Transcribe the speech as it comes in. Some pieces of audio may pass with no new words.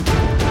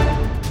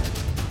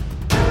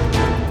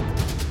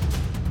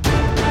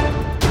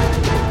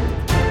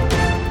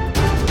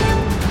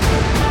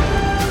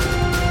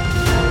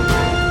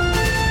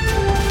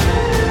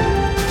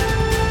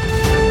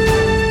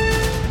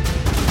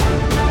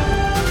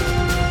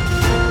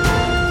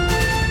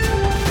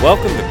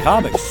Welcome to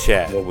Comics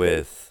Chat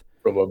with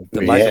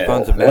the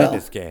Microphones of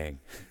Madness gang.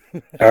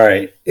 All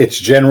right, it's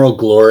General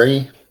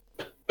Glory.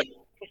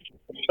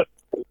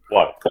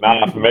 What?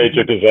 Not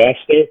Major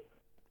Disaster?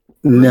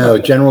 No,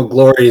 General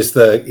Glory is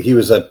he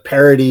was a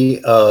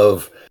parody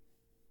of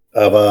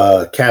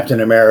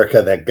Captain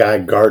America that Guy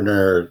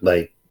Gardner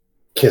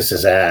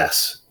kisses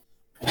ass.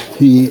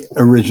 He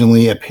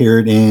originally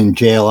appeared in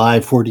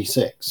JLI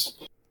 46.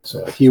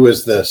 So he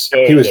was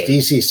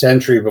DC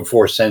Sentry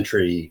before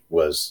Sentry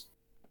was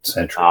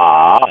Sentry.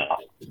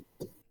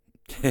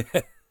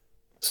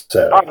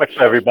 So Comics,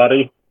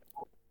 everybody.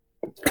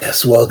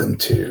 Yes, welcome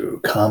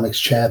to Comics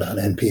Chat on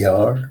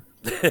NPR.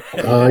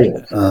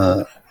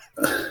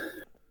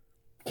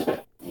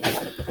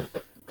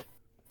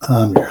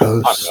 I'm your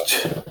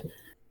host.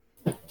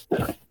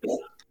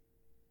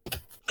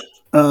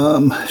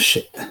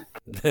 Shit.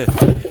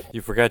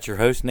 You forgot your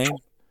host name?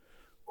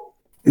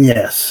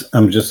 Yes,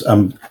 I'm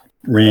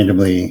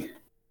randomly.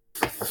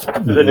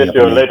 Isn't it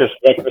your latest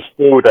breakfast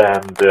food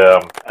and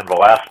the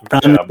last?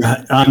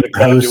 I'm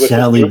host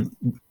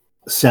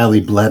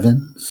Sally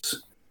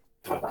Blevins.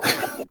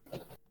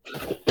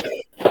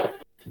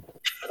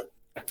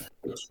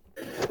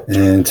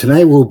 And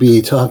tonight we'll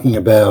be talking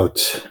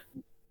about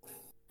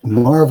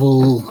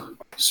Marvel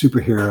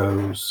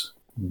Superheroes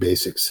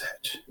Basic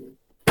Set.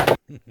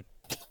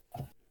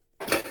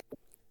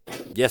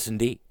 Yes,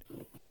 indeed.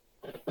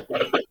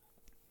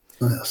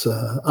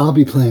 So I'll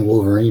be playing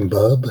Wolverine,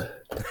 bub.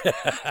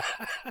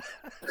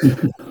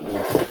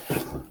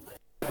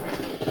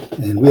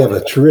 And we have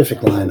a terrific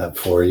lineup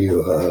for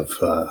you of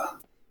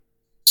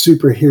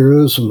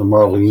superheroes from the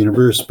Marvel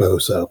Universe,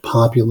 both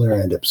popular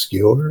and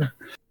obscure.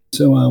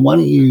 So why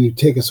don't you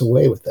take us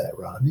away with that,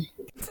 Rodney?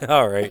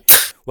 All right.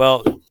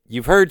 Well,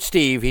 you've heard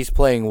Steve. He's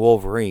playing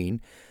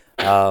Wolverine.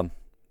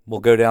 We'll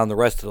go down the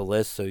rest of the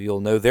list so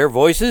you'll know their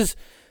voices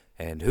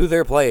and who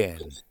they're playing.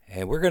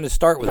 And we're going to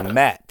start with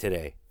Matt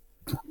today.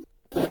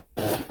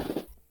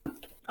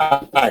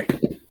 Hi,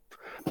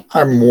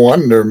 I'm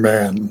Wonder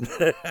Man,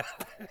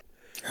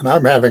 and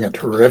I'm having a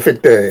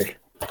terrific day.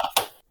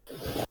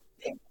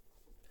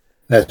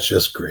 That's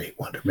just great,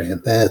 Wonder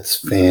Man. That's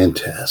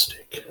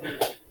fantastic.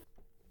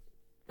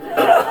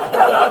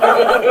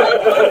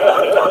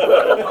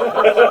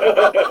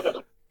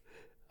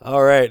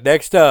 All right,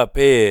 next up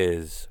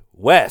is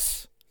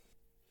Wes.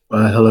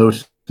 Hello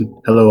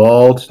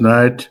all.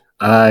 Tonight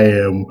I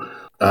am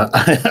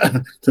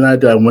I'm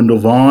Wendell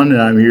Vaughn,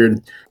 and I'm here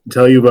to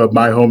tell you about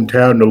my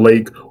hometown, the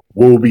Lake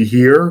Will Be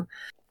Here,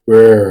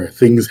 where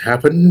things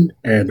happen,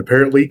 and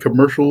apparently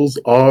commercials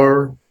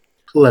are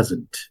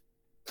pleasant.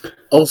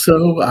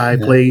 Also, I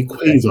play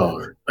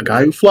Quasar, a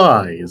guy who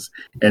flies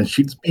and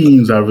shoots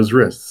beams out of his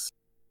wrists,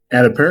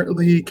 and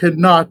apparently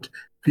cannot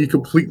be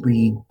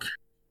completely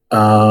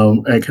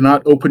and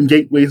cannot open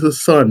gateways of the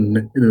sun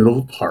in the middle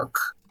of the park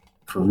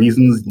for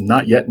reasons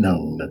not yet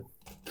known.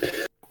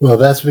 Well,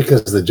 that's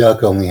because the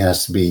duck only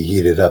has to be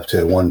heated up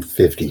to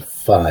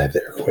 155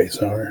 there,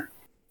 Quasar.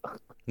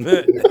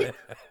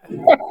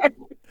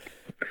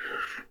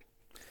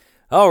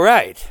 All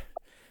right.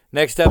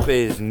 Next up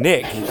is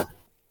Nick.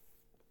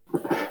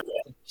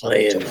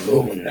 Playing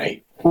Moon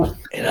Knight,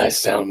 and I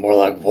sound more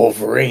like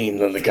Wolverine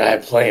than the guy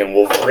playing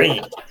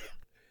Wolverine.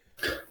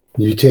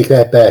 You take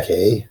that back,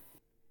 eh?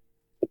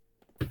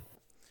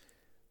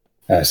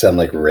 I sound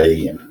like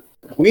Reagan.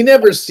 We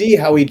never see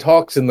how he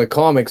talks in the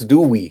comics, do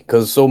we?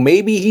 So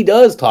maybe he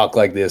does talk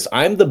like this.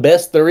 I'm the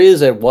best there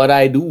is at what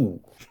I do.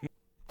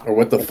 Or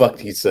what the fuck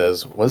he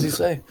says. What does he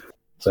say?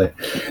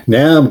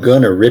 Now I'm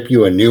going to rip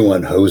you a new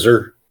one,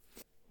 hoser.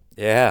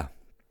 Yeah.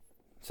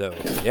 So,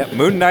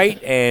 Moon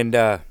Knight and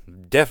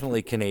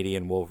definitely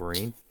Canadian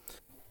Wolverine.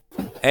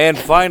 And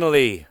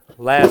finally,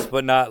 last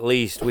but not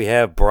least, we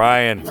have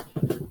Brian.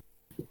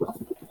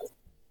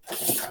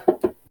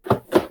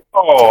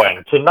 Oh,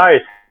 and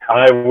tonight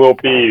I will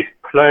be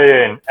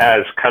playing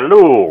as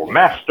Kalu,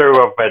 master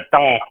of the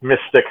dark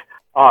mystic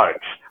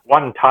arts,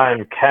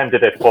 one-time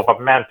candidate for the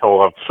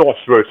mantle of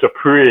Sorcerer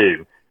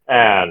Supreme,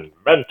 and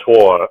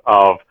mentor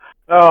of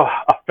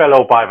a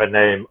fellow by the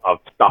name of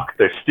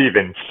Dr.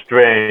 Stephen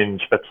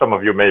Strange that some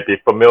of you may be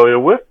familiar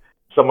with,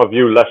 some of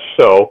you less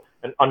so,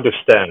 and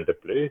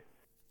understandably.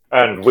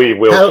 And we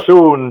will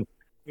soon...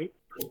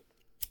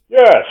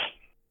 Yes.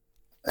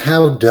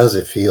 How does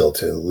it feel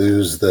to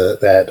lose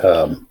that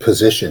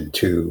position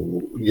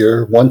to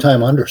your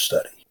one-time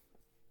understudy?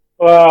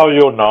 Well,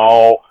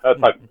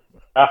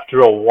 after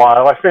a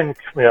while, I think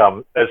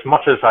as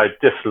much as I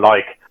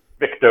dislike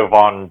Victor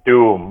Von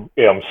Doom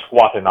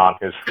squatting on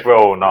his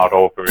throne out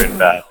over in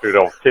that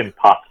tin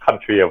pot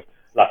country of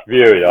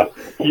Latveria,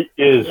 he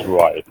is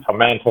right. A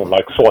mantle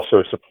like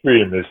Sorcerer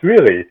Supreme is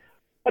really,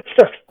 it's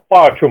just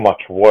far too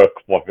much work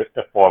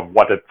for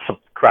what it's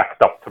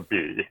cracked up to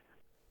be.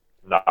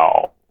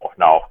 No.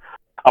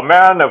 A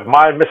man of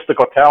my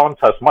mystical talents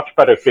has much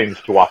better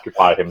things to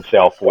occupy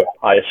himself with,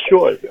 I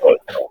assure you.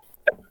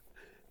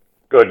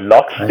 Good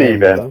luck,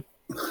 Stephen.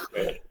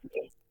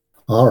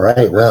 All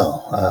right,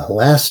 well,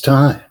 last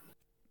time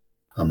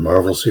on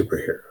Marvel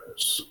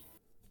Superheroes.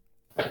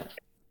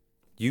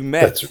 You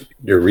met. That's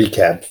your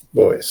recap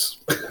voice.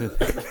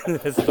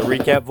 That's the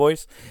recap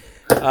voice.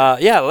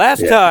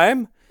 Last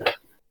time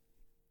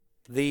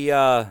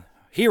the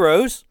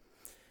heroes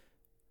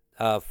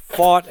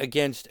fought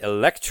against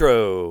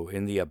Electro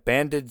in the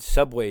abandoned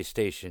subway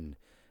station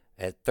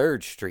at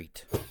 3rd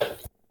Street.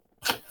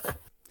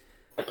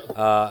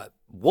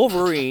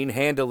 Wolverine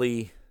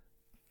handily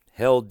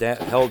held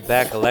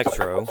back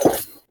Electro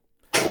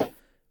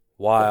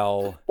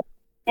while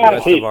the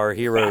rest of our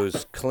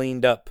heroes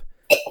cleaned up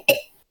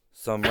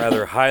some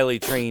rather highly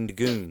trained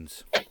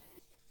goons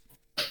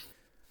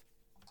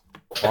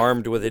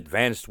armed with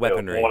advanced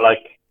weaponry.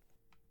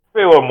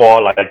 We were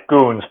more like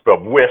goons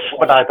from Wish,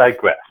 but I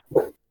digress.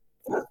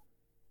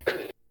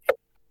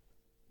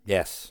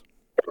 Yes.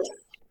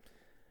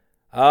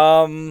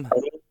 So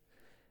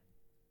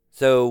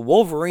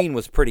Wolverine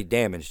was pretty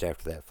damaged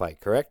after that fight,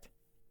 correct?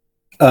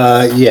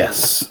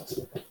 Yes,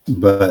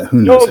 but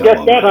who knows? You'll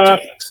get better.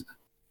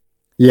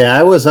 Yeah,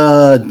 I was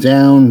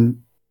down.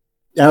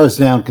 I was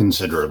down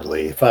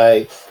considerably. If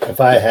I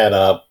had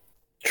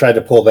tried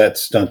to pull that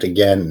stunt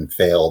again and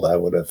failed, I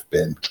would have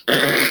been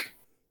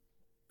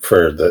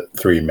for the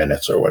 3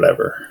 minutes or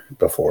whatever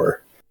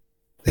before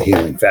the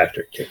healing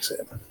factor kicks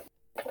in.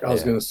 I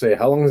was going to say,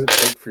 how long does it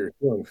take for your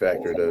healing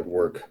factor to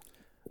work?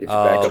 Get you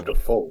back up to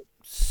full.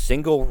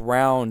 Single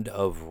round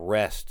of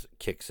rest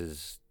kicks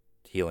his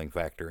healing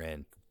factor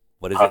in.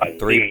 What is it?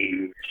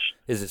 3?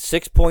 Is it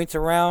 6 points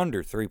a round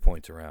or 3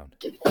 points a round?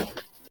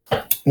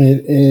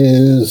 It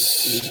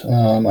is.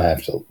 I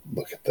have to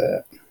look at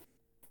that.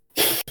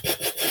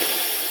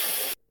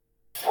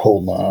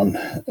 Hold on.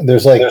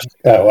 There's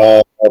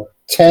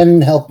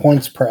 10 health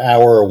points per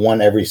hour, or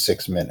 1 every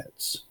 6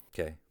 minutes.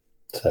 Okay.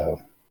 So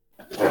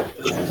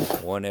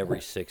 1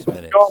 every 6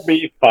 minutes. You'll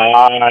be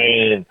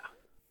fine.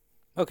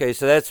 Okay,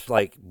 so that's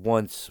like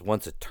once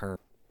a turn.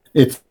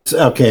 It's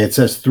okay. It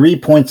says 3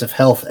 points of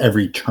health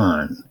every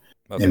turn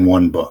in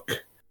one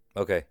book.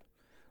 Okay,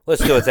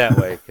 let's do it that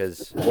way.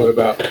 Because what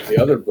about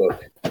the other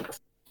book?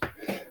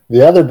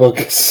 The other book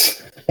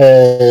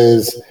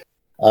says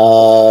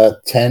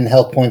 10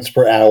 health points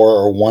per hour,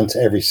 or once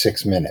every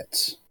 6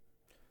 minutes.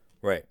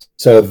 Right.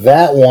 So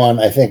that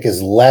one I think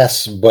is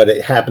less, but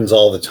it happens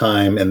all the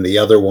time, and the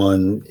other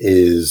one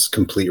is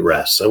complete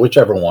rest. So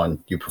whichever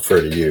one you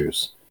prefer to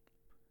use.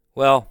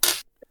 Well,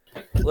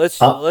 let's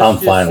I'm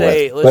just fine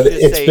say, with, but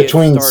it's say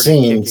between it started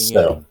scenes, kicking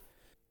so in,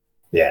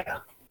 yeah.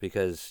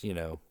 because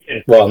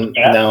Well,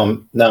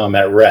 now I'm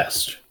at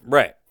rest.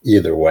 Right.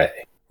 Either way.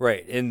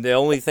 Right, and the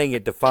only thing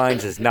it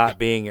defines as not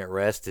being at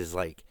rest is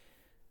like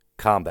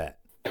combat.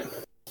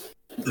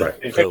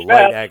 Right. So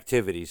light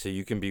activity, so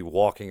you can be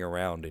walking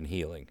around and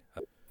healing.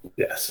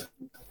 Yes.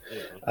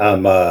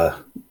 I'm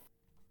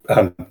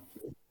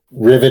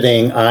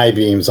riveting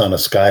I-beams on a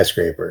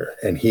skyscraper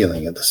and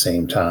healing at the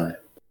same time.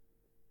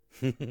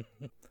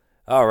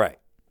 All right.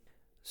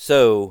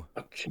 So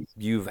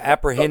you've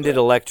apprehended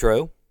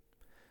Electro,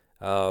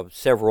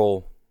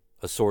 several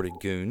assorted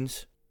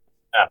goons.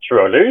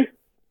 Naturally.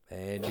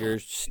 And you're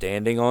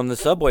standing on the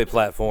subway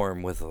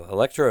platform with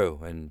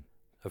Electro and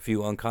a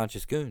few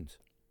unconscious goons.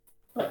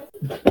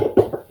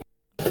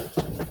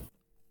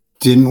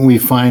 Didn't we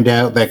find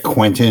out that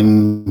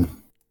Quentin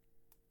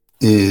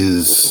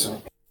is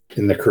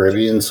in the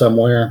Caribbean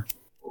somewhere?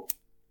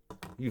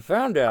 You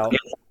found out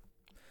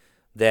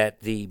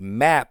that the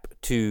map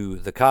to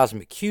the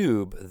cosmic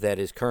cube that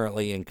is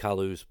currently in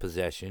Kalu's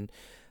possession,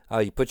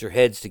 you put your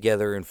heads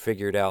together and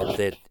figured out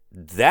that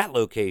that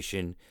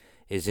location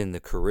is in the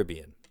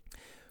Caribbean.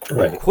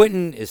 Right.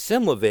 Quentin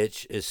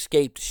Isimilovich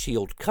escaped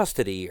SHIELD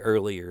custody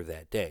earlier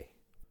that day.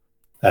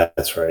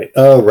 That's right.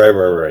 Oh,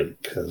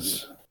 right.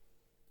 Because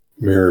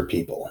mirror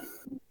people.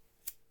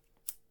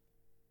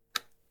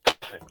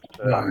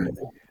 So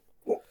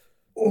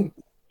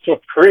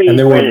and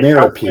there were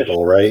mirror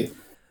people, right?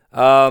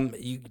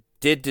 You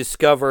did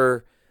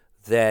discover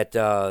that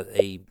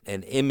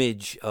an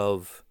image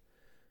of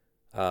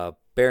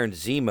Baron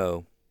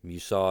Zemo you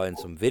saw in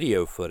some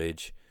video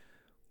footage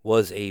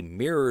was a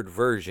mirrored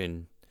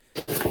version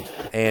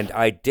and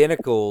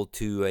identical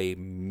to a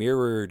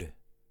mirrored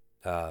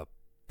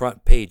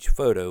front page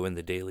photo in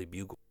the Daily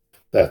Bugle.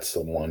 That's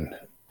the one.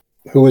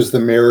 Who was the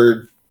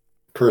mirrored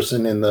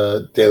person in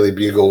the Daily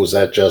Bugle? Was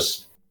that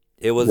just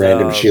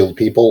random SHIELD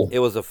people? It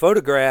was a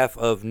photograph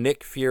of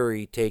Nick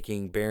Fury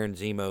taking Baron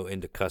Zemo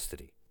into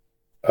custody.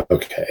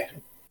 Okay.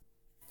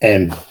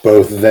 And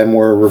both of them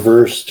were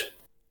reversed?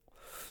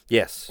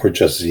 Yes. Or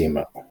just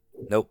Zemo?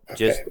 Nope. Okay.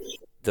 Just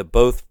the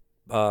both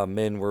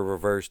men were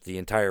reversed. The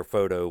entire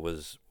photo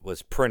was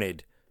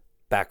printed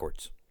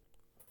backwards.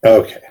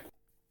 Okay.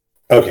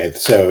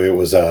 So it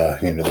was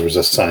there was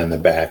a sign in the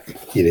back,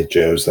 Eat It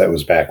Joe's, that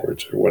was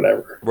backwards or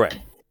whatever. Right.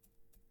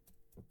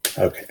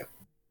 Okay.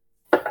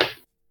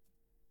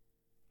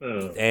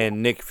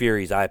 And Nick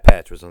Fury's eye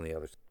patch was on the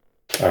other side.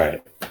 All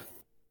right.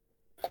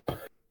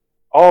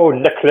 Oh,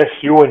 Nicholas,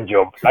 you and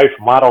your life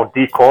model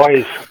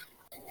decoys.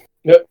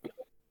 Yep.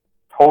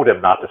 Told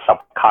him not to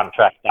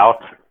subcontract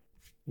out.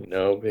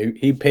 No,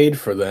 he paid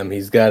for them.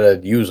 He's got to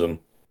use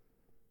them.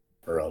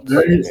 or else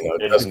There is-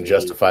 it doesn't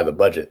justify the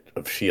budget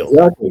of Shield.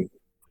 Exactly.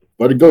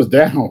 But it goes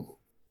down.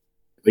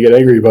 They get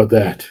angry about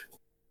that.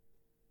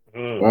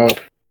 Well,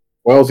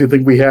 why else do you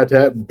think we had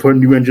to put a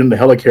new engine in the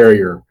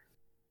helicarrier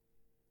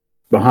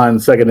behind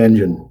the second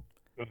engine?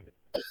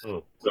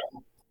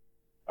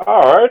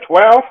 All right,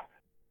 well,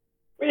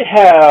 we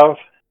have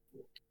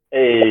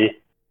a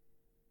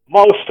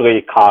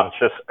mostly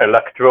conscious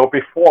Electro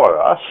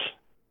before us.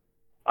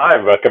 I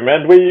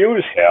recommend we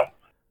use him.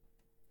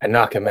 And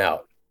knock him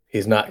out.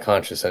 He's not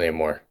conscious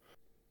anymore.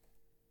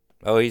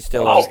 Oh, he's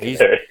still Okay.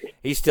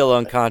 he's still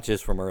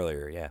unconscious from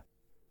earlier. Yeah.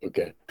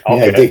 Okay. Yeah,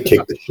 I did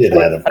kick the shit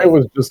out of I him.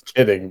 was just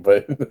kidding,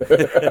 but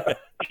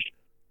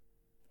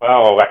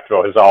Well,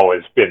 Electro has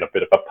always been a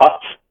bit of a putz.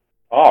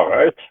 All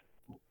right.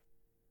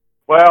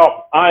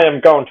 Well, I am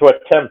going to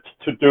attempt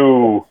to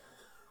do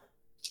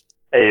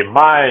a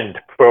mind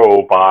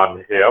probe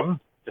on him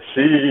to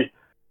see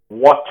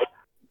what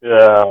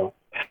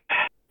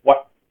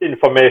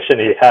information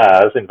he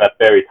has in that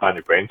very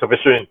tiny brain. So this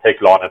shouldn't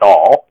take long at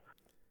all.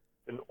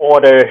 In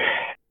order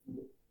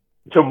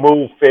to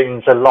move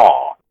things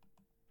along.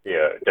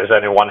 Here, does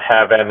anyone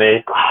have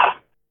any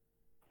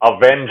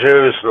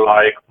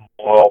Avengers-like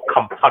moral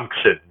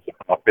compunction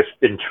of this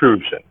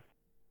intrusion?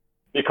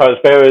 Because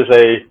there is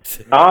a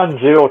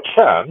non-zero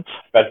chance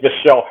that this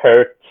shall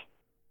hurt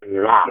a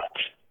lot.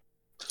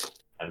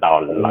 And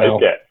I'll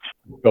like it.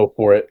 go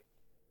for it.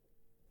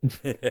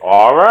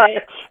 All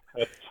right.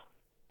 Let's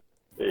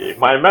see.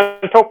 My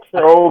mental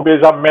probe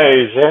is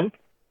amazing.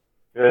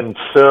 And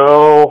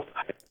so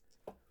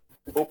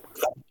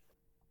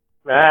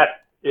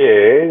that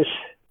is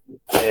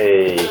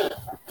a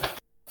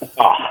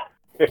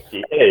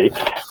 58.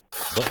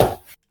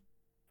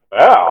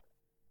 Well,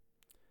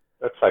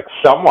 looks like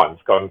someone's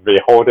going to be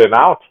holding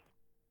out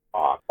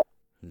on.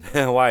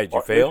 Why did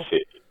you fail? Let's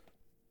see.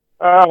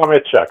 Let me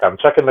check. I'm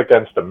checking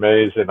against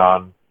Amazing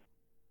on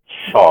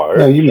Charge.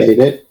 No, you made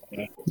it.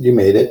 You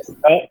made it.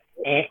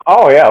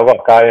 Oh, yeah,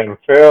 look, I am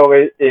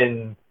fairly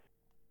in...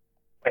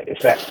 Wait,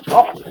 is that...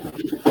 Oh,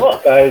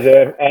 look, I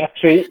am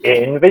actually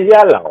in the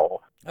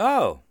yellow.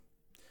 Oh.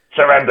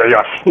 Surrender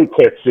your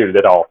secrets, you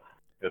little...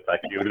 It's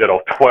like, you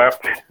little twerp.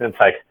 It's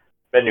like,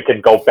 then you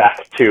can go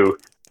back to,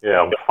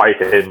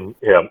 fighting,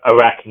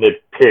 arachnid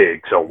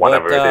pigs or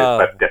whatever it is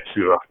that gets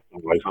you.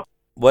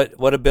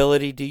 What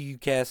ability do you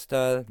cast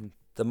the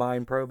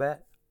mind probe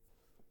at?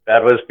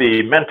 That was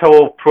the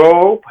mental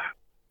probe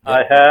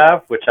I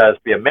have, which has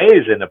the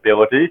amazing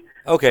ability.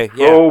 Okay,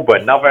 yeah. Probe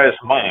another's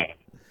mind.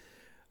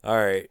 All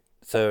right.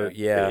 So,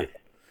 yeah.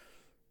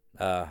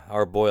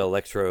 Our boy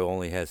Electro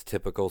only has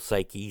typical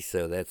psyche,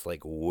 so that's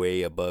like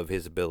way above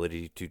his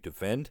ability to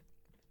defend.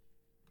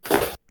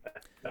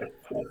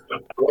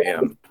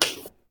 Damn.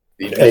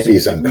 And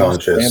he's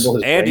unconscious.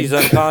 And he's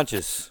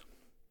unconscious.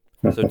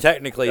 So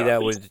technically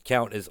that would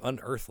count as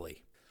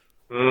unearthly.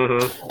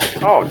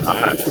 Mm-hmm. Oh,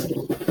 nice.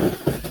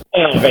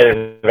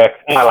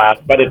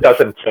 But it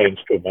doesn't change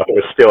too much.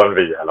 We're still in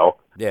the yellow.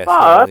 Yeah,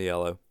 still in the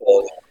yellow.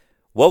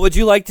 What would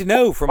you like to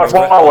know from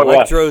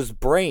Electro's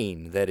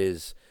brain that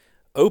is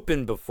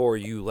open before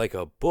you like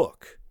a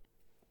book?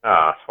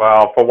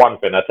 Well, for one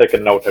thing, I take a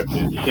note of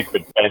his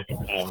secret bank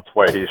accounts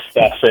where he's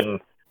stashing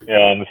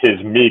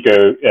his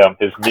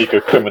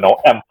meager criminal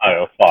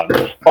empire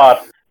funds.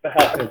 But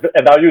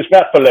and I'll use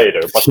that for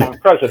later. But for the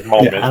present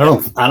moment, Yeah,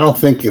 I don't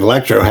think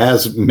Electro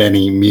has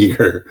many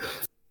meager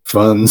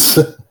funds.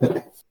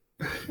 it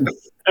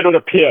would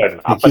appear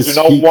not. But you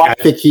know what? I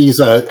think he's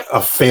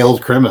a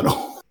failed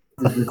criminal.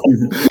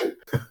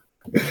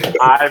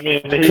 I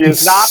mean, he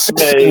has not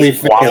made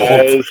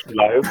wise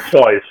life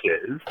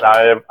choices.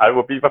 I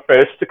will be the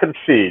first to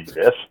concede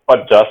this,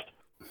 but just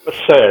the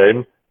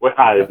same,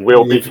 I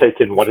will be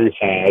taking what he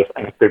has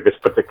after this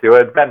particular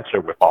adventure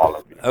with all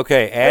of you.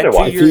 Okay, add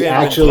to your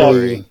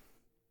inventory.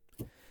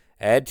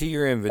 Add to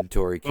your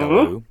inventory,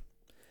 Kello,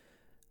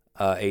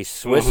 a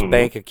Swiss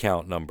bank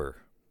account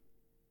number.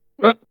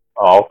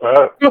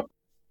 Okay.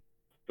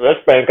 Swiss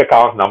bank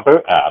account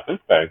number added.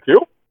 Thank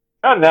you.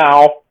 And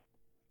now,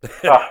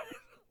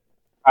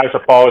 I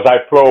suppose I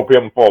probe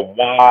him for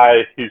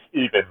why he's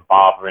even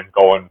bothering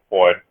going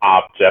for an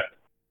object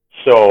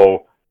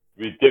so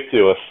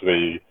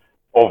ridiculously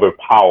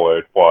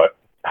overpowered for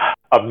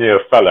a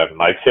mere felon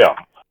like him.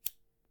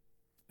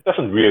 It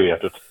doesn't really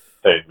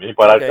entertain me,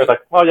 but I feel like,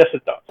 well, yes,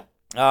 it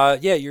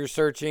does. Yeah, you're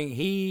searching.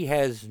 He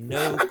has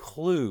no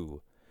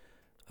clue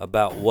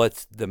about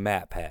what the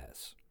map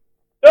has.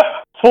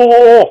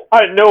 Fool!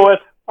 I knew it.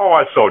 Oh,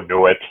 I so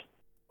knew it.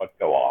 But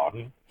go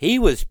on. He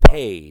was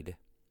paid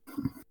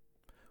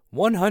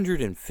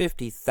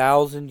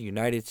 150,000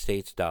 United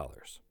States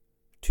dollars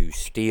to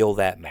steal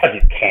that map.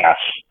 Petty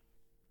cash.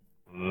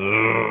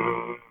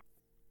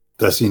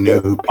 Does he know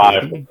who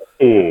paid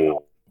him?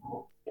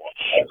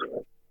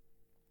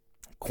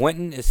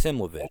 Quentin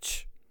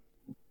Isimovich.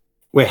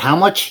 Wait, how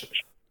much?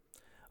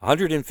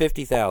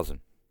 150,000.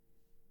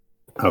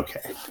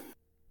 Okay.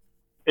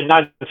 In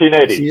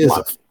 1980. He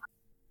is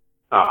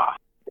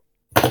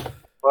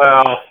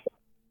Well,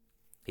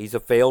 he's a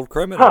failed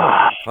criminal.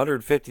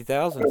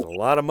 150,000 is a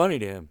lot of money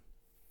to him.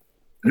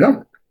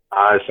 Yeah.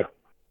 I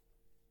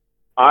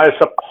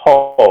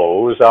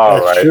suppose. All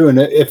That's right. true. And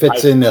if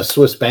it's in a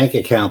Swiss bank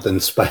account, then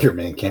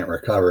Spider-Man can't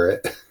recover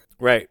it.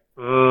 Right.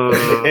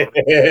 Mm,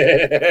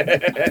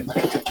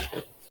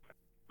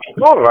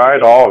 all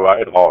right.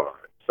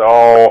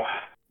 So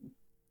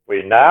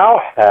we now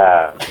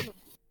have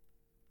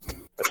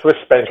a Swiss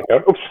bank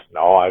account. Oops,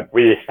 no,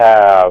 we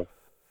have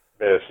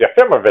this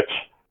Yafimovich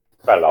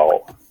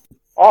fellow.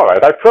 All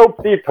right, I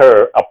probed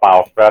deeper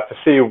about that to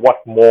see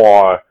what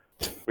more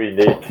we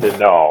need to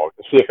know,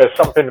 to see if there's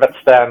something that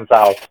stands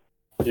out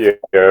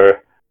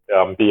here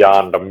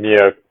beyond a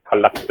mere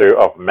collector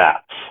of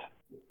maps.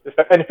 Is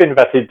there anything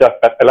that he does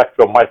that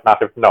Electro might not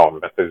have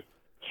known that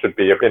should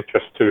be of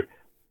interest to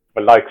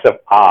the likes of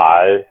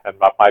I and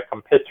my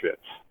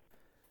compatriots?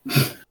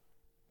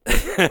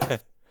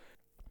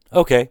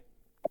 Okay.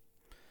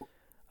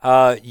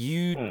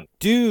 You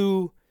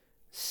do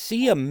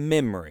see a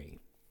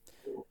memory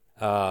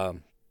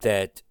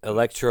that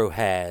Electro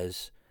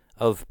has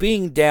of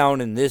being down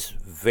in this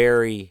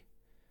very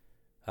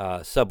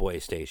subway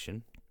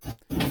station,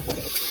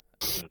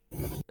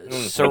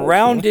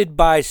 surrounded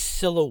by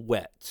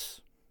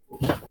silhouettes.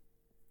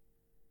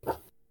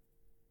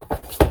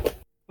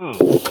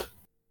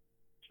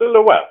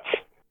 Silhouettes.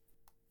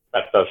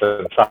 That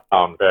doesn't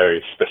sound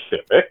very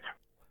specific.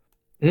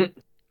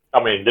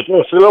 I mean, did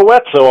you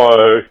silhouettes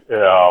or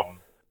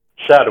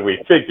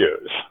shadowy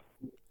figures?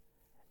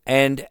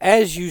 And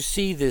as you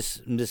see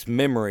this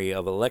memory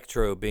of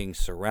Electro being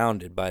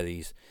surrounded by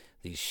these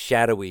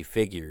shadowy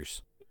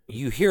figures,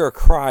 you hear a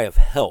cry of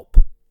help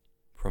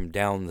from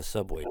down the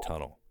subway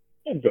tunnel.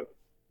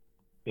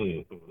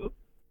 Mm-hmm.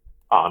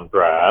 On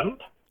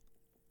brand.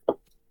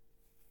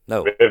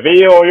 No.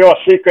 Reveal your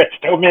secrets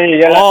to me,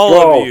 Electro.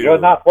 All of you You're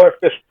not worth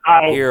this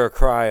time. hear a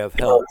cry of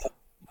help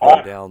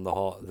from down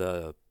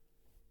the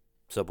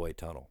subway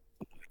tunnel.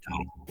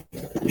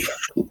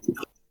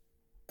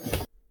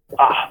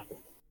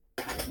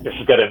 This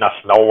is getting us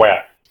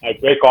nowhere. I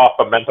break off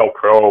a mental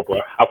probe.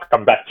 I'll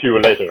come back to you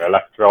later,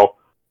 Electro.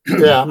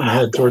 Yeah, I'm going to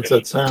head towards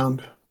that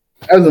sound.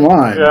 As am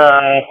I.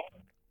 Yeah.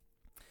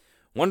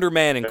 Wonder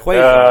Man and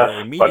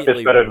Quasar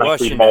immediately better not rush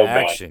be into Mole Man.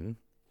 action.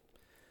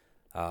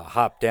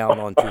 Hop down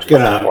onto the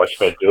Gonna- Of course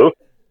they do.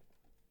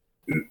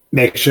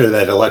 Make sure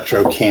that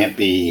Electro can't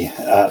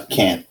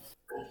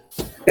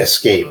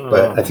escape.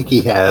 But I think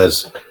he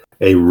has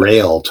a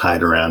rail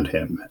tied around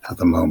him at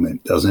the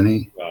moment, doesn't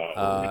he?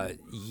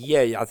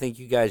 Yeah, I think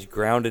you guys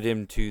grounded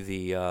him to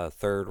the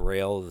third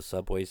rail of the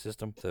subway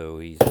system. So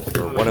he's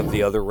or one of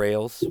the other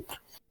rails.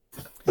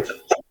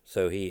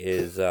 So he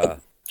is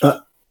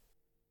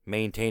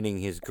maintaining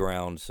his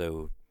ground.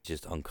 So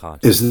just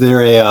unconscious. Is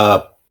there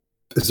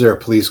a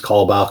police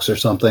call box or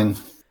something?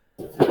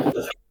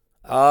 There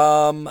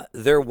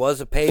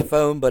was a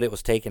payphone, but it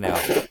was taken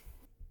out.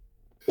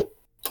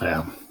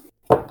 Yeah.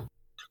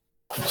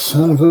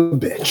 Son of a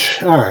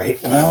bitch. All right.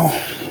 Well,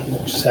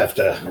 we'll just have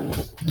to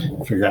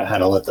figure out how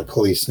to let the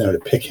police know to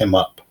pick him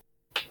up.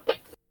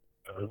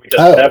 We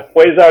just have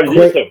Quasar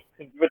use him.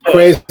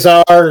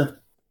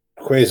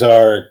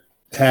 Quasar,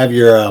 have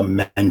your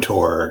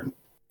mentor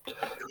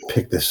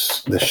pick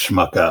this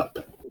shmuck up.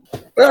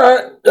 All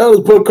right, now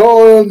let's put a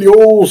call on the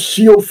old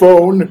shield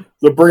phone.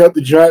 They'll bring up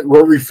the giant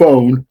rotary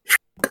phone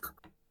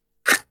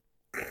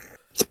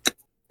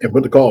and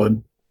put the call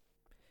in.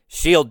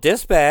 Shield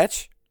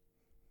dispatch.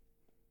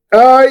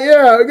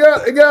 Yeah, I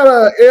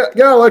got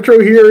Electro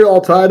here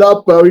all tied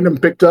up. We done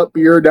picked up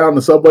here down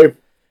the subway.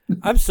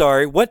 I'm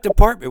sorry. What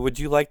department would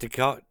you like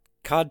to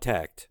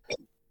contact?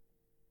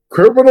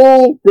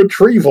 Criminal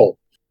retrieval.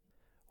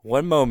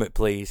 One moment,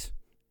 please.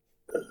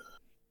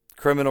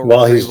 Criminal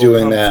While he's retrieval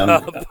doing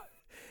comes that, up,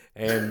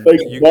 and Like,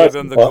 you give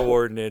him the what?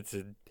 coordinates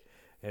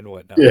and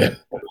whatnot. Yeah.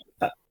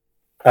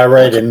 I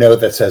write a note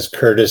that says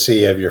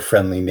courtesy of your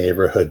friendly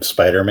neighborhood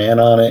Spider-Man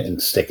on it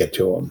and stick it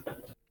to him.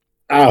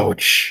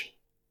 Ouch.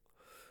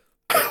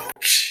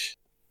 Ouch.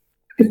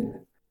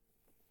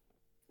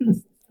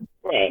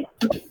 Well,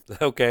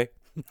 Okay.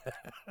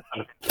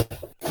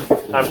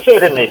 I'm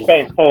certainly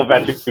thankful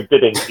that you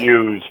didn't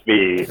use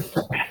the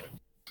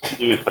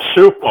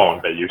soup phone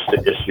they used to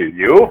issue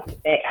you.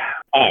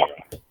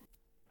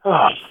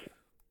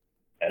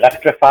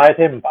 Electrified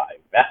him by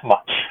that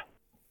much.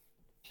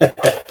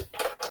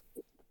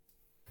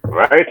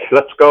 Right,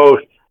 let's go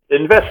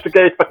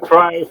investigate the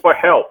cry for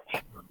help.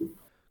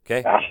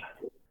 Okay.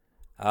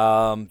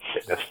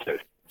 Sinister.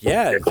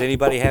 Yeah. Does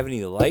anybody have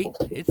any light?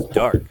 It's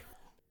dark.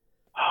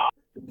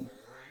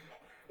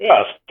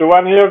 Yes, do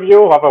any of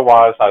you?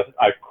 Otherwise,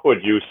 I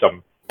could use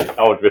some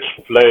eldritch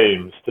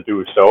flames to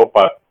do so,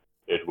 but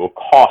it will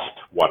cost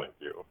one of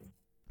you.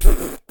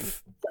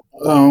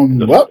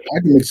 Well, I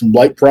can make some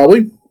light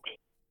probably.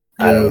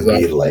 I don't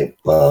need a light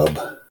bulb.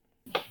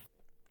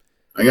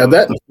 I got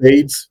that in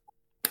spades.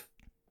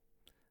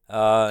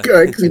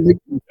 Okay,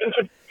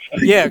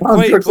 Yeah,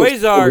 Contracts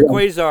are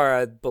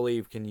Quasar, I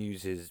believe, can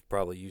use his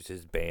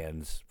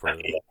bands for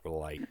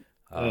light.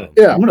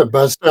 Yeah, I'm going to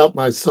bust out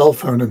my cell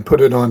phone and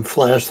put it on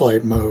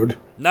flashlight mode.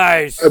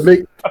 Nice. I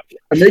make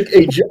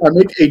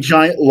a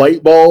giant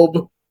light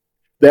bulb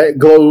that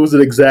glows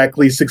at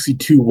exactly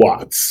 62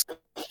 watts.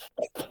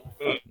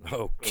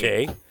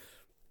 Okay.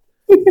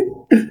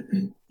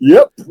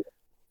 Yep.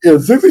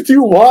 It's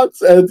 62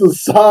 watts and it's the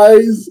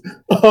size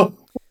of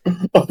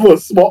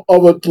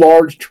a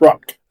large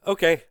truck.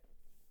 Okay.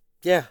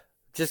 Yeah.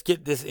 Just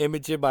get this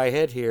image in my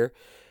head here.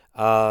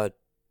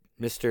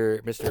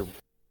 Mr.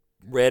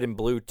 Red and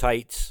Blue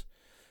Tights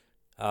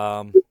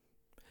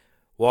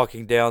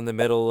walking down the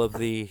middle of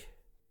the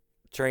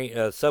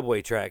train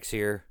subway tracks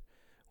here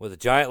with a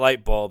giant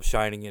light bulb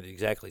shining at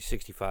exactly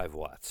 65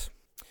 watts.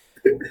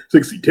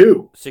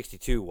 62.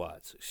 62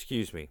 watts.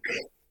 Excuse me.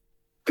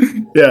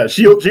 Yeah,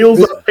 shields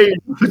are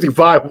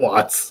 65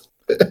 watts.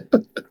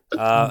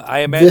 I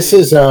imagine This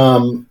is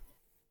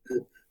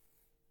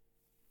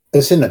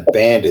it's an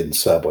abandoned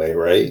subway,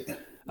 right?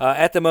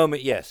 at the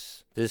moment,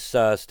 yes. This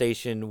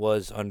station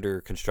was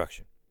under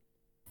construction.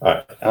 All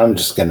right, I'm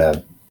just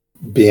gonna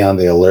be on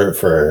the alert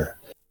for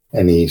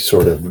any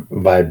sort of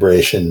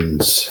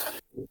vibrations,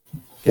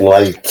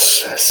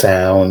 lights,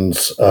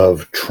 sounds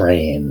of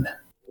train.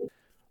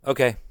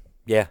 Okay.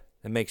 Yeah,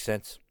 that makes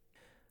sense.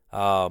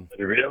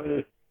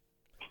 Really?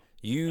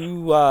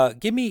 You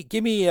give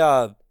me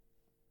an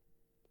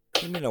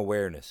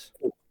awareness,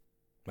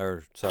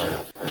 or sorry,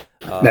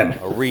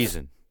 a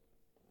reason.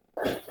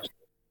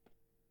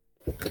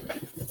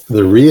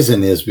 The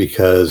reason is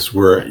because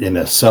we're in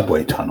a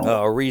subway tunnel.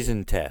 A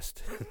reason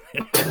test.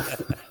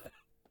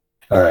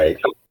 All right.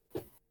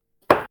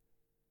 Oh,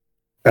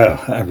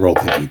 I rolled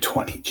a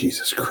d20.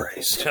 Jesus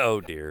Christ.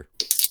 Oh dear.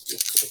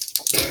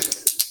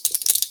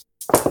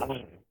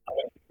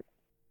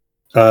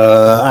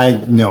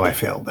 I know I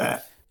failed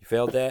that. You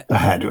failed that. I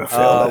had to have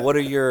failed that. What are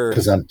your?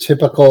 Because I'm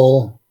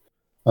typical,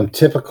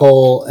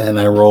 and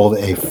I rolled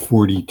a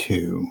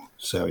 42.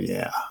 So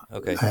yeah.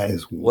 Okay. That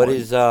is What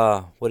is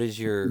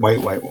your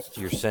white.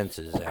 your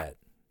senses at?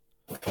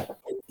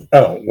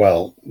 Oh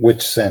well,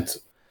 which sense?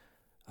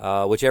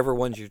 Whichever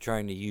ones you're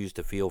trying to use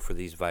to feel for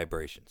these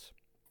vibrations.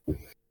 All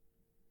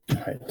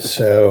right.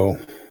 So.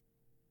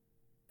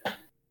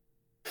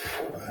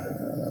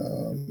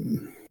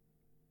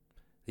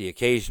 The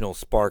occasional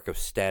spark of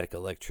static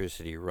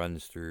electricity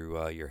runs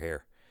through your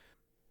hair.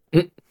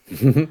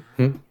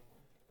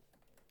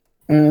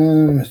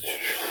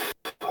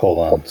 Hold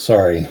on.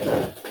 Sorry. All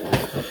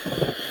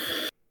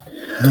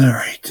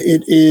right.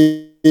 It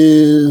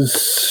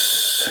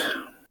is.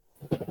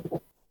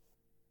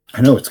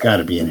 I know it's got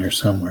to be in here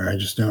somewhere. I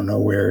just don't know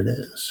where it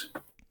is.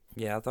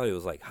 Yeah, I thought it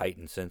was like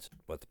heightened sense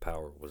what the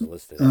power was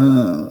listed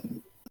at.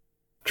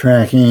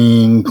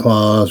 Tracking,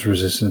 claws,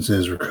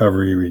 resistances,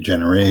 recovery,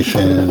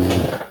 regeneration,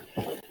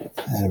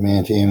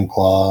 adamantium,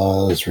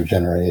 claws,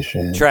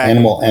 regeneration, Tracking.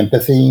 Animal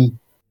empathy.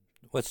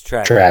 What's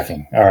tracking?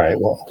 Tracking. All right.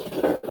 Well,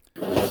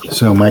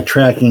 so my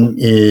tracking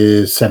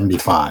is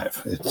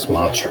 75. It's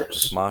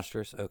monstrous.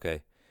 Monstrous.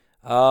 Okay.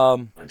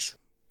 All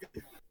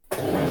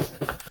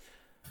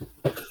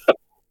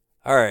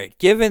right.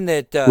 Given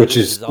that Which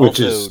this is- is also which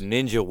is-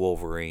 Ninja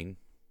Wolverine,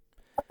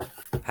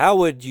 how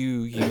would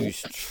you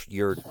use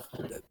your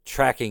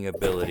tracking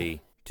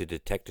ability to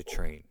detect a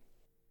train?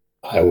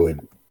 I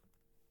would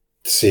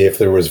see if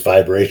there was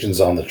vibrations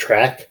on the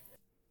track,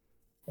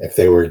 if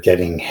they were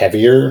getting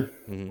heavier,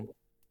 Mm-hmm.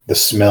 the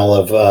smell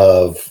of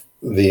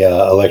the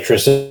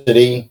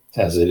electricity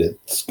as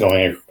it's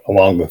going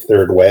along the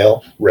third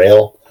rail,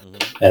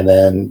 Mm-hmm. and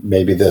then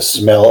maybe the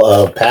smell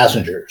of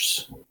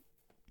passengers.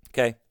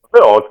 Okay.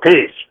 Oh,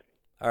 peace.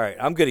 All right.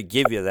 I'm going to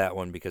give you that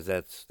one because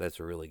that's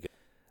a really good.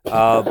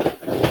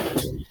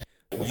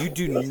 You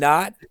do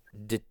not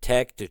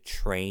detect a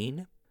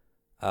train,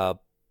 but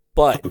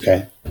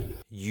Okay.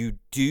 you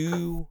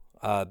do,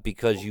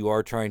 because you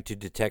are trying to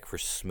detect for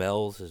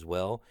smells as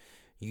well,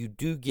 you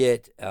do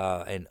get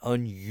an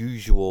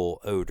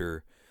unusual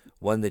odor,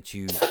 one that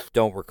you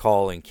don't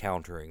recall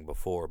encountering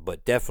before,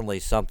 but definitely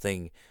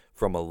something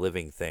from a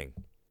living thing.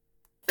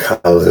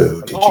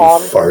 Kalu, did Come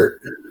on. you fart?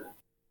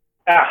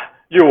 Ah,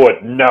 you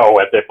would know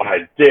it if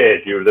I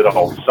did, you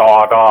little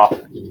sawed-off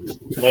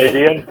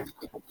Canadian.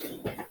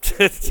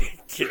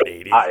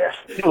 Canadian. I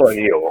assure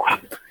you.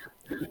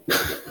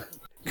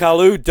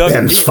 Kalu dug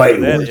Ben's deep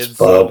fighting into that words,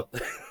 insult.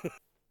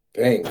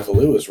 Dang,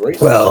 Kalu is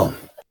racist. Well,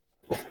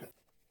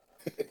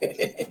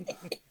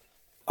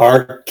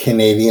 are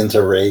Canadians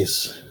a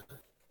race?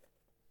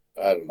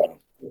 I don't know.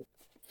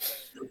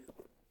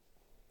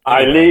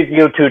 I leave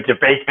you to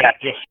debate that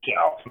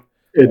yourself.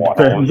 It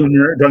depends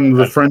on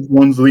the French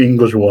ones or the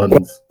English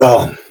ones.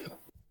 Well,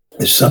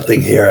 there's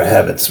something here I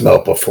haven't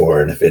smelled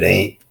before, and if it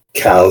ain't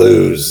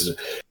Kalu's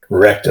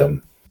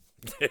rectum,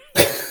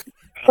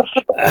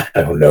 I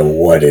don't know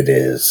what it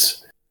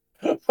is.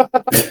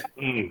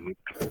 Mm.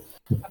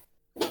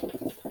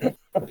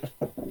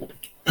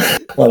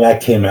 Well,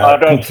 that came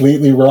out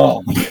completely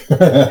wrong.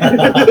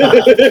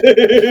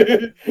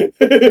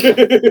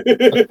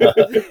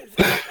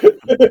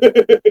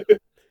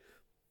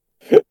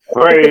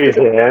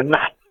 Phrasing.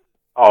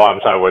 Oh, I'm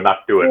sorry, we're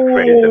not doing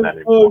phrasing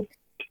anymore.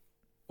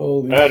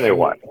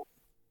 Anyway.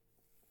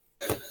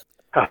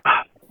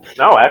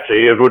 No,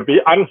 actually, it would be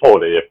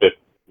unholy if it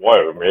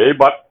were me,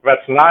 but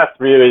that's not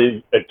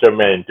really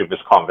germane to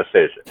this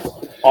conversation.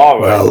 All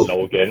right, Well,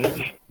 Logan.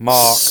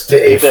 Mark.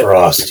 Stay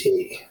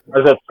frosty.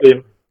 Does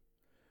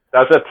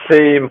it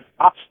seem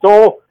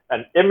hostile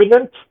and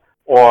imminent,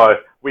 or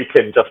we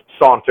can just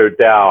saunter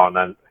down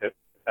and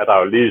at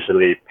our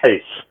leisurely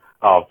pace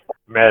of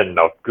men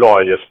of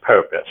glorious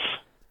purpose?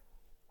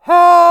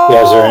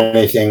 Yeah, is there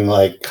anything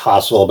like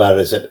hostile about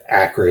it? Is it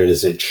accurate?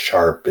 Is it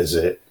sharp? Is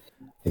it,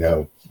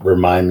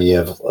 remind me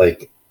of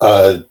like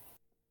a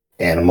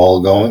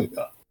animal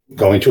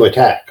going to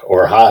attack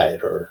or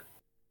hide? Or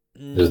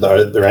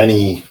are there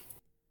any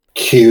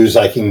cues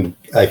I can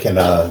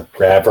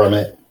grab from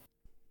it?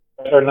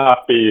 Better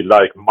not be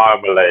like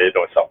marmalade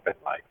or something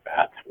like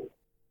that.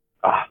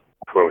 Ah,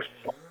 gross.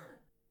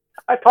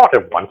 I taught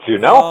him once,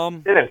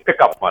 Didn't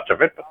pick up much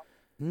of it. But,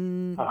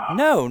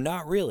 No,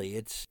 not really.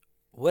 It's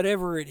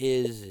whatever it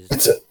is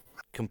It's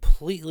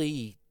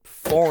completely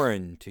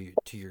foreign to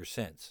your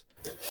sense.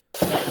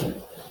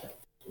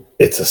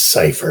 It's a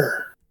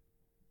cipher.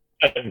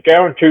 I'm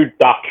going to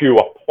dock you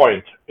a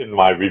point in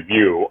my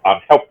review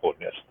on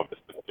helpfulness for this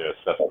particular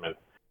assessment,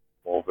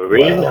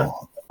 Wolverine.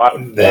 Well,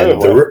 then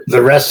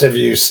the rest of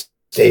you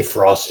stay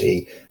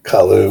frosty.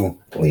 Kalu,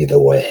 lead the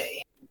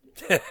way.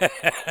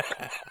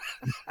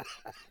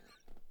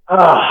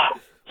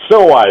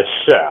 So I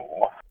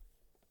shall.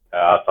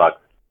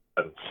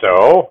 And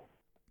so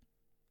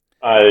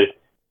I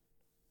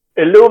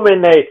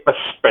illuminate the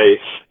space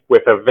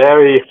with a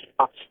very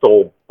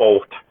hostile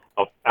bolt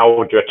of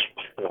eldritch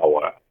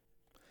power.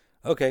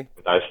 Okay.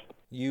 I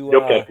You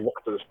look at what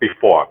is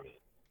before me.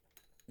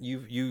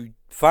 You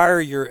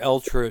fire your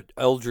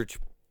eldritch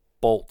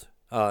bolt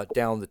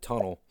down the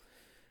tunnel,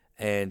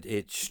 and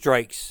it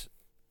strikes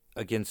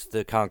against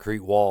the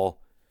concrete wall.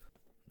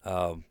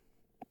 And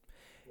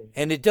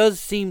it does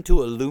seem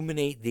to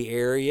illuminate the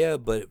area,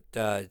 but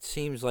it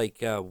seems like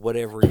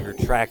whatever you're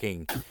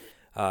tracking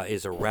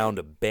is around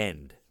a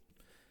bend.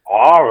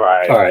 All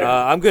right.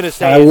 I'm going to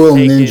say I will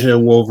ninja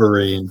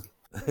Wolverine.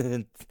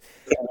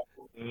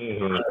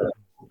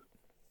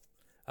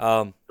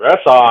 Press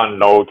on,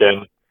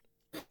 Logan.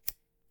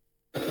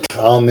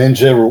 I'll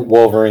ninja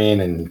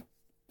Wolverine and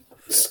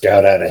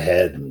scout out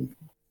ahead and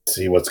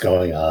see what's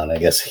going on. I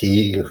guess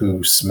he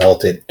who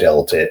smelt it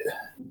dealt it.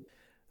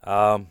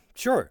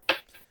 Sure.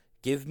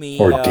 Give me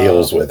or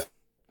deals with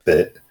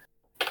it.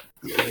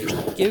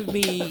 Give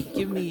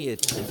me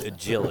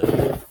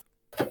agility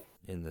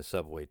in the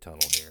subway tunnel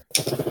here.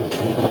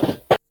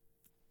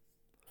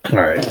 All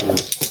right.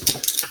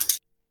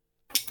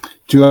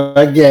 Do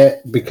I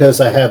get, because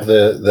I have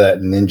that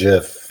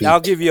ninja feat? I'll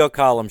give you a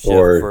column shift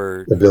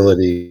for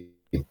ability.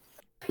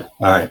 All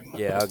right.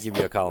 Yeah, I'll give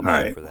you a column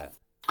shift for that.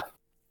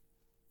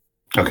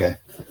 Okay.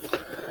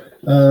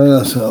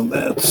 So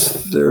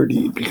that's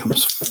 30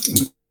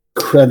 becomes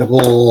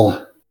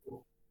incredible.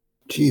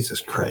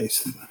 Jesus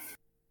Christ.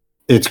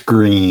 It's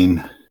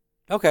green.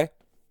 Okay.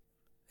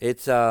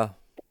 It's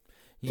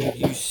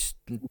you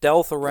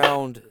stealth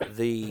around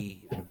the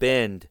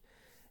bend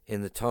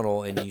in the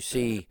tunnel, and you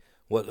see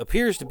what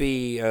appears to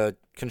be a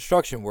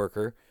construction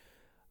worker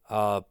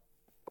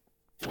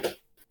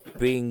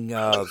being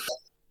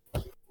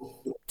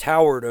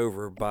towered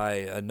over by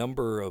a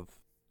number of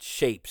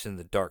shapes in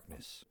the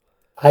darkness.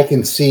 I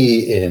can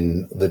see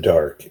in the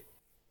dark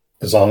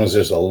as long as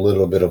there's a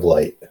little bit of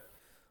light. As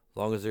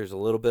long as there's a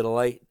little bit of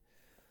light?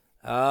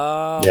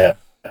 Yeah.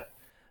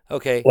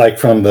 Okay. Like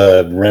from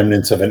the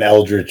remnants of an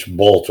eldritch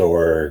bolt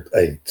or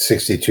a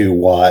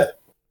 62-watt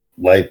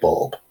light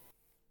bulb.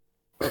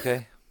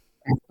 Okay.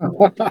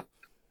 The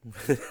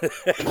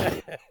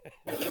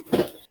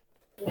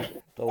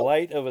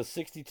light of a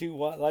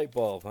 62-watt light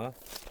bulb, huh?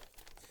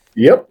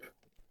 Yep.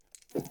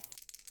 All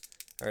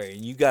right,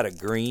 and you got a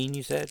green,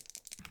 you said?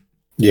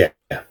 Yeah.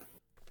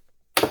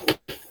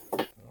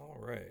 All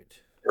right.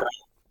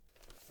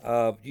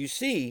 You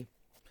see,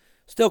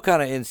 still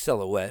kind of in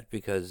silhouette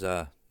because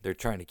they're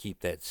trying to keep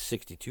that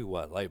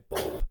 62-watt light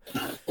bulb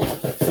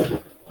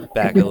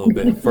back a little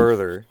bit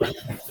further.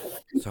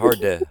 It's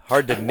hard to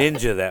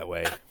ninja that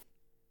way.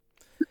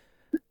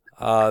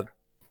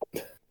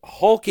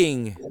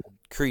 Hulking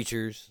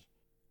creatures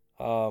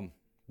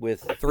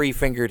with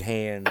 3-fingered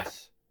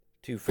hands,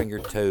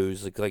 2-fingered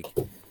toes, look like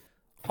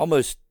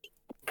almost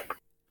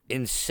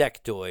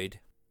insectoid.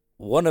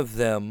 One of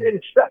them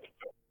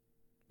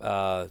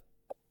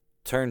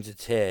turns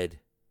its head,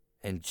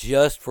 and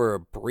just for a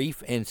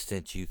brief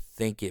instant, you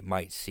think it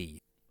might see.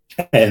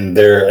 And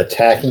they're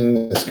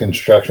attacking this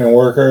construction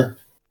worker?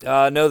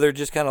 No, they're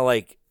just kind of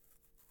like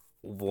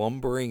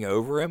lumbering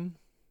over him,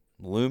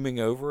 looming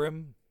over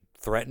him,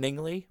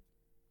 threateningly.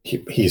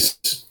 He's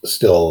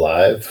still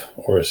alive,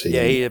 or is he?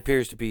 Yeah, he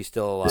appears to be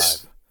still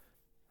alive.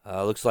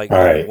 Looks like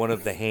one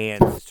of the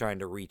hands is trying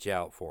to reach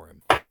out for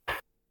him.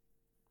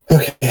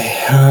 Okay,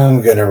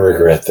 I'm gonna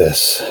regret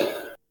this.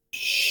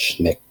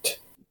 Schnicked.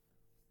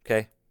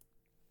 Okay.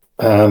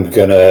 I'm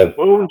gonna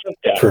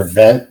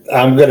prevent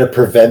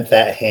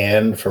that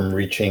hand from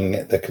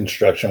reaching the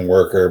construction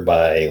worker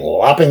by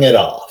lopping it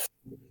off.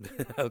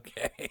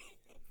 Okay.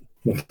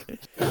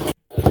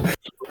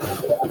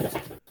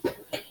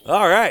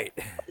 All right.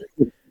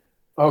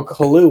 Oh,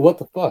 Kalu, what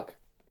the fuck?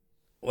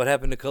 What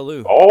happened to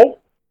Kalu? Oh,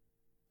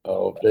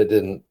 Oh, it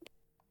didn't.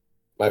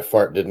 My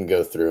fart didn't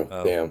go through.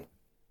 Oh. Damn.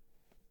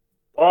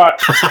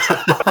 what?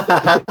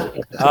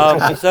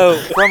 So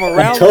from I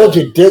around told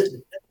you,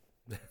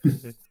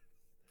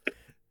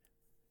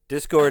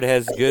 Discord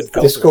has good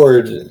filter.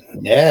 Discord.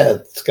 Yeah,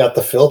 it's got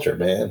the filter,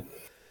 man.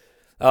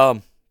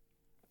 Um,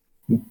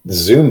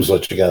 Zoom's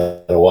what you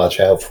got to watch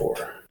out for.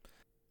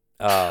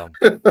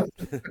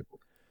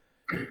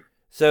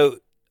 So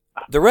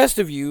the rest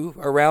of you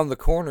around the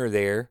corner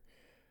there,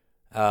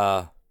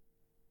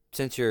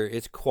 since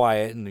it's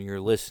quiet and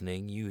you're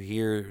listening, you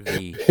hear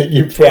the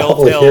You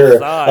probably hear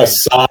telltale a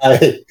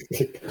sigh.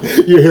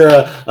 You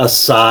hear a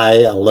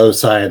sigh, a low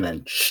sigh, and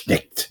then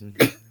schnicked.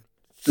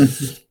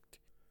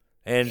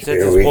 And since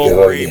Here it's we go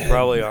Wolverine, again.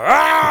 probably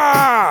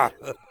ah!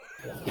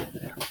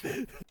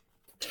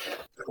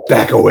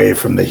 Back away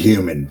from the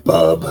human,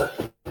 bub.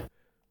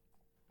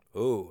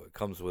 Oh, it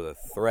comes with a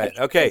threat.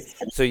 Okay,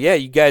 so yeah,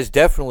 you guys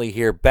definitely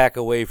hear back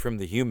away from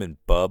the human,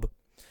 bub.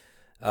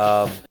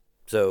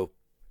 So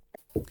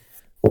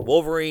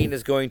Wolverine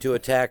is going to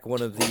attack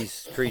one of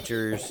these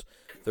creatures.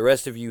 The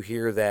rest of you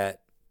hear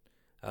that.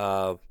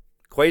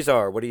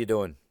 Quasar, what are you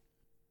doing?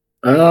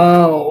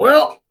 Oh,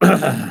 well,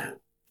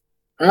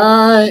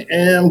 I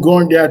am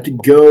going to have to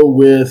go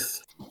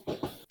with.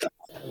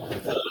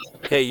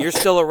 Okay, you're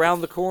still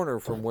around the corner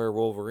from where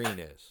Wolverine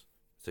is.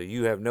 So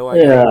you have no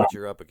idea what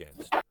you're up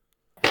against.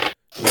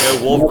 You know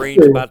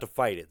Wolverine's about to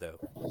fight it, though.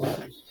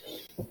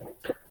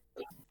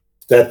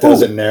 That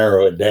doesn't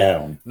narrow it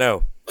down.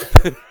 No.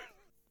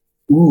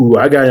 Ooh,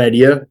 I got an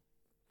idea.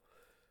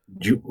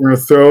 We're gonna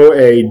throw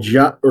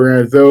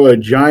a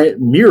giant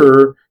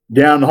mirror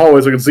down the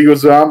hallway so I can see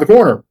what's around the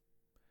corner.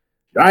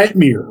 Giant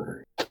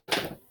mirror.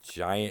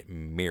 Giant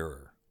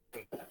mirror.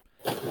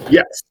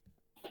 Yes.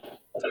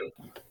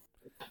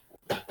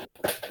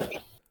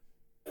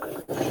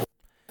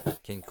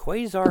 Can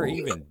Quasar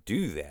even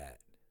do that?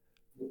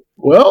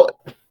 Well,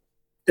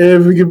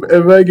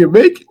 if I can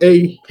make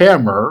a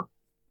hammer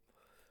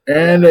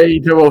and a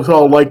type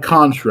of light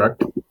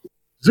construct,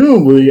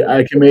 presumably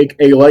I can make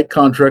a light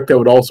construct that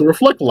would also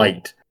reflect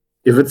light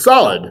if it's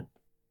solid.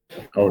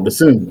 I would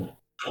assume.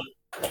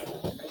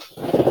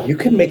 You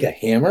can make a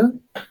hammer?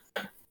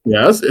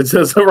 Yes, it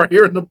says so right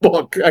here in the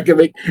book. I can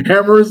make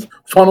hammers,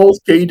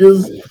 funnels,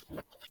 cages.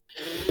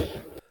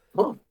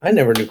 Huh. I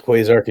never knew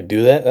Quasar could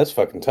do that. That's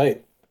fucking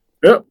tight.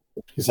 Yep.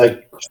 He's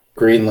like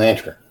Green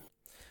Lantern.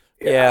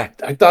 Yeah.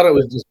 I thought it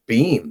was just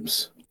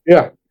beams.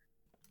 Yeah.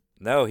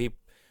 No,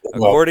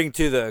 according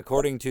to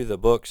the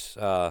books,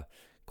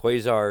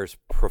 Quasar's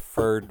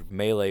preferred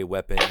melee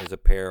weapon is a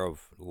pair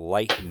of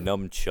light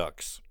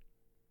nunchucks.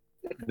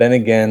 Then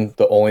again,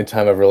 the only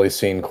time I've really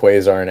seen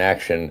Quasar in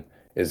action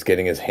is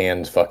getting his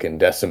hands fucking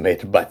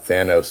decimated by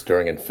Thanos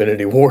during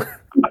Infinity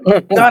War.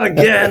 Not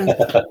again!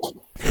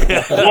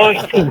 One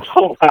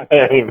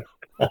time.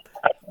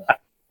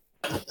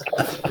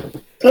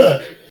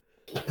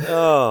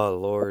 Oh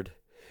Lord.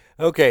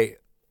 Okay.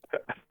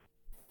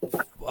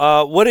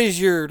 What is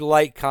your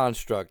light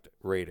construct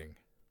rating?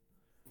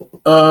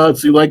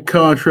 Let's see, light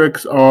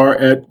constructs are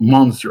at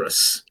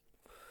monstrous.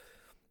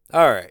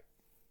 All right.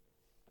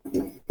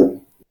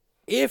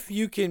 If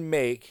you can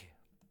make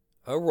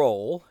a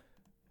roll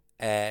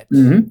at,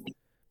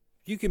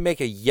 you can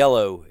make a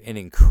yellow and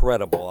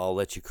incredible, I'll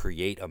let you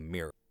create a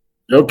mirror.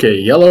 Okay,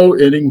 yellow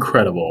and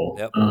incredible.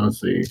 Yep.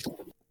 Let's see.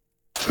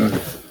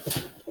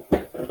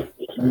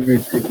 Let me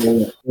take a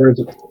look.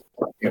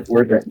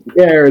 Where's that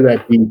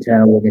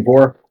D10 I'm looking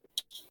for?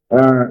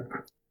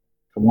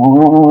 Come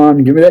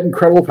on, give me that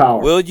incredible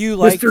power. Will you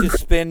like Mr. to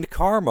spend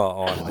karma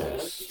on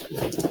this?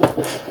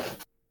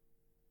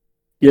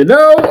 You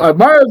know, I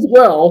might as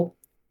well.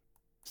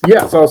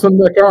 Yes, I'll send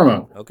that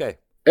karma. Okay.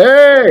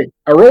 Hey,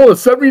 I rolled a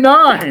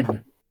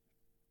 79.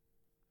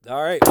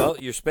 All right. Well,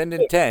 you're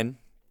spending 10.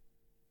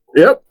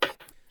 Yep.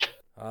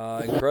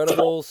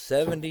 Incredible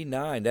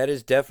 79. That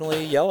is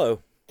definitely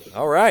yellow.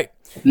 All right.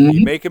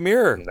 You make a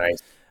mirror.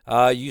 Nice.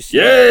 You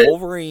see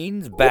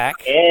Wolverine's back.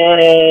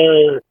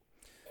 You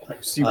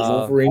see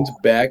Wolverine's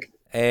back.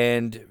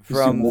 And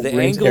from the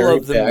Wolverine's angle hairy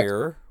of the back.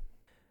 mirror,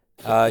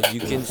 you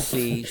can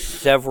see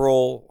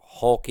several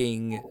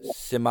hulking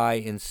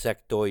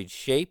semi-insectoid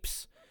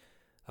shapes.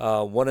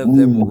 One of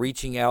them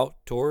reaching out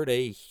toward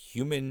a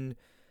human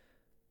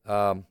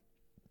in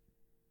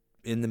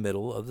the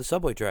middle of the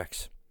subway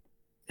tracks.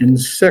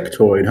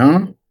 Insectoid,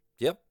 huh?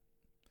 Yep.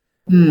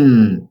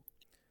 You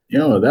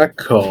know what that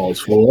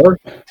calls for.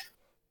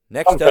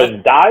 Next Something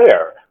up,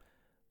 dire.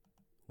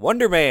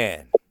 Wonder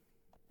Man.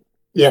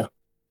 Yeah.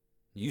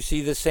 You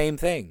see the same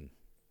thing.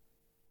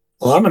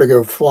 Well, I'm going to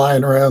go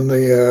flying around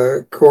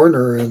the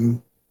corner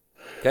and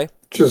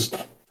just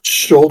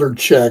shoulder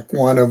check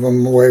one of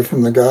them away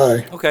from the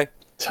guy. Okay.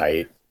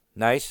 Tight.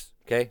 Nice.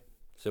 Okay.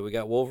 So we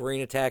got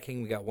Wolverine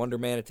attacking. We got Wonder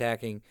Man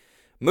attacking.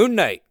 Moon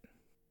Knight.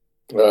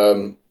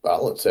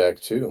 I'll attack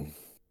too.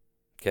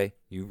 Okay.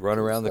 You run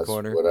around the That's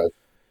corner. what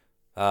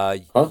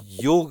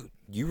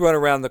You run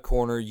around the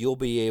corner. You'll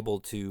be able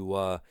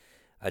to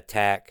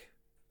attack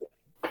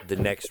the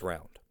next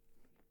round.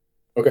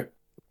 Okay.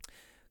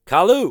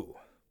 Kalu.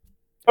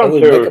 I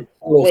would make a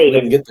portal so we wait.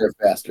 can get there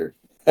faster.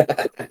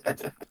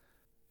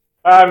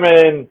 I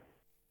mean,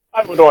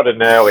 I would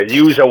ordinarily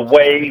use a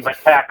wave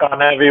attack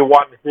on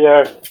everyone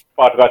here,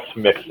 but let's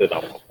mix it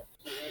up.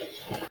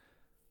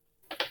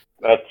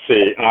 Let's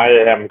see. I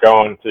am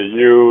going to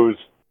use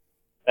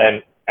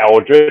an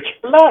Eldritch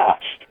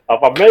Blast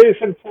of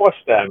amazing force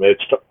damage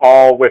to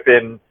all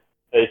within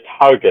a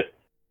target.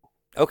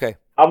 Okay.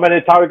 How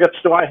many targets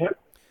do I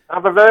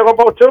have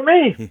available to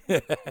me?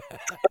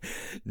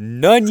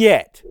 None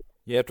yet.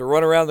 You have to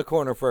run around the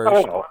corner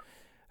first. Oh,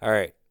 All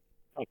right.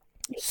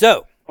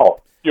 So. oh,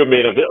 you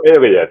mean of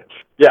aliens?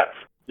 Yes,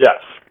 yes.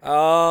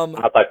 I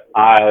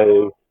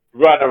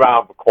run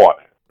around the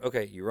corner.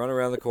 Okay, you run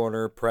around the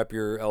corner, prep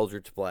your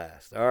Eldritch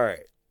Blast. All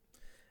right.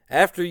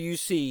 After you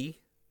see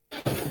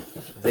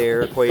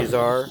there,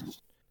 Quasar,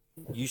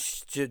 you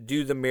should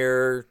do the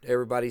mirror.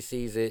 Everybody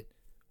sees it.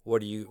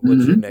 What's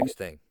your next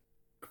thing?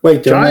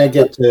 Wait, don't I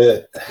get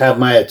to have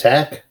my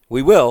attack?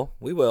 We will.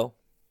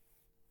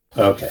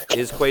 Okay.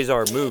 Is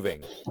Quasar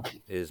moving?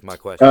 Is my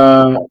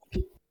question.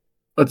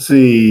 Let's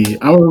see.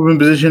 I'm going to move in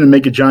position and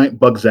make a giant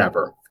bug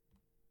zapper.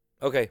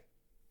 Okay.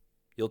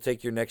 You'll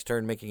take your next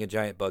turn making a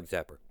giant bug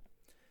zapper.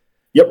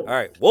 Yep. All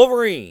right,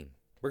 Wolverine.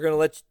 We're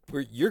gonna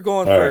you're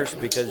going All first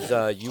right. because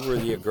you were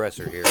the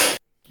aggressor here.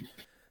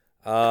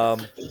 I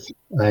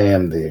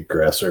am the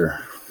aggressor.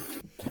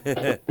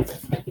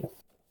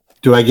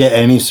 Do I get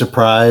any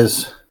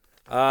surprise?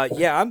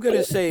 Yeah, I'm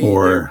gonna say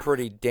you're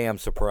pretty damn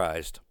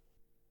surprised.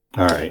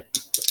 All right.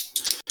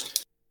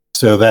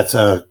 So that's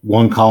a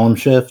 1 column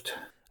shift.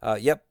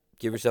 Yep.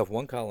 Give yourself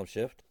 1 column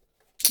shift.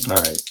 All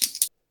right.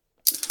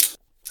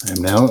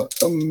 I'm now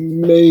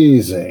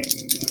amazing.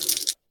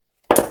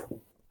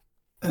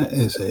 That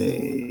is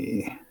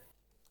a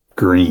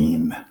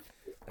green.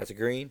 That's a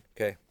green.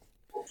 Okay.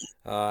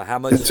 How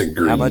much? It's a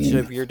green. How much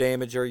of your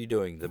damage are you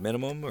doing? The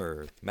minimum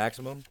or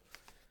maximum?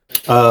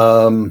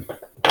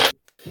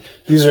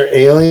 These are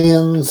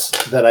aliens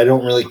that I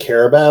don't really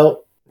care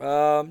about.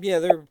 Yeah,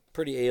 they're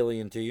pretty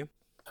alien to you.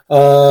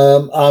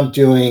 I'm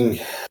doing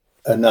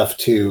enough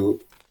to.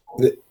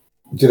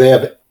 Do they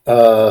have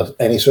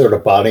any sort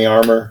of body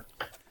armor?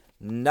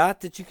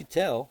 Not that you could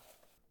tell.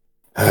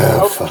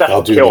 Oh, fuck,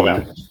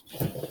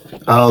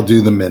 I'll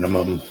do the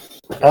minimum.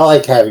 I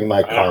like having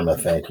my karma.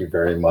 Thank you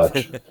very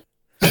much.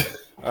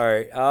 All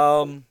right.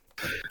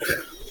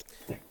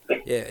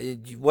 Yeah.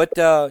 What?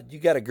 You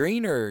got a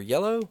green or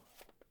yellow?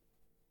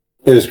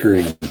 It was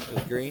green. It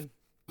was green.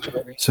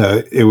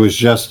 So it was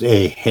just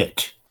a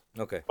hit.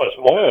 Okay.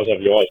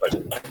 Alrighty.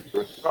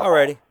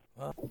 Alrighty.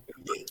 Well,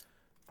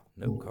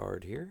 no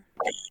card here.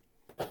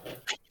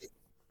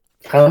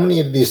 How many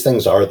of these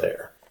things are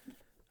there?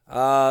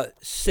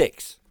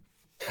 6.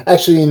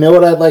 Actually, you know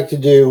what I'd like to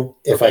do,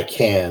 if I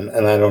can,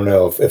 and I don't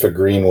know if a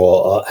green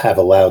will have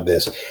allowed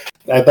this.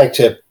 I'd like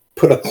to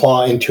put a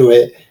claw into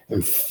it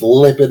and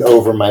flip it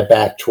over my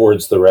back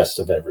towards the rest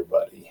of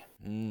everybody.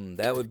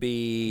 That would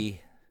be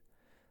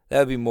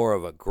more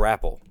of a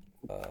grapple.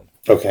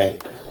 Okay.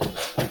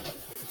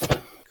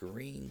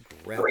 Green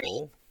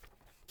grapple.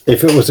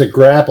 If it was a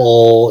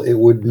grapple, it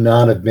would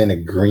not have been a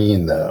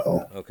green,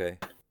 though. Okay.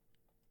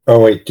 Oh,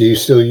 wait. Do you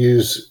still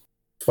use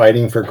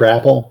fighting for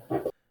grapple?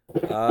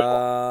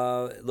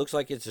 It looks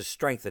like it's a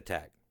strength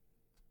attack.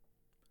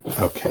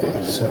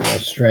 Okay. So my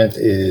strength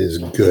is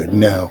good.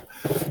 No.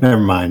 Never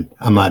mind.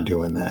 I'm not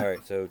doing that. All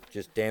right. So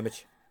just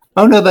damage.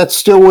 Oh, no. That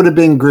still would have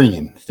been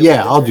green.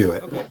 Yeah, I'll do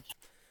it. Okay.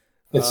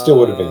 It still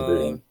would have been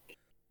green.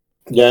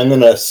 Yeah, I'm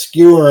going to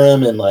skewer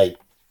him and,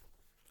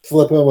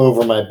 flip him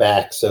over my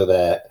back so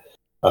that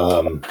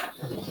the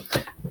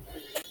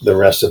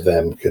rest of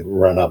them could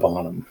run up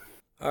on him.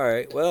 All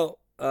right. Well,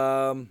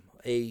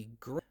 a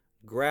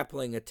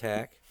grappling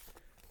attack.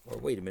 Or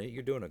wait a minute,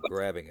 you're doing a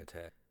grabbing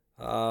attack.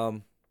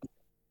 But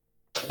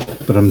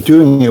I'm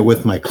doing it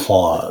with my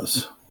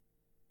claws.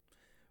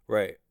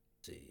 Right.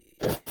 Let's see.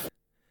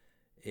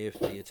 If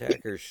the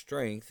attacker's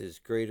strength is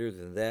greater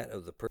than that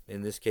of the person,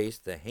 in this case,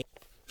 the hand.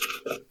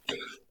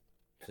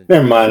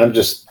 Never mind. I'm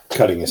just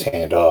cutting his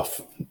hand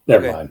off.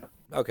 Never mind.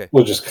 Okay.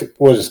 We'll just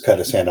cut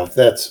his hand off.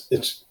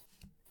 If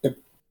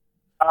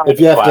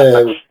you have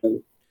to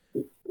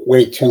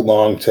wait too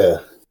long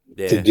to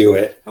do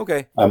it.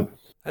 Okay.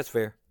 That's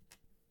fair.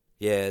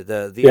 Yeah,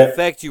 the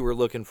effect you were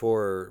looking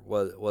for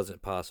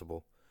wasn't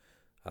possible.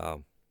 Yeah,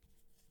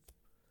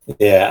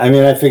 I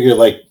mean, I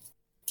figured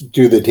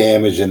do the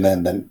damage and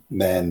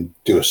then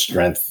do a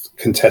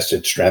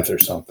contested strength or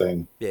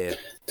something. Yeah.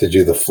 To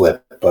do the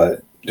flip,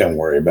 but don't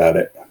worry about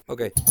it.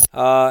 Okay.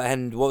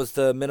 And what was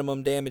the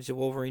minimum damage that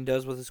Wolverine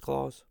does with his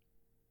claws?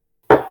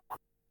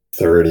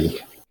 30.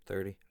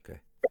 30. Okay.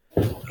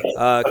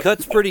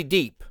 Cuts pretty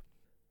deep,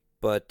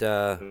 but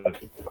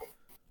the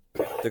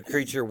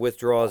creature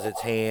withdraws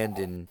its hand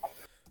and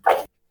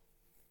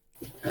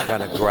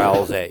kind of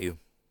growls at you.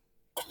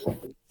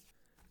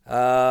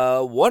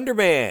 Wonder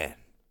Man.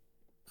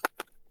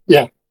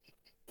 Yeah.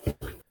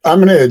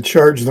 I'm going to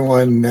charge the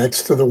one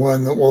next to the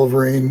one that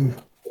Wolverine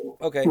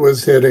Okay.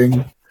 was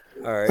hitting.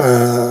 All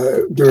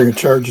right. Doing a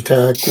charge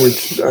attack,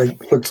 which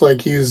looks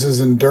like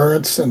uses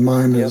endurance, and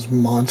mine is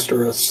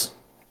monstrous.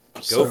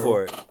 Go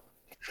for it.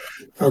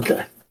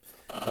 Okay.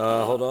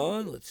 Hold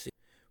on. Let's see.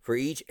 For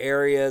each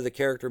area the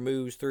character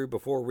moves through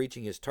before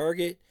reaching his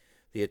target,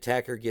 the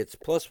attacker gets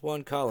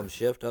 +1 column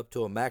shift up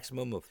to a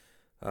maximum of,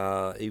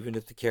 even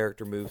if the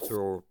character moves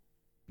through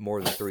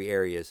more than 3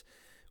 areas.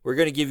 We're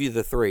going to give you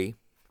the 3,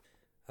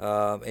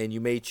 and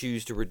you may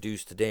choose to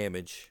reduce the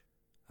damage.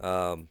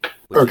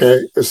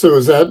 Okay, so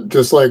is that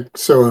just like,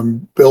 so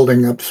I'm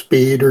building up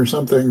speed or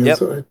something?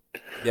 Yep.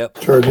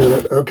 Charge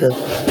it. Okay.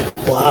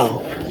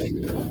 Wow.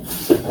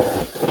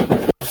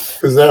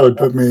 Because that would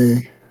put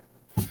me,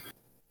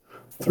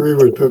 3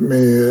 would put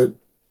me at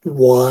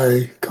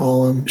Y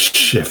column.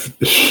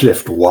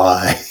 Shift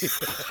Y.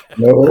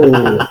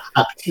 No.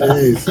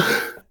 Jeez.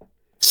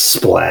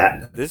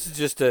 Splat. This is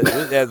just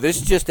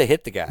to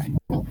hit the guy.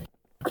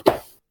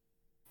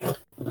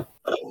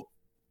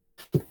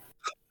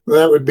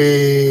 That would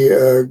be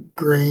a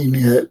green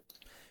hit.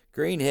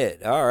 Green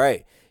hit. All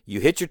right.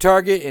 You hit your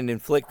target and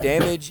inflict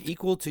damage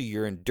equal to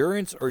your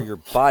endurance or your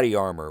body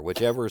armor,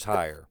 whichever is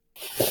higher.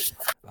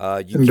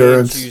 You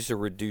Endurance. can choose to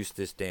reduce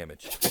this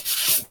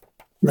damage.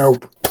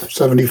 Nope.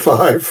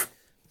 75.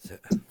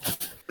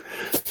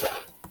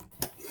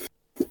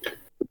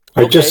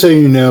 Just so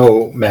you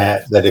know,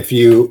 Matt, that if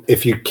you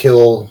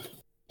kill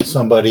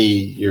somebody,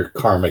 your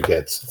karma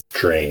gets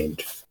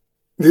drained.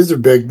 These are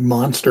big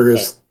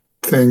monstrous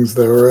things,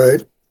 though,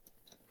 right?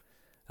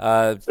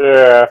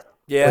 Yeah.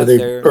 Yeah.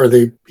 Are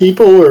they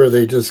people, or are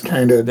they just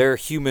kind of? They're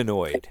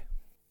humanoid.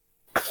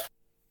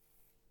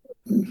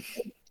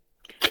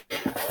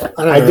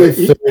 I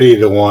did 30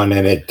 to 1,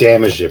 and it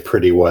damaged it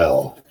pretty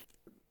well.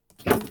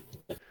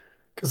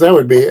 Because that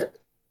would be it.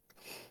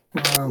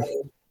 All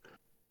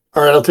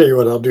right, I'll tell you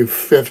what. I'll do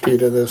 50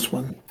 to this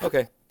one.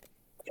 Okay,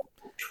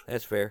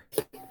 that's fair.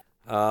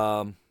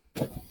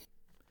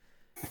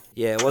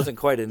 Yeah, it wasn't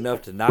quite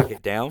enough to knock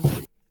it down,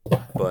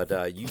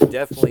 but you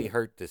definitely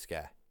hurt this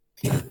guy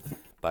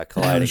by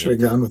colliding. I should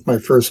have gone with my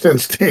first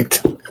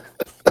instinct.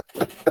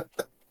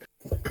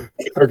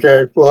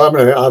 Okay, well, I'm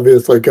going to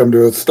obviously come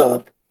to a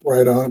stop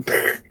right on.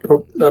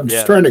 I'm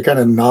just trying to kind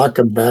of knock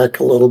him back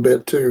a little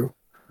bit, too.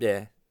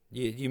 Yeah,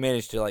 you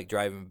managed to, like,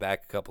 drive him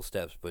back a couple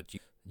steps, but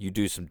you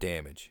do some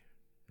damage.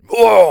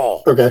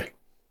 Whoa! Okay.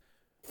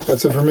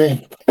 That's it for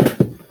me.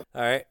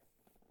 All right.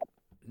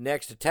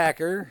 Next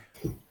attacker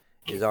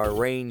is our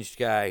ranged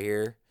guy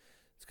here.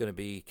 It's going to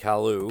be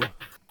Kalu.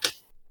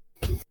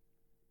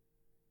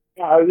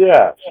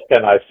 Yes.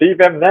 Can I see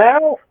them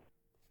now?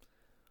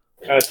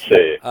 Let's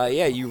see.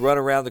 Yeah, you run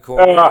around the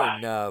corner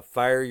and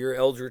fire your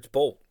Eldritch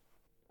Bolt.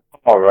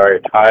 All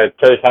right. I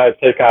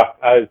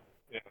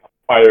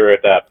fire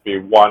it at the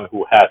one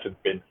who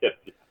hasn't been hit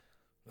yet.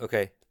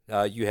 Okay.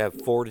 You have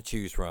 4 to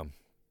choose from.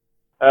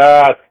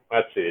 Let's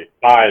see.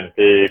 Fine.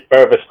 The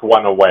furthest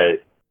one away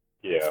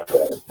here.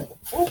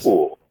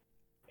 Ooh.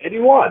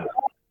 81.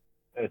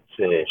 Let's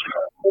see.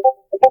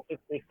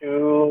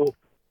 52.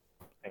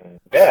 And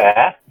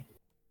that.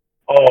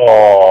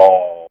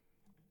 Oh.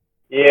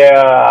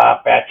 Yeah,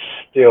 that's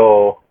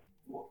still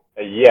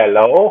a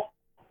yellow.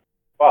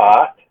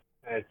 But,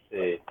 let's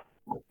see.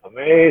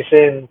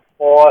 Amazing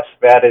force,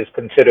 that is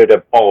considered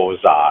a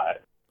bullseye.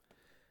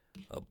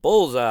 A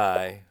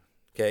bullseye.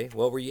 Okay,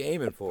 what were you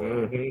aiming for?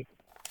 His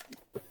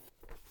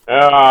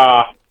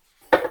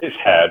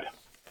head.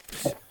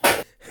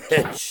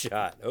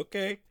 Headshot.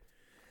 Okay.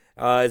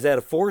 Is that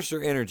a force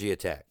or energy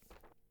attack?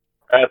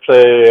 That's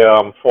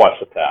a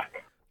force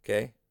attack.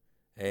 Okay.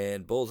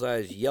 And bullseye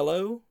is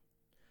yellow.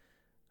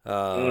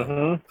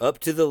 Up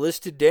to the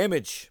listed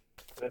damage.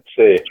 Let's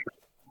see.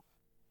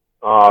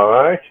 All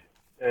right.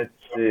 Let's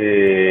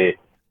see.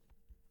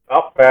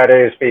 Oh, that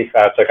is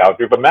B-Fast. I'll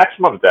do the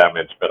maximum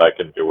damage that I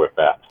can do with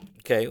that.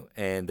 Okay,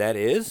 and that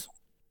is?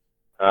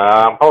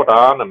 Hold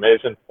on.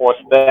 Amazing force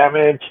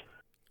damage.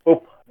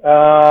 Oop.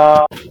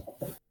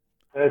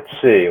 Let's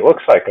see.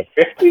 Looks like a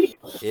 50?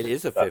 It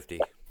is a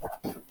 50.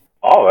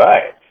 All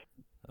right.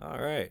 All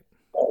right.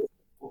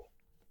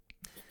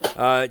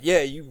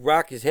 Yeah, you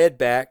rock his head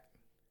back.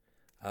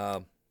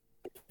 But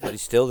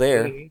he's still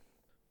there.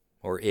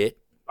 Or it.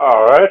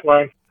 All right,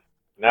 well,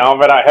 now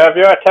that I have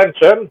your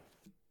attention,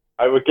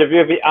 I will give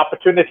you the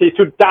opportunity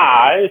to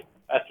die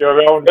at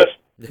your own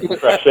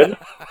discretion.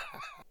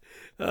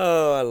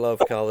 Oh, I love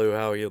Kalu,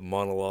 how he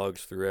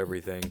monologues through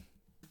everything.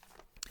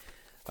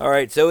 All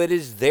right, so it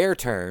is their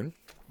turn.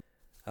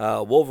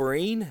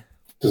 Wolverine.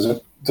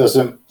 Doesn't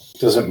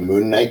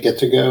Moon Knight get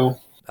to go?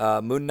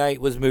 Moon Knight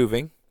was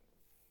moving.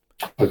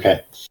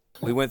 Okay.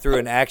 We went through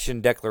an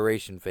action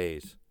declaration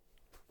phase.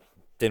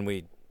 Then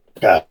we...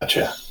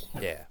 Gotcha.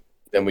 Yeah.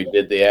 Then we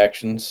did the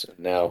actions.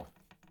 Now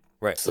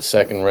it's the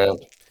second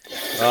round.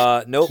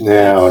 Nope.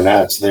 Now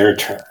it's their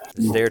turn.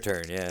 It's their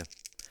turn, yeah.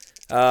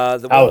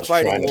 The one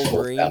fighting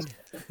Wolverine.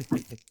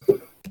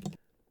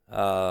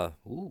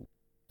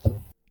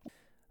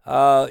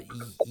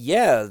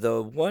 Yeah,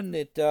 the one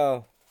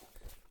that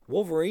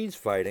Wolverine's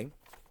fighting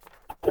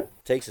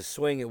takes a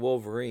swing at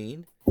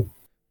Wolverine.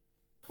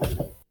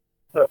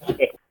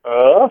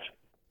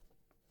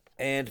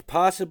 and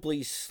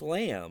possibly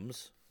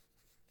slams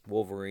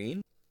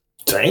Wolverine.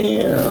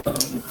 Damn.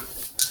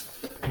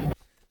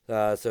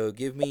 So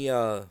give me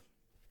an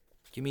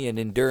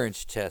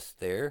endurance test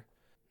there,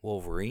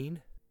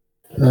 Wolverine.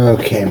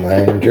 Okay, my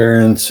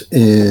endurance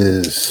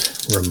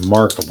is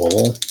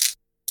remarkable.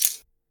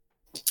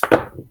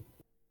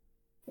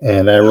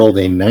 And I rolled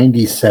a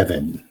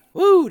 97.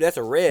 Woo, that's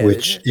a red.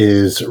 Which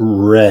is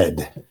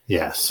red,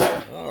 yes.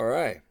 All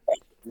right.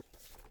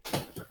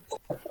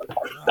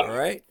 All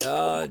right.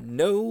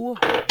 No,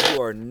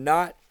 you are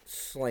not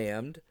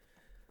slammed.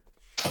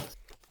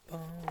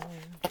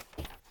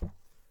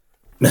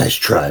 Nice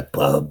try,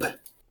 bub.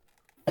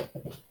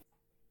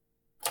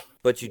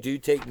 But you do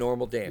take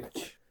normal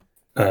damage.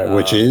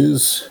 Which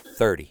is?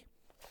 30.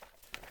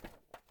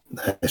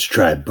 Nice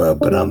try, bub,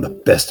 but I'm the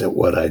best at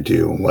what I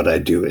do. And what I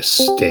do is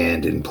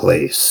stand in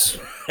place.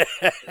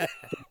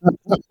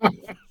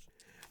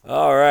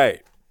 All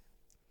right.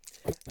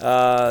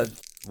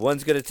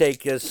 One's going to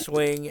take a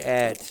swing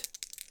at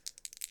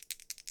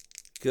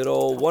good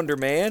old Wonder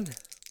Man.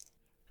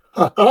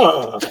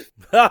 Wow.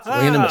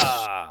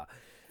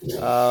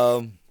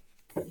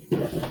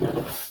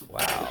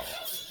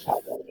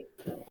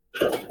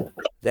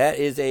 That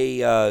is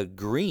a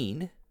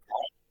green.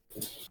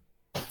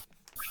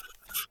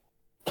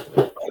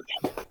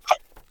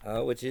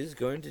 Which is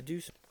going to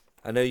do some.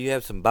 I know you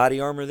have some body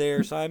armor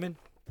there, Simon.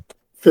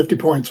 50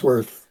 points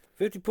worth.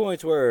 50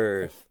 points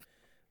worth.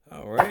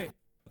 All right.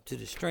 Up to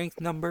the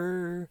strength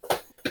number.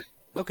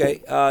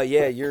 Okay.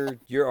 Yeah,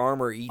 your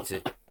armor eats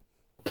it.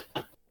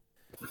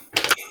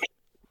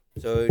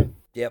 So,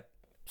 yep.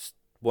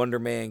 Wonder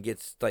Man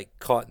gets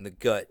caught in the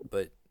gut,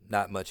 but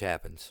not much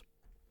happens.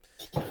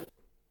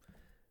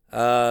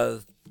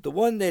 The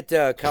one that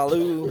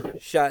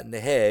Kalu shot in the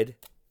head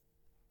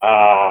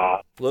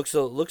looks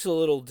a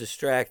little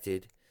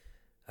distracted.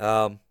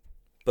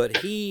 But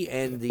he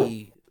and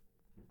the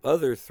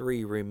other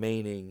 3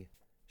 remaining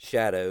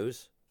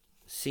shadows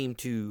seem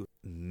to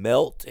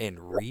melt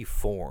and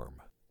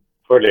reform.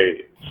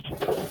 Please.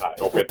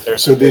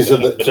 So these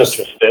are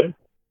just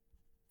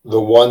the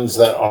ones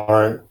that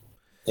aren't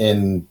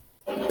in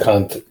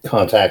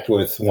contact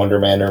with Wonder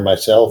Man or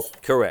myself?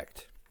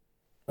 Correct.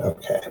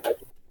 Okay.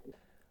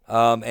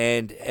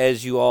 And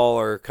as you all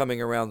are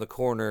coming around the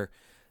corner,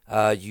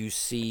 you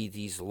see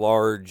these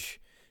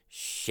large,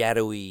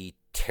 shadowy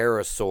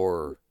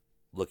pterosaur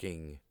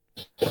looking,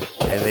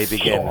 and they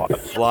begin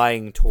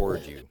flying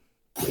toward you.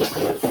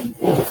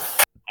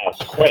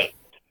 Quick.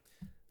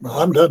 Well,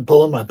 I'm done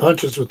pulling my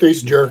punches with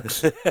these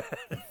jerks.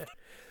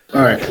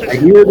 All right. I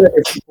hear that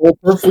if you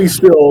hold perfectly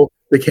still,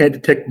 they can't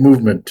detect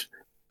movement.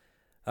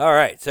 All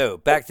right, so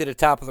back to the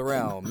top of the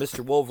round,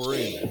 Mr.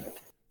 Wolverine.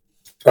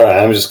 All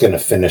right, I'm just going to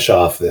finish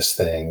off this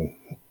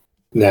thing.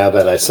 Now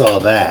that I saw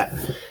that,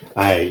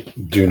 I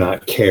do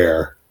not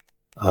care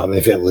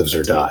if it lives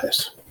or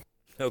dies.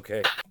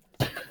 Okay.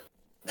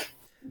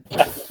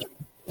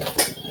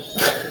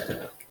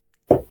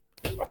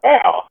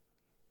 Well,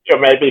 you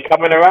may be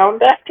coming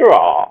around after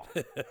all.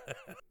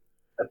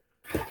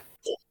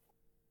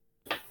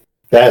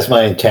 That's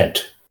my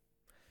intent.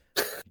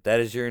 That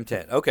is your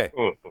intent. Okay.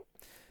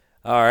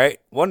 All right,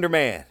 Wonder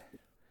Man,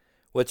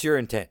 what's your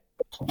intent?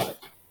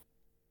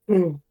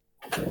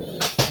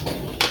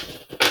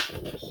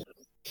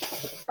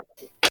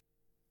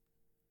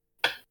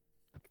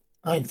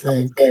 I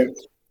think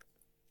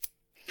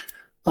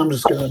I'm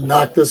just going to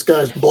knock this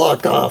guy's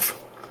block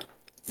off.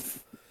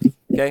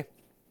 Okay.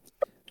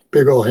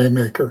 Big old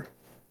haymaker.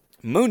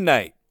 Moon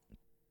Knight.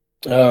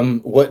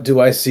 What do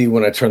I see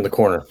when I turn the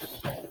corner?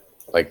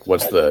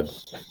 What's the...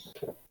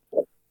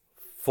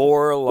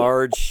 4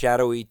 large,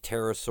 shadowy,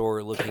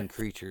 pterosaur-looking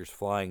creatures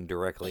flying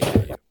directly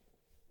at you.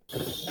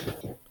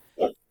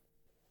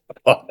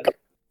 Fuck.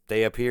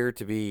 They appear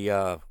to be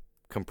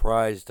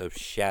comprised of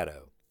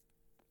shadow.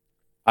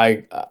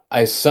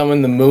 I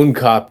summon the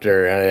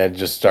mooncopter and I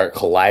just start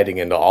colliding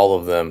into all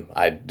of them.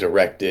 I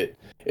direct it.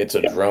 It's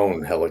a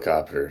drone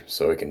helicopter,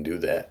 so it can do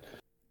that.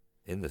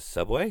 In the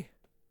subway?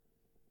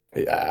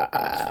 Yeah,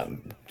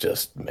 I'm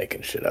just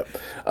making shit up.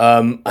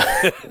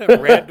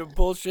 Random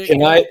bullshit.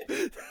 Can I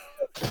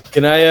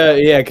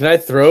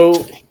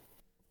throw?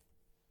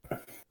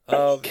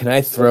 Can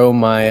I throw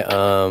my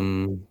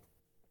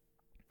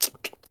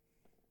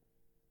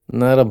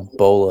not a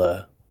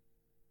bola?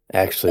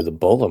 Actually, the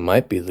bola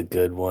might be the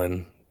good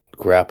one.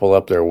 Grapple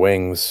up their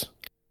wings.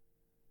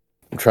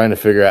 I'm trying to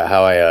figure out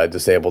how I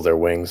disable their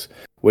wings.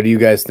 What do you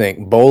guys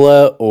think?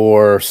 Bola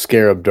or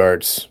scarab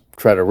darts?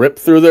 Try to rip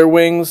through their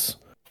wings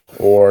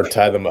or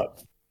tie them up?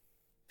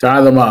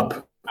 Tie them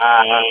up.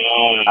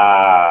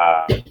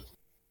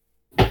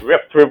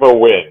 Rip through the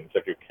wings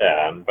if you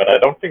can, but I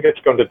don't think it's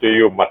going to do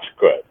you much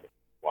good.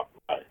 Want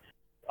my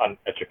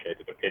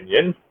uneducated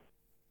opinion.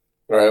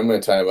 All right, I'm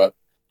going to tie them up.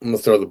 I'm going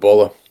to throw the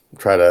bola.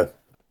 Try to...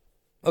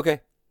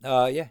 Okay.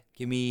 Yeah.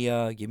 Give me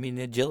an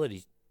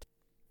agility.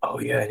 Oh,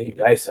 yeah, I need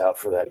dice out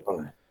for that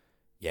one.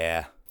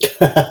 Yeah.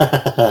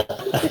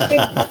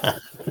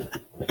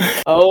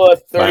 Oh, a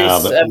 37. Wow,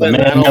 the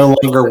man no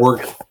longer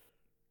works.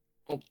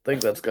 don't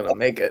think that's gonna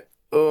make it.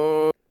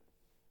 Oh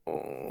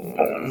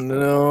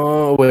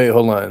no! Wait,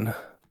 hold on.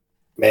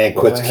 Man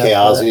What do quits I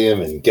have for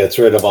Chaosium and gets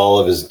rid of all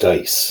of his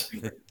dice.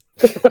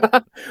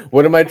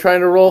 What am I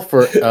trying to roll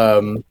for?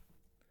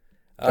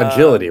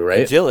 Agility, right?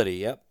 Agility,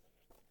 yep.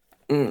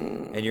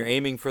 Mm. And you're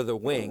aiming for the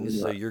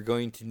wings, so you're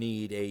going to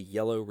need a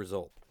yellow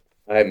result.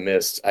 I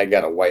missed. I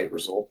got a white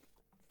result.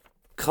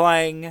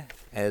 Clang,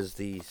 as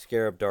the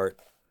scarab dart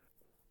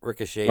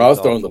ricochets. I was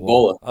off throwing the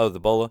bola. Oh,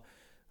 the bola.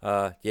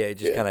 Yeah, it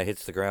just kind of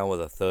hits the ground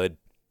with a thud.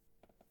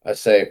 I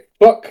say,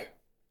 fuck.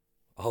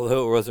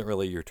 Although it wasn't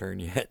really your turn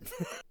yet.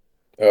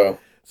 Oh.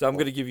 So I'm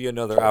going to give you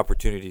another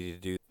opportunity to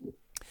do.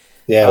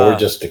 Yeah, we're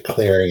just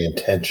declaring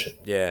intention.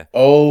 Yeah.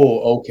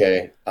 Oh,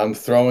 okay. I'm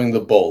throwing the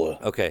bola.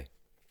 Okay.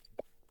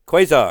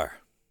 Quasar.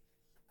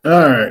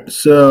 All right.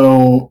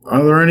 So,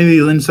 are there any of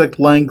these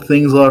insect-like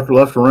things left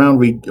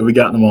around? Have we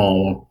gotten them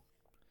all?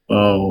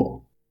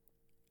 Oh.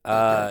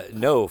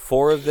 No.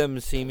 4 of them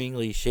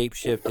seemingly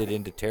shapeshifted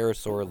into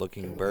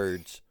pterosaur-looking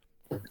birds.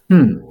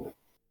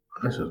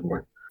 This is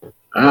weird.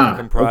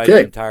 Comprised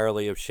okay.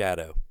 entirely of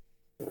shadow.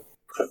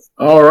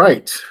 All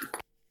right.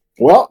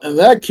 Well, in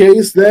that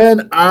case,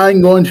 then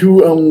I'm going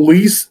to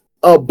unleash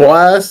a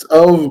blast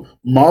of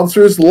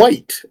monstrous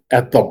light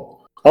at them.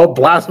 A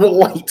blast of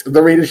light at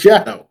the rate of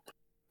shadow.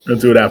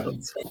 Let's see what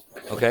happens.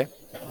 Okay.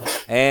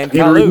 And Can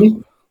you read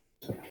me?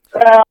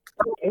 Kalu.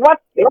 What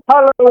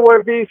color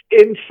were these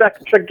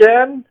insects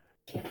again?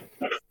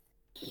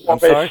 Before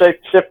they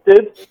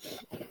shape-shifted?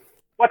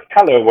 What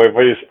color were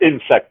these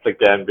insects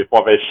again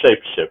before they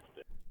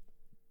shape-shifted?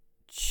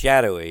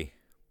 Shadowy.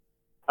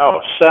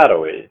 Oh,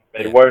 shadowy.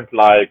 They weren't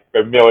like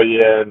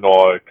vermilion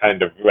or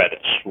kind of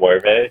reddish, were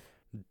they?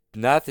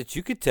 Not that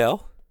you could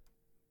tell.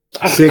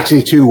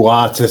 62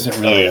 watts isn't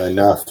really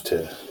enough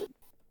to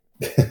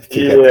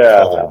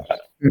Yeah.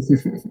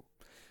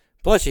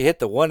 Plus, you hit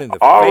the one in the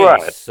All face,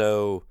 right.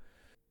 so...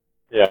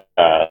 Yes.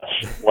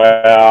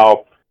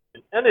 Well,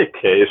 in any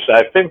case,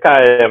 I think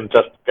I am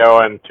just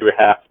going to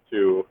have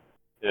to,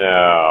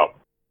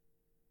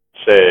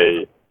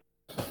 say,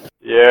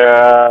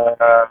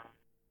 yeah...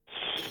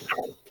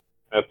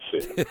 Let's see.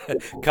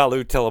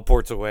 Kalu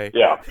teleports away.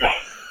 Yeah.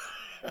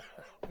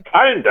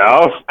 Kind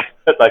of.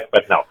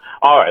 But no.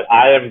 All right.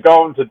 I am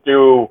going to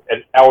do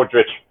an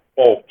Eldritch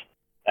Bolt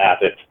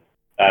at it,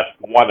 at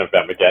one of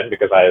them again,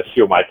 because I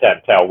assume I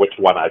can't tell which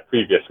one I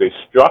previously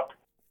struck.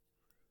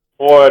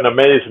 For an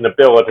amazing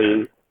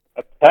ability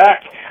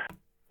attack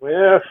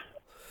with...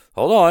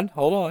 Hold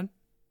on.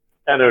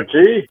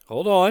 Energy.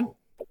 Hold on.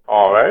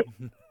 All right.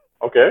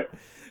 Okay.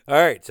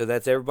 All right, so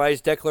that's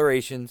everybody's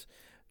declarations.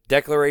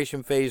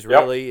 Declaration phase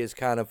really is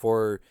kind of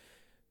for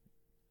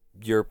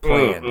your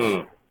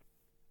plans.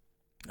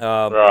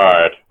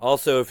 Right.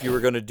 Also, if you were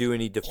going to do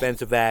any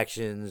defensive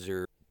actions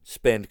or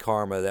spend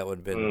karma, that would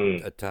have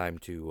been a time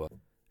to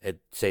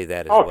say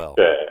that as well.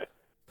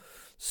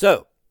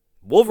 So,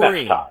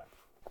 Wolverine.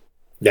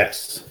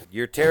 Yes.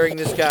 You're tearing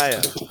this guy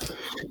up.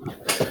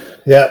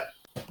 Yep.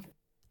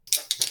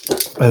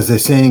 As they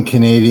say in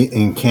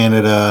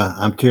Canada,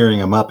 I'm tearing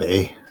him up,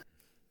 eh?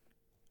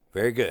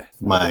 Very good.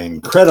 My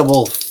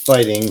incredible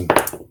fighting.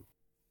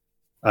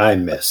 I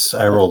miss.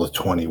 I rolled a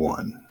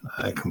 21.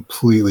 I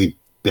completely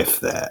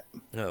biffed that.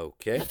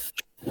 Okay.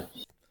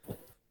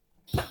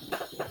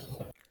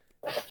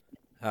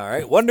 All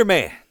right, Wonder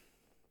Man.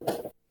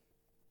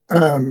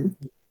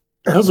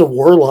 As a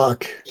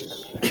warlock,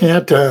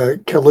 can't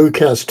Kalu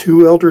cast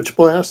 2 Eldritch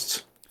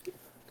Blasts?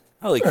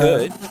 Oh, he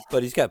could,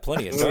 but he's got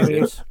plenty of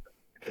targets.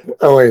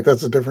 Oh, wait,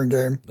 that's a different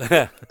game.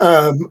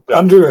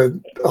 I'm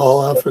doing it all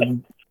off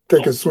and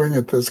take a swing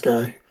at this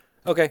guy.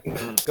 Okay,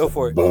 go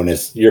for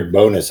it. Your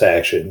bonus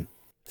action.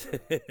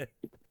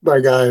 By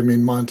guy, I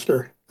mean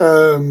monster.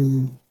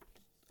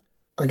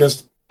 I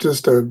guess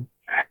is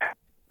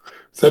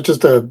that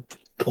just a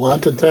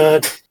blunt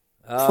attack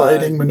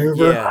fighting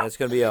maneuver? Yeah, that's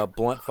going to be a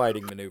blunt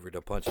fighting maneuver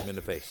to punch him in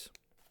the face.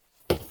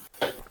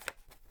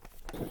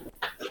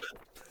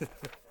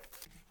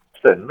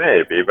 Then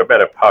maybe the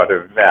better part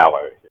of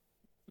valor.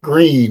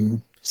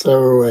 Green,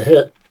 so a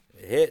hit.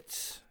 It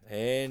hits,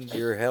 and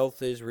your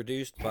health is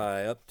reduced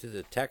by up to the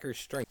attacker's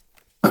strength.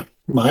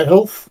 My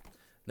health?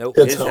 Nope,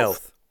 It's his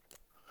health.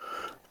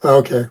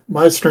 Okay,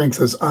 my strength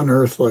is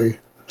unearthly,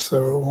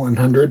 so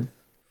 100.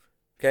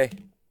 Okay.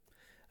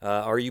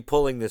 Are you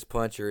pulling this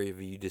punch, or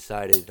have you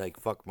decided, like,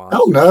 fuck monster?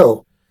 Oh,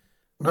 no.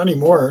 Not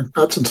anymore.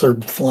 Not since they're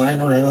flying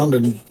around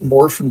and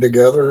morphing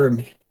together.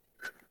 And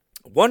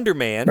Wonder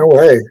Man. No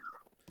way.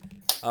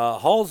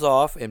 Hauls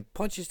off and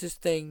punches this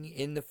thing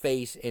in the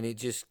face, and it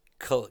just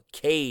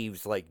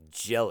caves like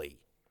jelly.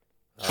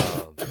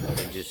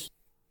 And just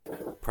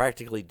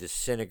practically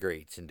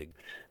disintegrates into...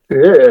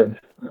 Good.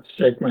 Let's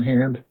shake my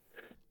hand.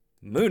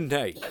 Moon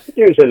Knight.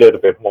 Use a little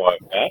bit more of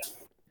that.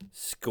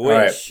 Squish. All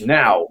right,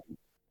 now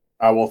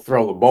I will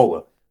throw the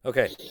bola.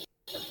 Okay.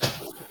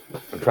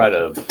 And try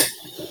to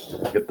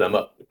get them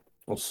up.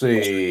 We'll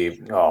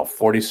see. Oh,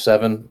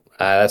 47.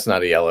 That's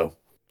not a yellow.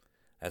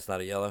 That's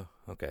not a yellow?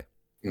 Okay.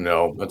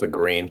 No, that's a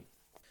green.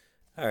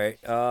 All right.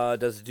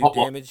 Does it do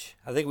damage?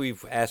 I think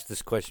we've asked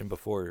this question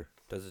before.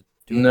 Does it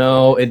do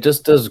No, damage? it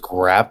just does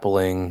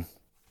grappling.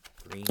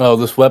 Green. Oh,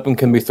 this weapon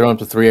can be thrown up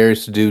to 3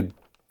 areas to do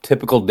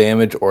typical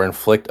damage or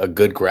inflict a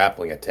good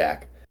grappling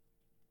attack.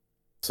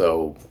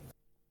 So,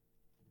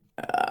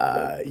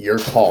 your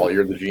call.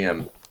 You're the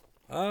GM.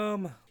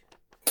 And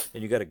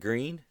you got a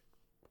green?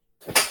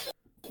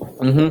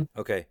 Mm-hmm.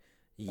 Okay.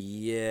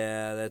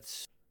 Yeah,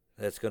 that's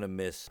gonna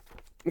miss.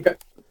 Okay.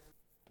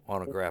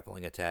 On a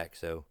grappling attack,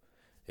 so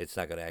it's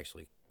not gonna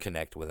actually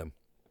connect with him.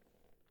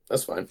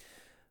 That's fine.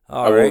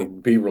 All right.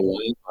 Won't be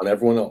reliant on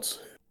everyone else.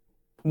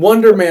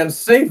 Wonder Man,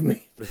 save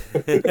me.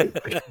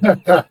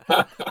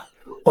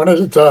 One at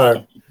a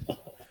time.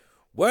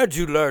 Where'd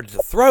you learn to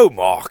throw,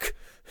 Mark?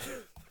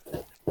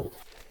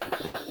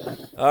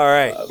 All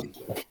right.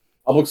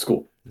 Public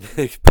school.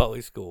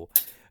 Public school.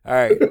 All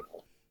right.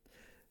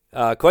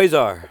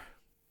 Quasar.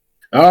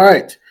 All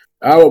right.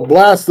 I will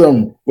blast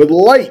them with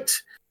light.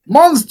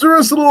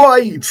 Monstrous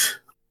light.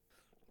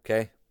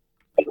 Okay.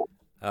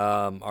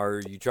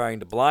 Are you trying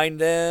to blind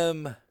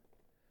them?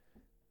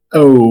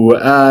 Oh,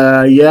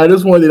 yeah,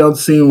 this one, they don't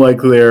seem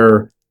like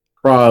they're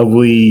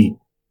probably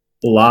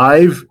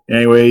live.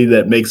 Anyway,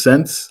 that makes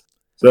sense.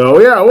 So,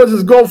 yeah, let's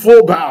just go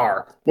full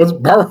power. What's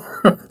power?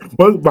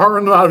 What's power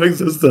out of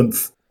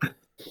existence?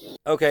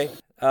 Okay.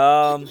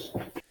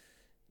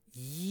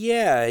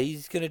 Yeah,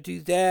 he's gonna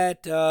do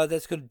that.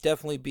 That's gonna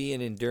definitely be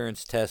an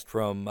endurance test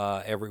from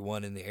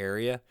everyone in the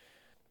area.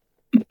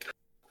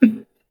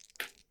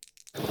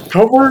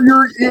 Cover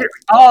your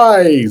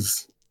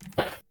eyes.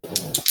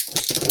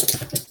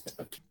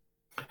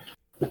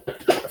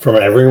 From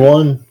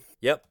everyone?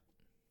 Yep.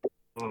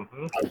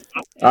 Mm-hmm.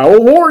 I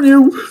will warn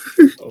you.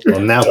 Well,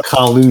 now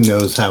Kalu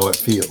knows how it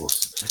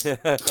feels.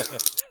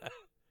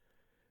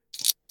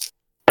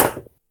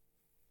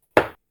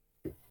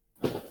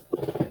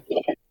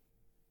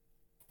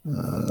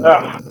 All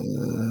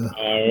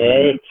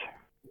right.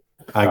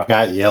 I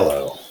got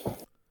yellow.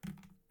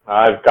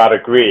 I've got a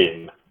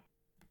green.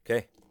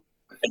 Okay.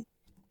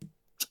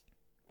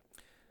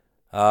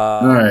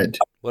 All right.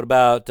 What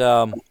about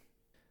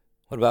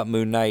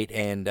Moon Knight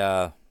and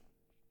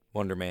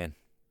Wonder Man?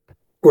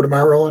 What am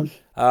I rolling?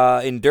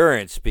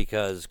 Endurance,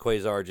 because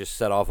Quasar just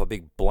set off a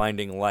big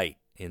blinding light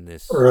in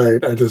this.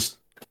 Right, I just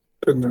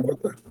didn't know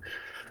what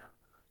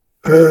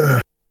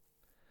that.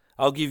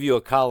 I'll give you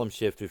a column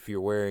shift if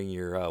you're wearing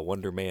your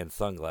Wonder Man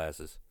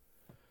sunglasses.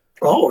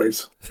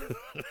 Always.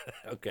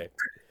 Okay.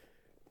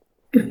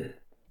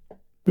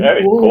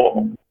 Very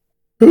cool.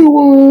 Who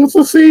wants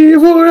to see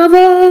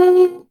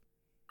forever?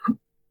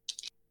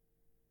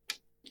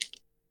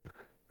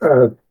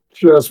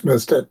 Just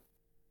missed it.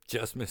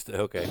 Just missed it.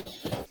 Okay.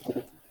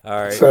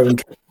 All right.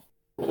 17.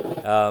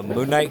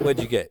 Moon Knight,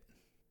 what'd you get?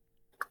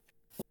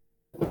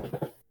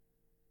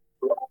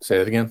 Say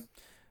that again.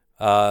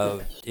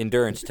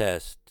 Endurance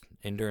test.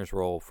 Endurance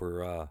roll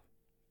for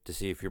to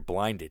see if you're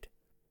blinded.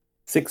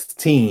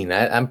 16.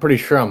 I'm pretty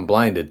sure I'm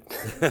blinded.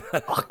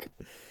 Fuck.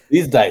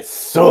 These dice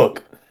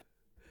suck.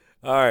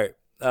 All right.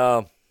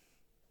 Oh,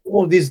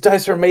 these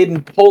dice are made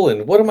in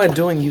Poland. What am I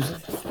doing using?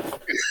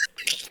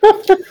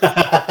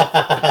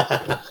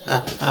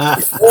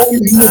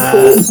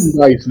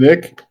 Dice,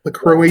 Nick. The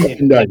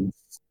Croatian dice.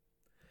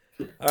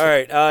 All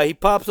right. He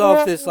pops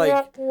off this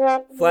like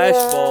flash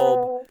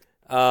bulb.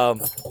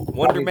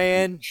 Wonder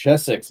Man,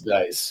 Chessex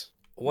dice.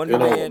 Wonder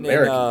Good old Man,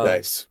 American and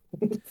dice.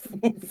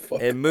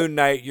 and Moon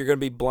Knight. You're gonna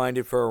be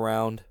blinded for a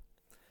round.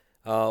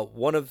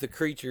 One of the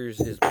creatures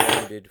is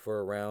blinded for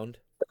a round.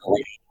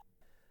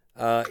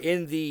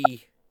 In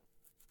the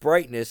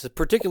brightness,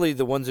 particularly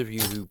the ones of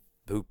you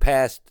who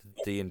passed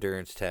the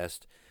endurance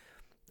test,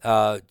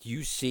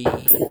 you see,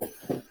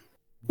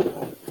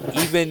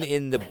 even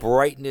in the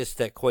brightness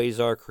that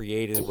Quasar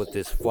created with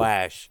this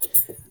flash,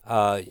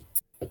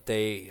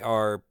 they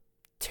are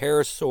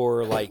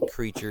pterosaur-like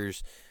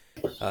creatures,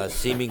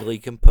 seemingly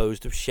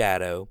composed of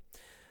shadow.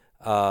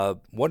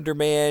 Wonder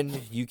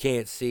Man, you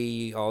can't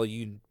see. All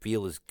you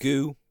feel is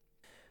goo.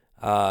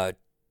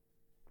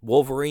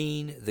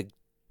 Wolverine, the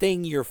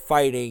thing you're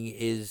fighting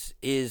is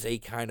a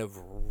kind of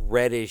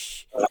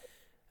reddish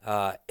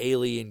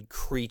alien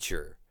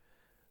creature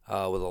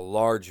with a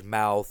large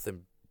mouth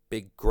and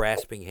big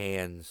grasping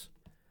hands.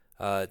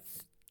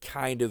 It's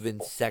kind of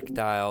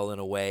insectile in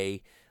a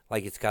way,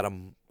 like it's got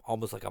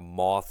almost like a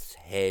moth's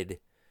head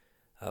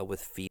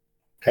with feet.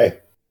 Hey.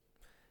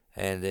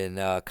 And then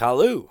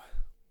Kalu.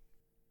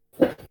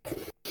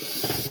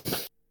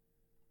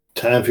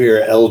 Time for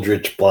your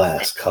Eldritch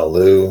Blast,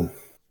 Kalu.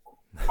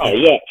 Oh,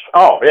 yes.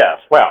 Oh, yes.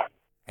 Well,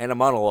 And a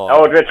monologue.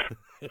 Eldritch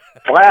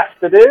Blast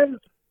it is?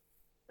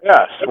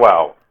 Yes,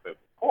 well, of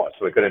course,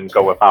 we couldn't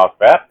go without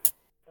that.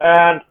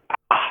 And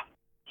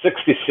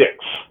 66.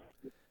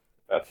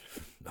 That's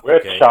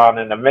which Okay. on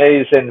an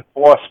amazing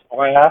force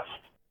blast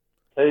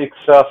takes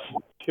us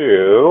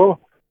to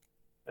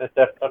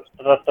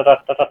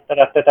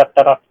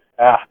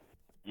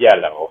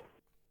yellow.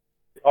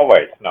 Oh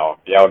wait, no,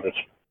 the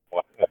Eldritch.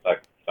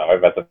 Sorry,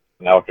 that's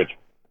an Eldritch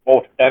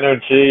Bolt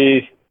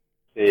energy.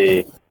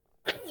 The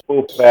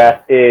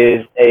That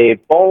is a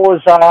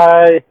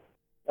bullseye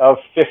of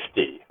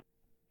 50,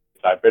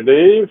 I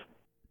believe.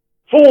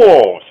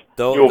 Fools!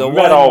 You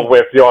meddle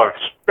with your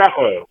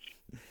spells!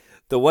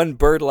 The one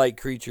bird-like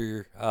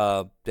creature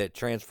that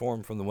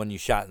transformed from the one you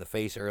shot in the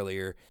face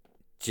earlier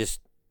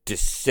just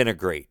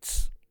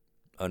disintegrates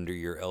under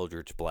your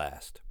Eldritch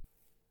Blast.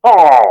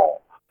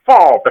 Fall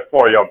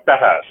before your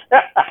betters.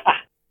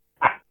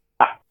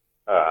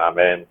 I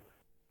mean,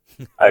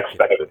 I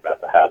expected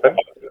that to happen.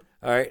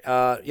 All right.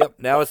 Yep.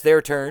 Now it's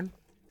their turn.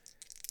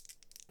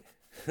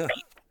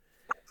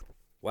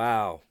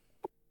 Wow.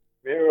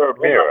 Mirror,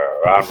 mirror.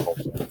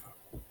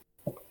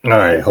 All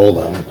right, hold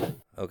on.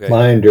 Okay.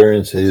 My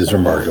endurance is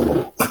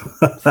remarkable.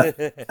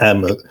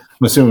 I'm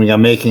assuming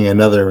I'm making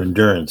another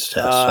endurance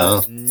test,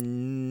 huh?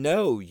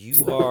 No,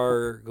 you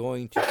are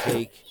going to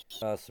take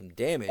some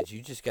damage.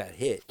 You just got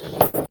hit.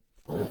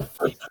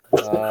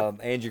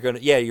 And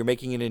you're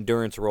making an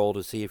endurance roll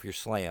to see if you're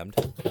slammed.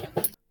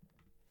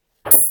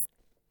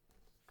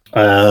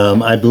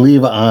 I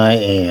believe I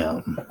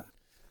am.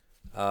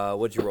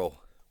 What'd you roll?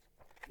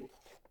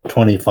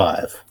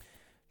 25,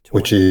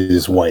 which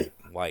is white.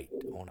 White.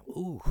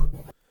 Ooh.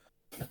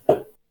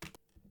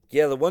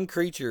 Yeah, the one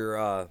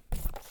creature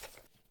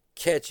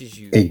catches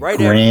you. A right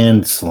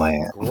grand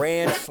slam.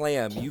 Grand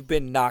slam. You've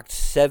been knocked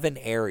 7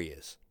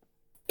 areas.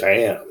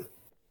 Damn.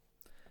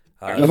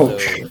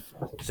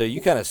 So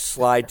you kind of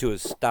slide to a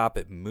stop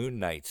at Moon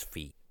Knight's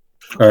feet.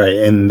 All right,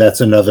 and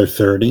that's another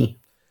 30?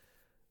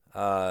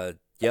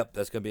 Yep,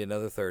 that's going to be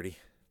another 30.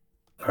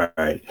 All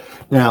right.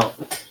 Now,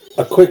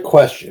 a quick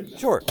question.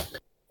 Sure.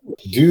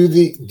 Do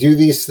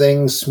these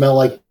things smell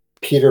like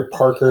Peter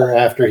Parker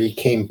after he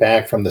came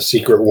back from the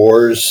Secret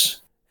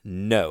Wars?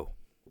 No.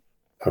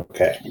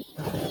 Okay.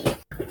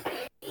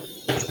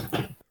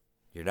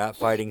 You're not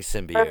fighting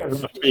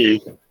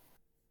symbiotes.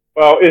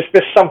 Well, is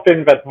this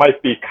something that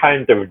might be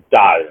kind of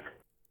dire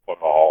for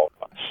all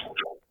of us?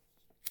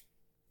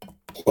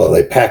 Well,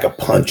 they pack a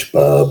punch,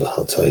 bub.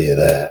 I'll tell you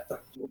that.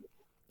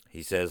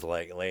 He says,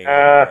 like, laying on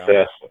the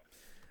ground.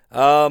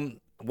 Yes.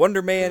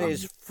 Wonder Man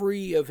is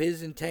free of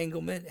his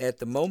entanglement at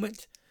the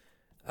moment.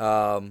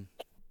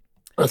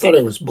 I thought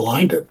I was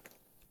blinded.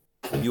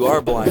 You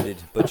are blinded,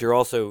 but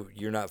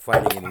you're not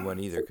fighting anyone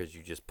either because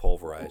you just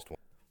pulverized one.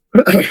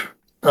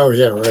 Oh,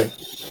 yeah, right.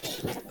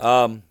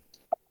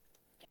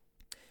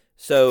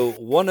 So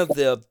one of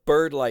the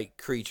bird-like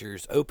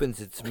creatures opens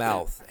its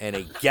mouth, and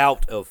a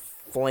gout of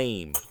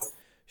flame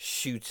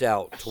shoots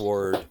out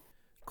toward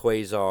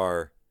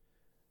Quasar,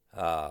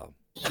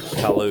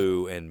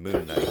 Kalu, and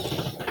Moon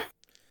Knight.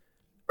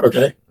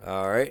 Okay.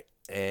 All right,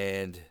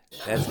 and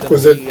that's going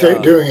Was it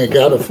doing a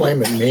gout of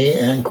flame at me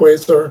and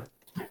Quasar?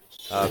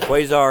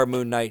 Quasar,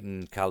 Moon Knight,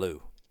 and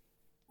Kalu.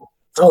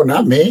 Oh,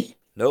 not me?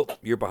 Nope,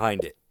 you're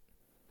behind it.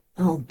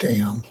 Oh,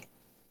 damn.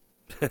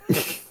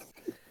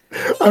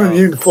 I'm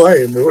immune to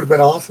flame. It would have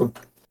been awesome.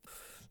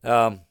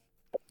 And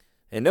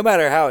no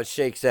matter how it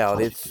shakes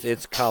out,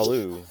 it's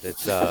Kalu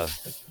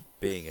that's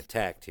being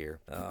attacked here.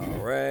 All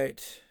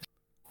right.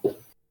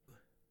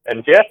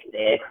 And yet,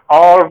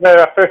 all their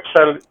efforts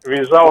shall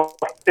result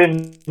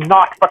in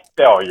naught but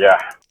failure.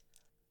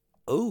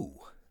 Ooh.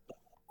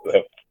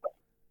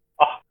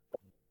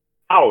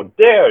 How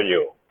dare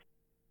you?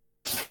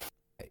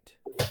 Right.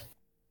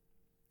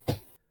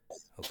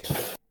 Okay.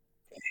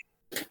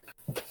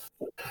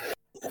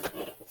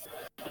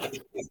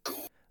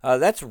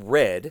 That's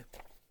red.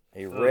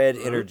 A red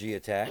energy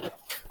attack.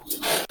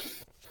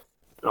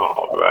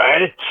 All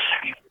right.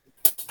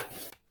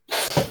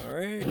 All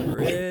right,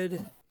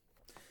 red.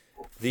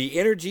 The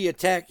energy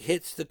attack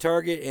hits the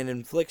target and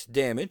inflicts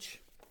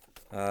damage.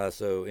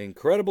 So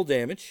incredible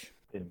damage.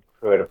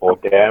 Incredible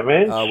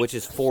damage. Which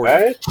is 40.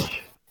 Right.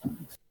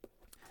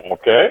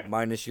 Okay.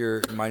 Minus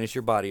your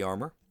body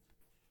armor.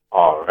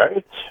 All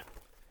right.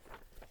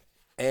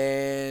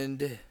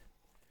 And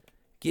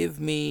give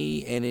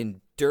me an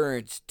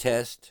endurance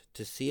test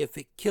to see if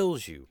it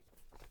kills you.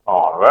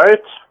 All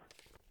right.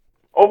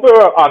 Over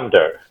or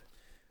under?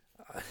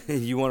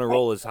 You want to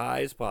roll as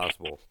high as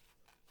possible.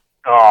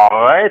 All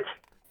right.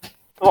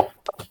 Oh,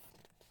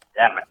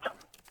 damn it.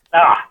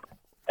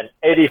 An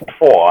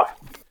 84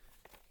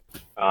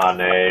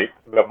 on a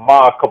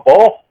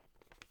remarkable.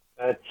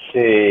 Let's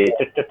see.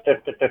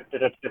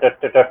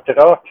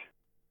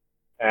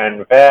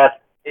 And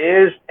that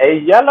is a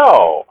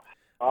yellow.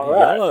 All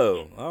right.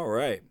 Yellow. All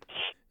right.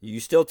 You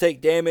still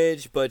take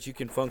damage, but you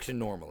can function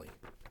normally.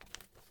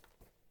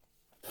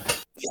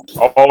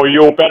 Oh,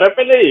 you better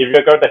believe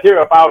you're going to hear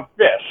about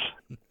this,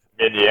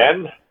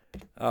 minion.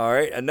 All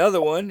right.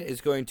 Another one is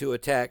going to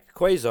attack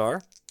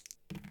Quasar.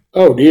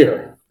 Oh,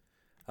 dear.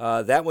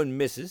 That one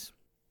misses.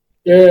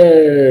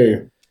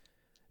 Yay.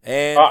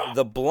 And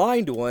the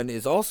blind one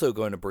is also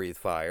going to breathe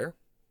fire.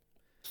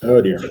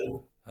 Oh, dear.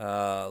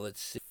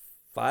 Let's see.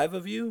 5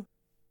 of you?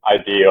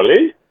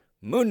 Ideally.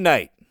 Moon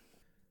Knight.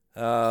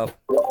 The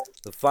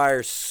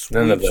fire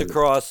sweeps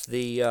across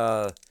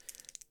the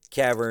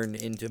cavern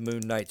into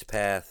Moon Knight's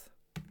path.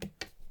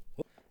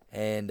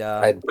 And,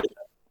 go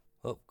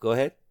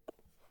ahead.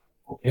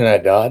 Can I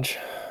dodge?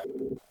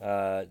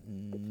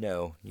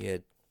 No.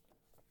 You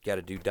got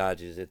to do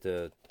dodges at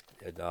the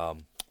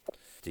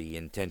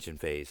intention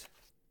phase.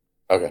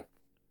 Okay.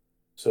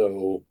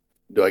 So,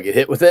 do I get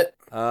hit with it?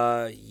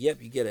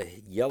 Yep. You get a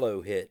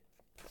yellow hit.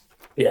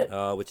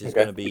 Yeah. Which is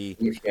going to be.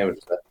 How much damage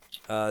is that?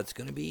 It's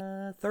going to be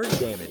 30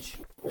 damage,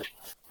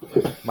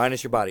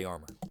 minus your body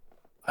armor.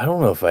 I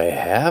don't know if I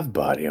have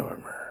body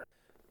armor.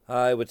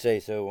 I would say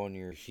so on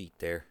your sheet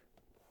there.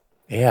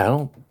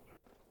 Yeah,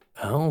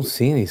 I don't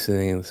see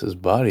anything that says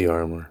body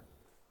armor.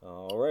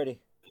 Alrighty.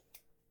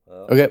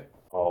 Well, Okay.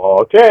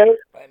 Okay.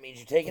 that means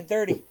you're taking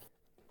 30.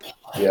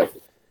 Yep.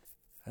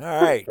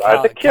 All right.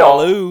 Try to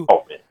kill.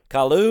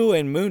 Kalu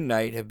and Moon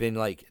Knight have been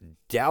like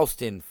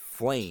doused in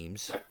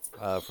flames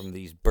from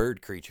these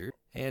bird creatures.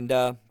 And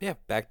yeah,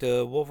 back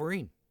to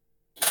Wolverine.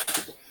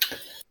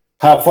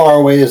 How far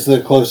away is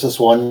the closest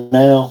one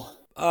now?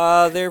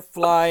 They're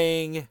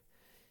flying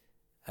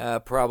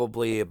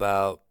probably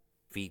about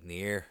feet in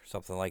the air,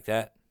 something like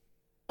that.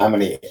 How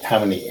many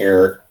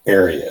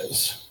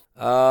areas?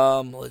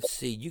 Let's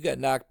see. You got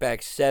knocked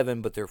back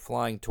 7, but they're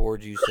flying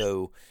towards you,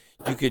 so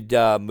you could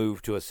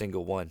move to a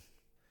single one.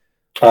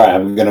 All right,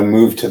 I'm going to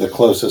move to the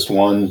closest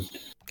one.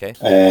 Okay.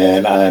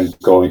 And I'm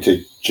going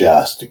to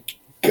just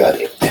gut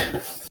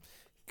it.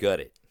 Gut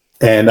it.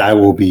 And I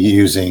will be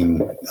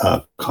using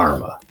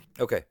karma.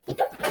 Okay.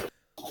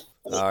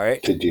 All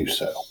right. To do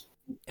so. All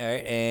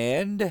right,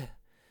 and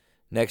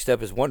next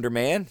up is Wonder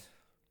Man.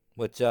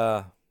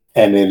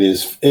 And it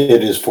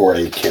is for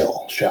a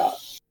kill shot.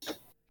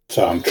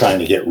 So I'm trying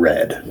to get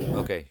red.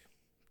 Okay.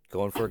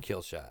 Going for a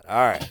kill shot.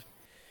 All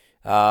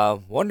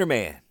right. Wonder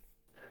Man.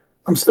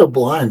 I'm still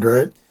blind,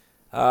 right?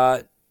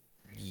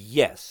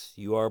 Yes,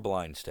 you are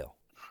blind still.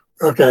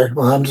 Okay,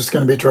 well, I'm just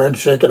going to be trying to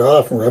shake it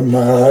off and rub my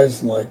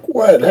eyes and like,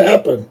 what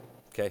happened?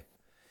 Okay.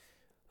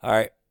 All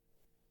right.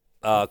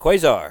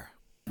 Quasar.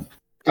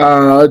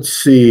 Let's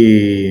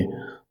see.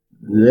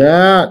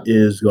 That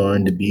is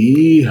going to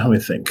be. Let me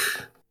think.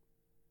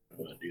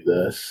 I'm going to do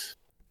this.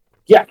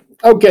 Yeah.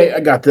 Okay, I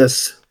got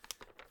this.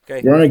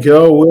 Okay. What I'm going to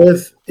go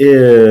with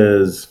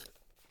is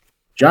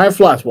giant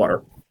flash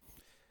water.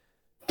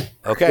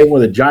 Okay.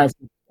 With a giant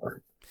flash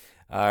water.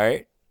 All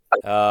right.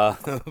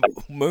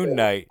 Moon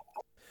Knight.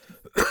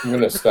 I'm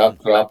going to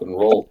stop, drop, and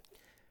roll.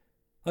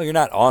 Oh, you're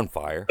not on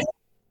fire.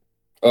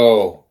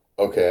 Oh,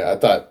 okay. I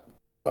thought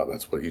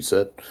that's what you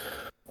said.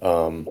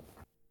 No,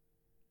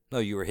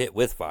 you were hit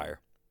with fire.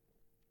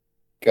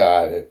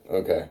 Got it.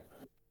 Okay.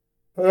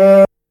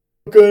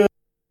 Good.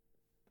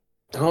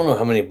 I don't know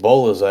how many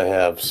bolas I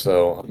have,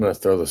 so I'm going to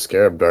throw the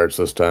scarab darts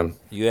this time.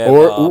 You have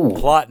a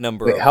plot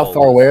number. Wait, of how bolas.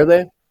 far away are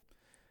they?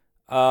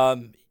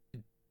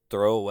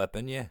 Throw a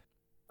weapon, yeah.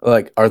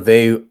 Like, are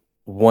they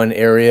one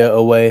area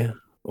away?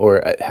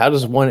 Or how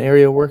does one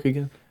area work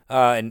again?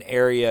 An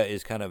area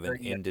is kind of an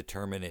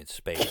indeterminate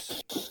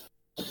space.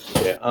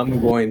 Yeah,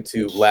 I'm going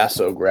to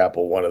lasso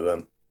grapple one of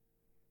them.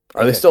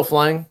 Are they still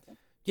flying?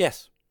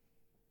 Yes.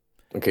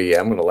 Okay, yeah,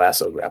 I'm going to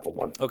lasso grapple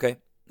one. Okay.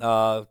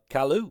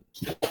 Kalu.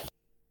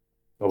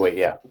 Oh, wait,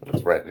 yeah.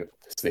 That's right.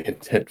 It's the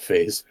intent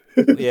phase.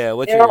 Yeah,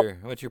 what's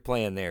your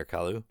plan there,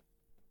 Kalu?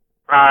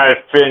 I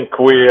think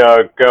we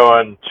are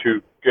going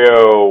to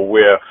go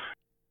with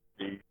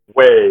the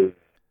wave.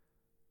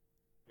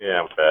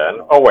 Yeah,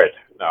 Ben. Oh, wait.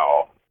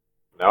 No.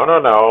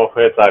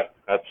 It's like,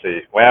 let's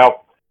see.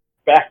 Well,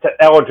 back to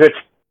Eldritch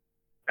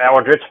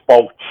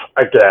bolts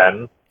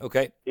again.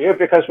 Okay. Here,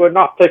 because we're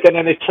not taking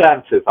any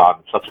chances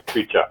on such a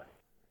creature.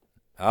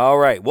 All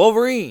right.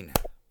 Wolverine.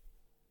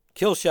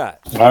 Kill shot.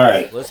 All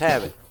right. Let's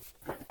have it.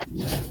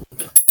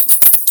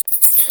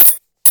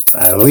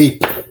 I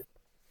leap.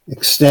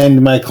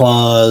 Extend my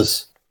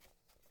claws.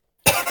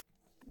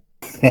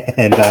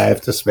 And I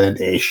have to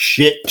spend a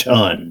shit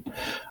ton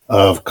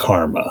of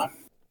karma.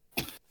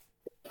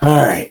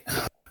 All right.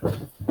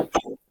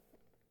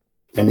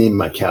 I need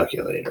my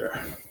calculator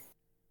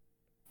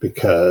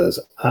because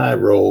I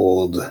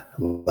rolled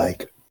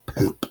like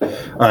poop.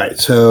 All right,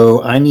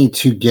 so I need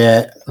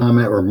to I'm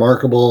at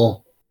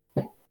remarkable,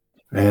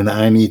 and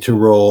I need to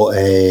roll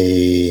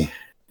a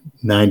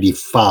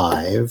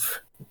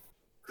 95.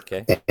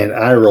 Okay. And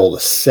I rolled a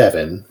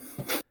 7.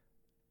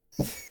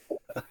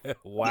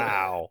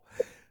 Wow.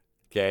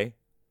 Okay.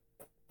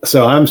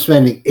 So I'm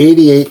spending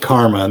 88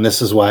 karma, and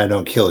this is why I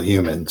don't kill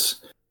humans.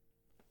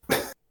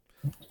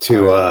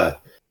 To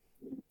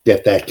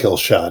get that kill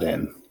shot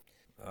in.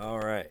 All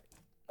right.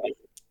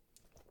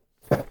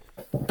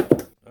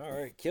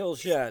 Kill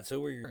shot. So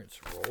where your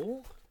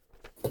roll?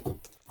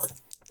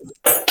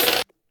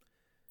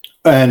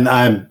 And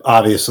I'm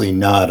obviously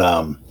not.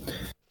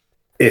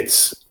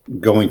 It's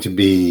going to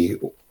be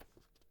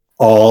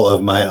all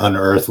of my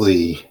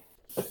unearthly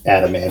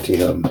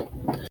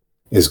adamantium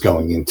is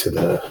going into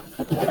the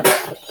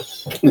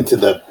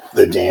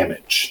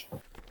damage.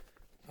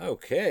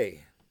 Okay.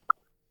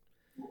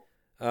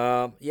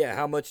 Yeah,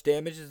 how much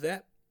damage is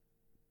that?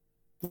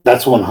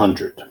 That's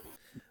 100.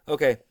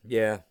 Okay,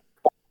 yeah.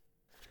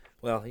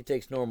 Well, he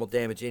takes normal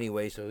damage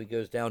anyway, so he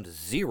goes down to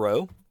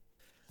 0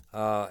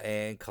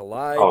 and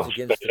collides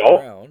against the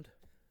ground,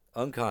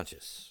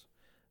 unconscious.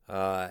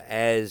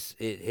 As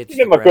it hits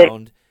Give the him a good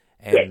ground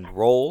and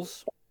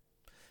rolls,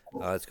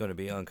 it's going to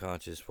be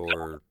unconscious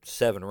for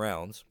 7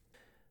 rounds.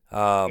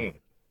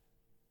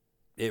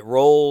 It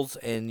rolls,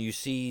 and you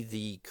see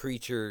the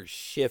creature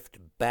shift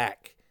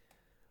back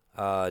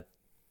to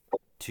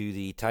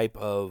the type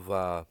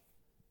of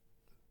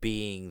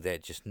being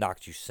that just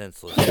knocked you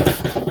senseless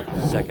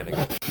a second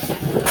ago.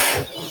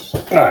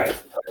 All right.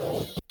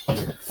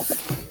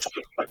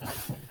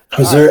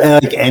 Is there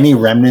like any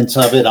remnants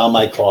of it on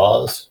my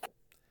claws?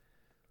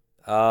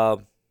 Yeah,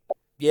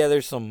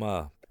 there's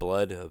some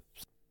blood.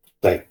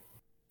 Like,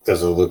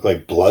 does it look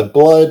like blood,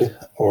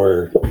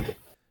 or?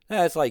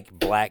 It's like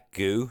black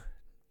goo.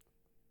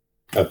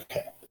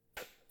 Okay.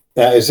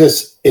 Now,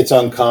 it's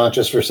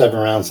unconscious for 7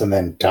 rounds and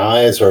then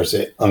dies, or is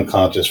it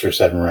unconscious for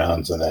 7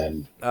 rounds and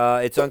then?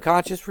 It's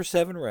unconscious for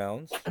 7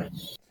 rounds.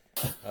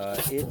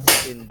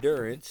 Its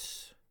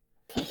endurance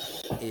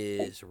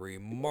is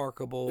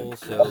remarkable,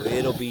 so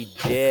it'll be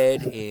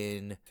dead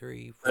in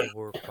 3,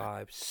 4,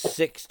 5,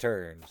 6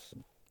 turns.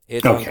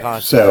 It's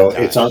unconscious. So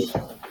it's on.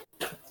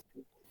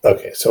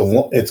 Okay,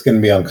 so it's going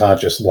to be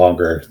unconscious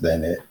longer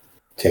than it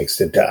takes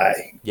to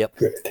die. Yep.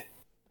 Good.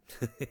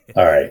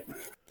 All right.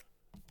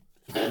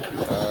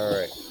 All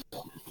right.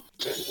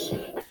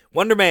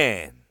 Wonder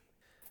Man.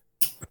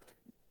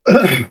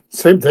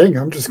 Same thing.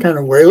 I'm just kind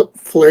of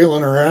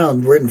flailing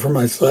around, waiting for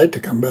my sight to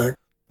come back.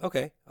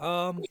 Okay.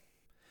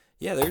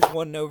 Yeah, there's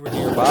one over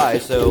nearby.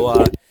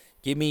 So,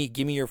 give me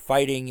your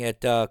fighting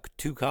at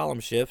 2 column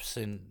shifts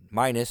and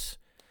minus,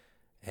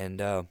 and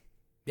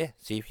yeah,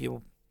 see if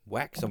you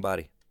whack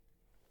somebody.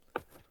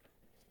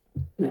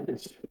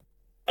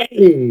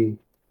 Hey,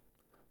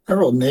 I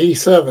rolled an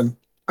 87.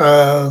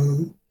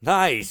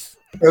 Nice.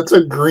 That's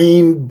a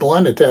green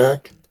blunt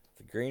attack.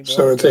 Green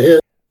so it's a hit.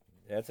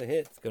 That's a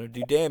hit. It's going to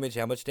do damage.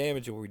 How much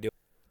damage are we doing?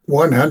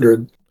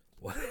 100.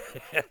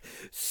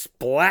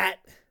 Splat.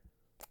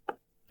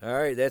 All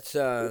right, that's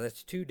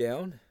 2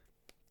 down.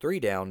 3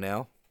 down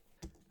now.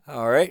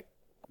 All right.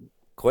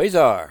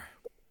 Quasar.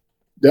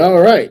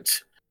 All right.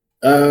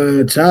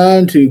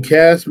 Time to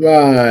cast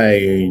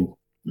my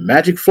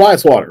magic fly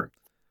swatter.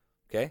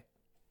 Okay.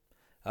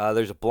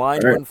 There's a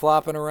blind one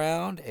flopping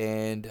around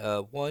and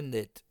one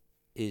that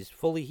is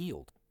fully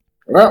healed.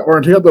 All right, we're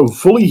going to take out the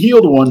fully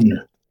healed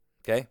one.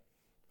 Okay.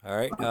 All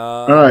right.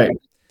 All right.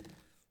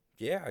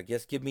 Yeah, I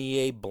guess give me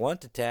a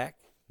blunt attack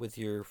with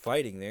your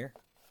fighting there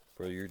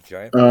for your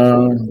giant.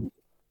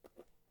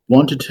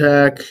 Blunt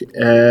attack.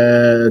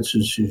 That's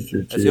going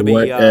to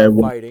be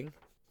fighting.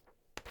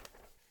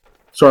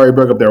 Sorry, I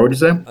broke up there. What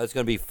did you say? It's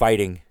going to be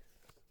fighting.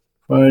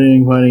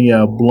 Fighting.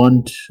 Yeah,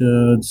 blunt.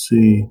 Let's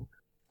see.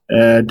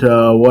 At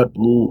what?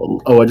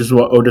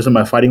 Just on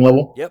my fighting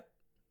level. Yep.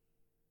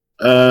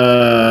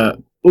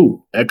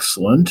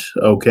 Excellent.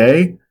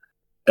 Okay.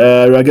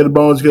 Do I get the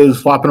bonus because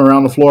it's flopping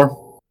around the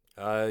floor?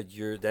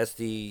 You're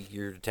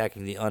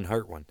attacking the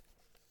unhurt one.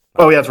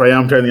 Oh, yeah, that's right.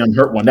 I'm attacking the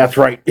unhurt one. That's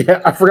right.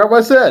 Yeah, I forgot what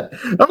I said.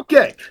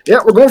 Okay. Yeah,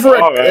 we're going for it.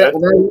 Right. Yeah,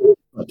 we're going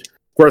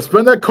to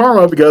spend that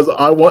karma because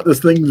I want this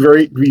thing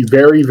to be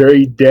very,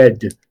 very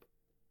dead.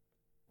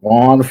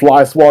 On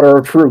fly swatter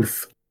of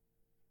truth.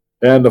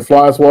 And the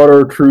fly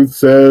swatter of truth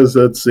says,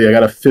 let's see, I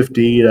got a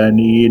 50. I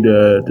need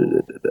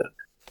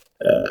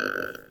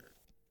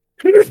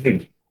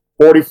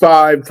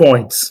 45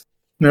 points.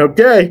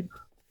 Okay.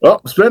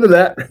 Well, spending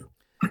that.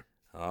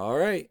 All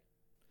right.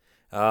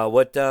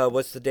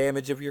 What's the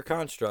damage of your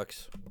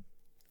constructs?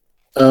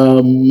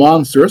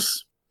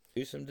 Monstrous.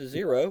 Reduce them to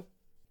 0.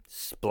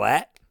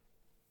 Splat.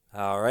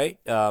 All right.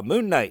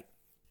 Moon Knight.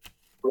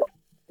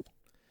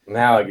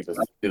 Now I get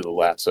to do the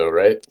lasso,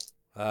 right?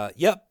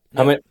 Yep.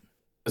 How many?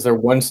 Is there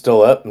one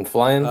still up and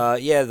flying?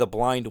 Yeah, the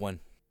blind one.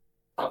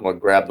 I'm gonna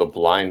grab the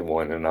blind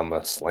one and I'm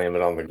gonna slam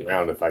it on the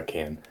ground if I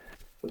can.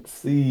 Let's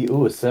see.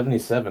 Ooh, a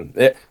 77.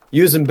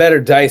 Using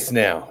better dice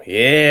now.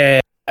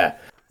 Yeah. All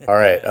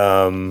right.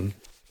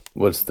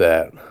 What's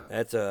that?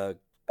 That's a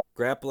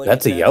grappling.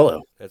 That's attack. a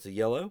yellow. That's a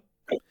yellow.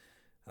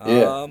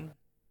 Yeah.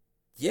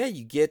 Yeah,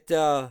 you get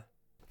a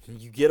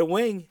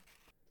wing.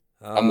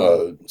 I'm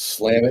gonna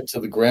slam it to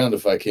the ground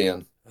if I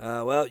can.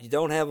 Well, you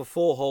don't have a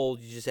full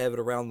hold. You just have it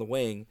around the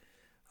wing.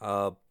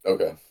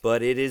 Okay.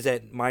 But it is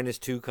at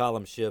 -2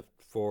 column shift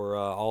for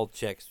all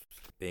checks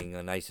being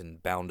nice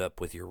and bound up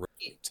with your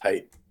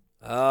tight.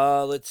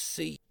 Let's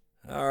see.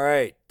 All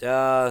right.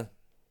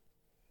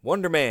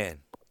 Wonder Man.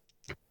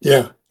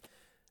 Yeah.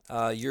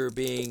 You're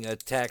being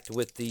attacked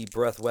with the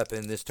breath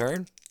weapon this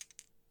turn.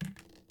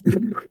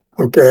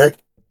 Okay.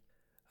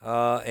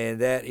 And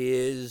that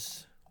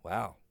is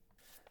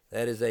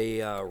that is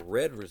a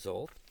red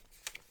result.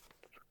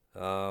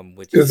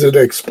 Which is it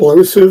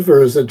explosive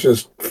or is it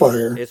just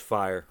fire? It's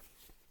fire.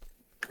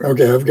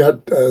 Okay, I've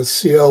got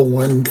CL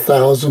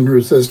 1000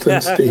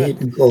 resistance to heat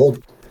and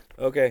cold.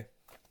 Okay.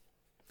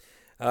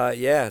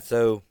 Yeah.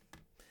 So,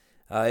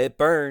 it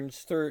burns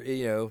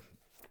through.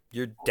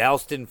 You're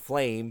doused in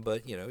flame,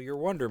 but you're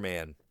Wonder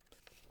Man.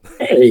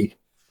 Hey,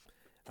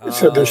 I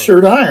said the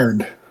shirt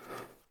ironed.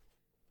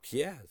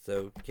 Yeah.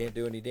 So can't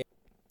do any damage.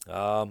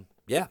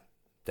 Yeah.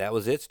 That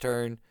was its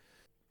turn.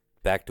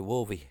 back to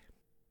Wolvie.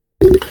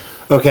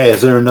 Okay,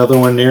 is there another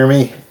one near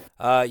me?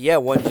 Yeah,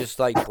 one just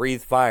like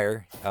breathed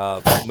fire.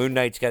 Moon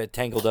Knight's got it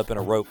tangled up in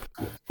a rope.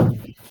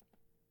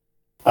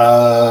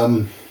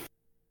 I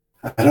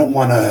don't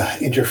want to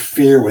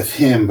interfere with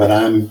him, but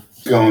I'm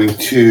going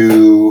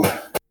to.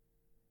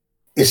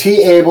 Is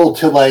he able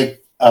to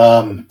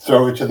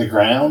throw it to the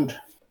ground?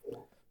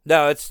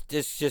 No, it's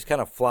just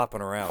kind of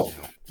flopping around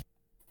now.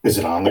 Is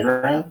it on the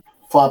ground,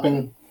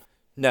 flopping?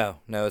 No,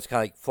 it's kind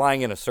of like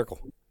flying in a circle.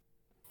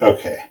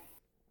 Okay.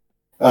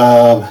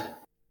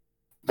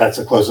 That's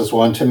the closest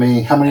one to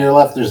me. How many are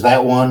left? There's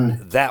that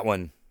one. That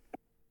one.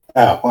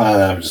 Oh,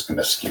 well, I'm just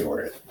gonna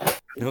skewer it.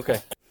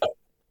 Okay.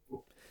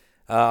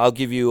 I'll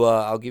give you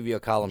a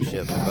column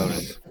shift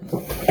bonus.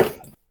 All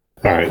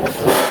right.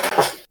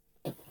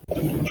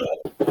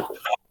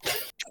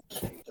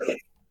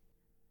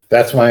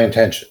 That's my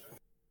intention.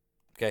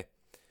 Okay.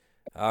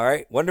 All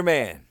right, Wonder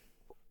Man.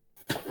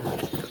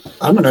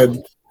 I'm going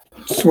to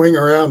swing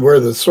around where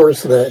the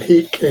source of that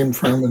heat came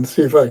from and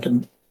see if I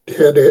can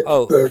hit it.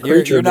 Oh, the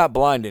creature. you're not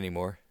blind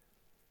anymore.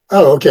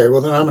 Oh, okay. Well,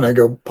 then I'm going to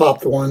go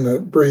pop the one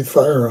that breathed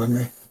fire on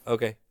me.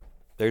 Okay.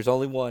 There's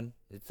only one.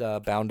 It's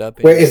bound up.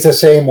 Wait, it's the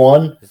same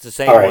one? It's the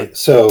same one. All right,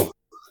 so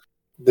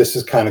this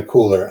is kind of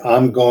cooler.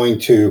 I'm going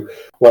to,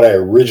 what I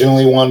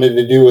originally wanted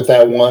to do with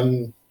that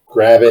one,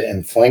 grab it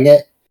and fling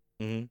it.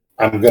 Mm-hmm.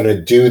 I'm going to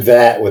do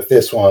that with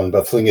this one,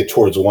 but fling it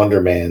towards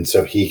Wonder Man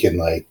so he can,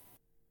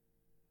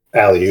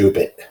 alley-oop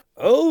it.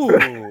 Oh,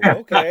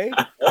 okay.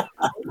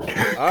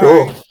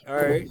 Cool. All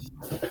right.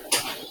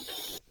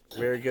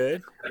 Very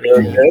good.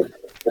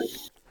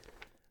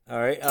 All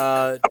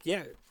right.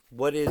 Yeah.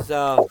 What is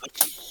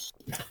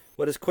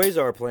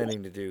Quasar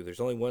planning to do? There's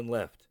only one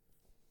left.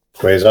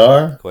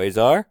 Quasar?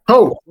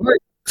 Oh,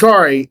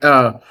 sorry.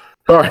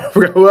 Sorry, I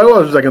forgot who I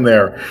was a second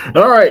there.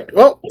 All right.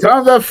 Well,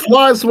 time to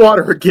fly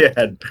swatter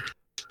again.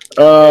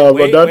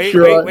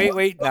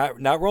 Wait.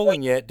 Not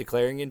rolling yet.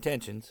 Declaring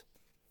intentions.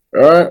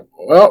 All right.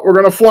 Well, we're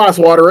gonna fly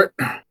swatter it.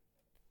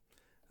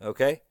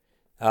 Okay.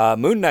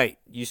 Moon Knight,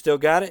 you still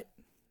got it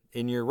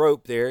in your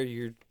rope there.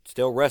 You're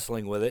still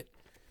wrestling with it.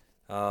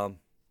 So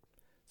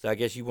I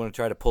guess you want to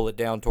try to pull it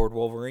down toward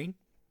Wolverine.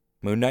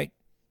 Moon Knight.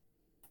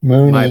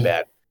 My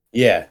bad.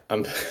 Yeah,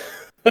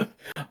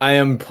 I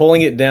am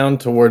pulling it down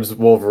towards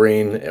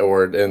Wolverine,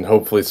 and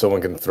hopefully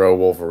someone can throw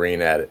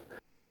Wolverine at it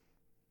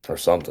or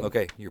something.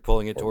 Okay, you're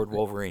pulling it toward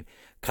Wolverine.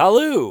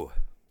 Kalu.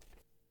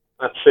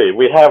 Let's see.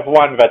 We have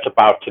one that's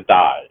about to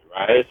die,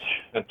 right?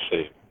 Let's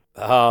see.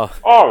 All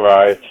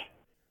right.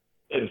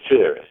 In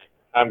theory,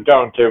 I'm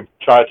going to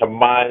try to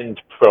mind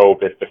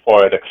probe it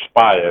before it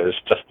expires,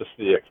 just to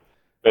see if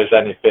there's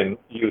anything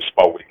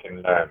useful we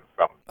can learn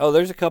from. Oh,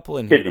 there's a couple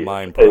in here to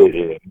mind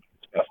probe.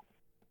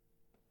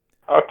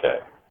 Okay.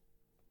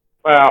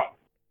 Well,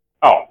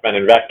 then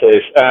in that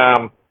case,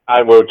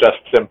 I will just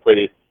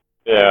simply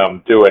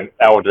do an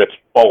Eldritch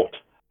Bolt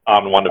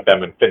on one of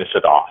them and finish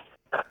it off.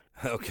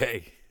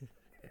 Okay.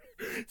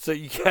 So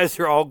you guys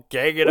are all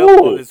ganging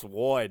up on this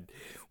one.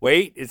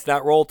 Wait, it's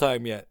not roll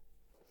time yet.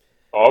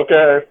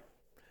 Okay.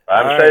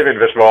 I'm saving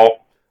this roll.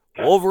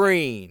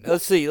 Wolverine.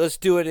 Let's see. Let's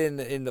do it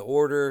in the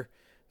order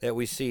that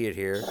we see it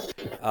here.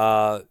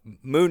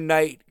 Moon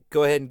Knight,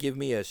 go ahead and give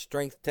me a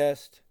strength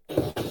test.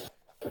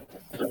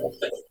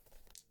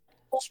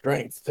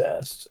 Strength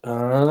test.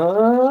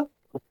 The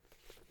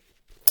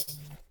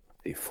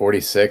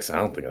 46. I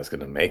don't think I was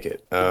gonna make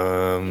it.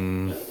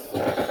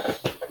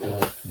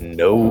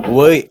 No.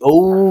 Wait.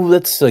 Oh,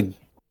 that's a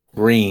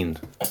green.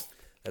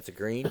 That's a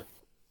green.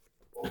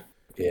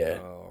 Yeah.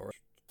 All right.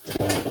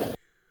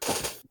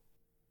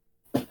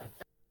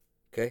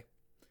 Okay.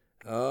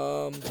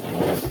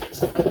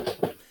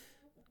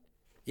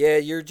 Yeah,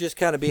 you're just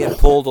kind of being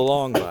pulled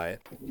along by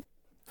it.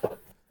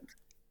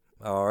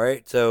 All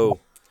right, so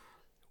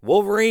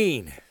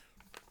Wolverine.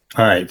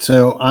 All right,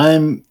 so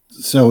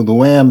the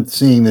way I'm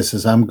seeing this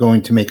is I'm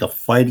going to make a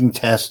fighting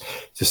test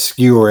to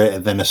skewer it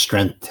and then a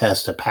strength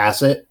test to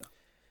pass it.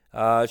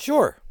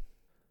 Sure.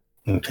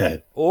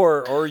 Okay.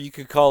 Or you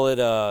could call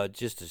it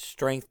just a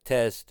strength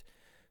test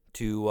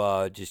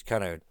to just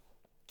kind of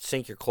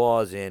sink your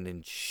claws in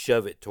and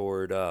shove it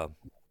toward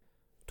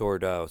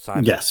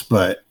Simon. Yes,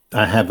 but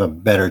I have a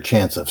better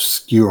chance of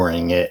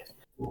skewering it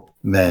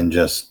than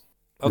just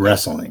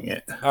wrestling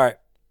it. All right.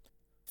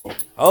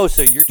 Oh,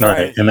 so you're trying. All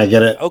right, and I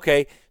get it.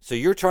 Okay, so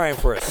you're trying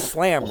for a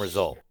slam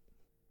result.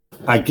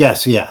 I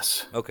guess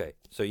yes. Okay,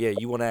 so yeah,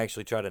 you want to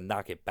actually try to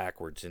knock it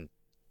backwards and.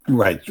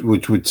 Right,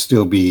 which would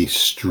still be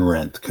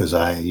strength because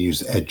I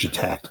use edge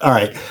attack. All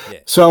right,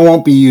 So I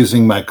won't be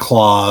using my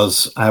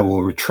claws. I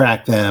will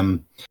retract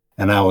them,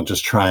 and I will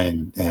just try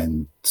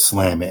and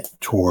slam it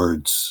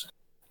towards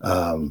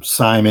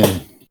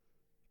Simon.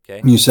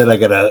 Okay. You said I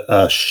got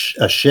a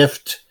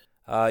shift?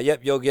 Yep,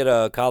 you'll get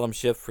a column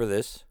shift for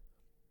this.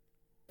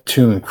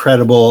 To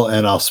incredible,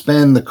 and I'll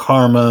spend the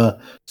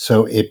karma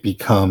so it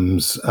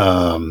becomes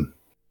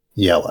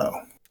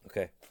yellow.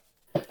 Okay.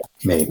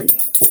 Maybe.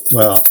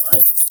 Well,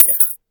 yeah.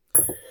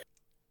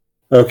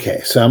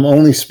 Okay, so I'm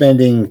only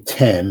spending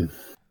 10.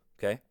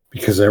 Okay.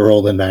 Because I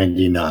rolled a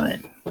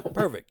 99.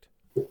 Perfect.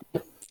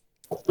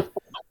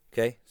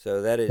 Okay,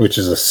 so that is... Which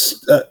is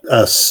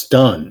a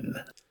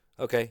stun.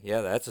 Okay,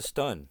 yeah, that's a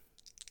stun.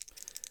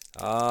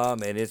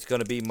 And it's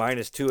going to be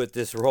 -2 at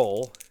this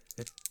roll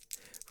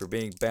for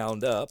being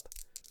bound up.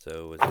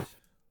 So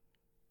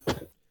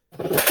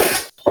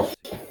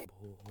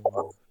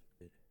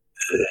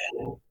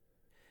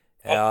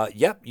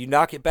yep, you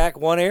knock it back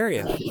one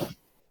area.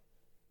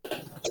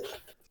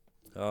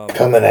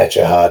 Coming at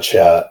you, hot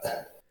shot.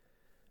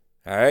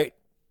 All right,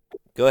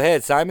 go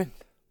ahead, Simon.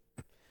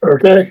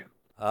 Okay.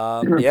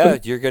 Yeah,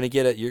 you're gonna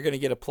get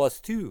a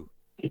 +2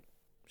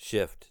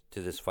 shift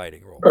to this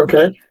fighting roll.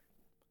 Okay.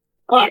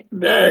 Hot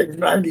dang,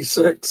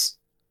 96.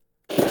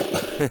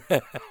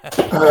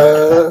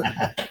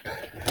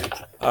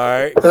 All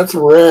right. That's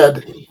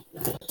red.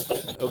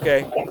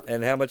 Okay.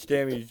 And how much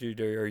damage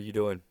are you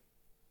doing?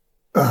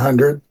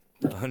 100.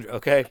 100.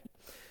 Okay.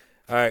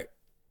 All right.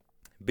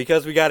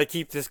 Because we got to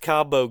keep this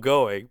combo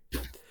going.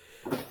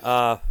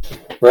 Right.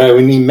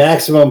 We need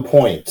maximum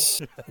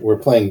points. We're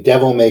playing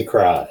Devil May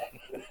Cry.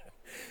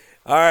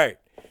 All right.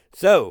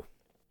 So,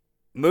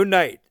 Moon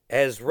Knight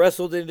has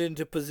wrestled it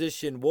into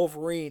position.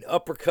 Wolverine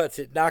uppercuts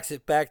it, knocks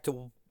it back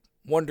to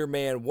Wonder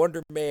Man.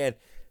 Wonder Man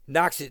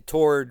knocks it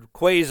toward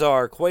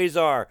Quasar.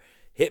 Quasar,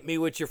 hit me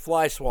with your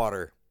fly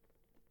swatter.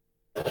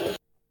 Oh,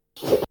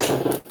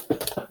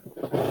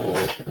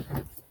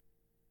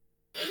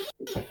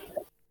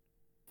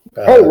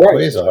 right.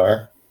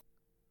 Quasar.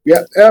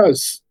 Yeah,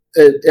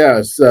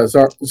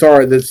 sorry.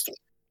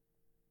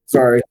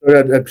 Sorry.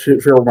 I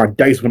feel my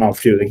dice went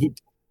off too. They keep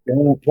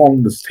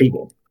on this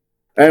table.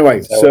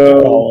 Anyway,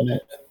 so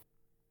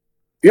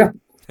yeah.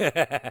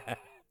 Yeah.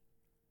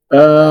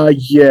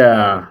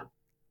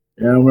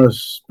 And I'm gonna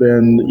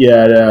spend.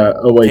 Yeah.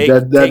 Oh wait,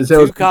 take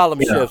 2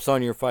 column shifts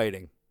on your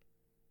fighting.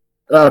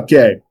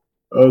 Okay.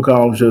 Oh,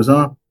 column shifts,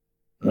 huh?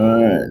 All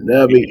right,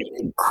 that'd be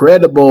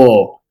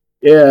incredible.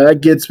 Yeah,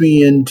 that gets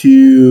me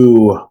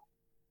into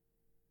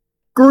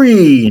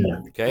green.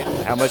 Okay.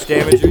 How much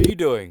damage are you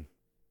doing?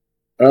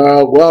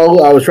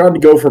 Well, I was trying to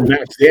go for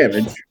max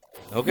damage.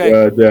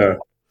 Okay. But,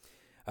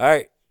 all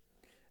right.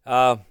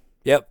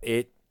 Yep.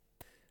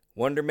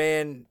 Wonder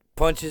Man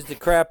punches the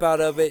crap out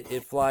of it.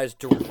 It flies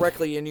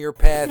directly into your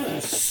path.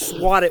 You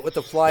swat it with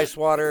the fly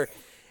swatter,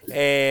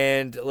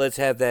 and let's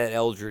have that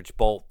Eldritch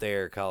Bolt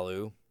there,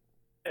 Kalu.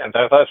 And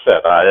as I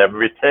said, I am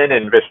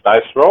retaining this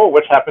dice roll,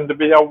 which happened to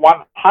be a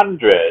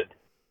 100,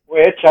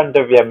 which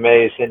under the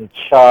amazing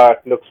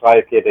chart looks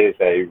like it is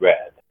a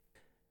red.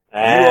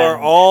 And you are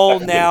all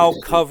now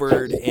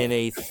covered in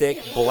a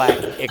thick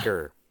black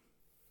ichor.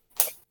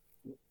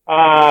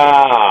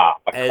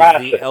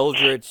 As the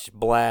Eldritch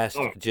Blast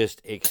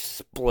just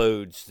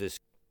explodes this.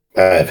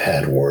 I've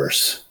had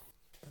worse.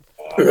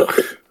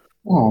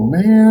 Oh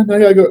man, I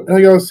gotta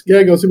go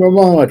see my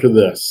mom after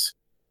this.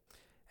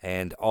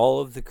 And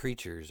all of the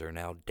creatures are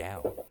now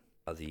down.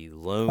 The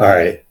lone. All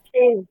right.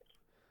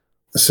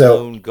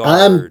 So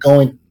I'm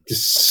going to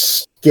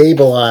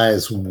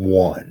stabilize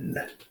one.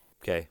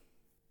 Okay.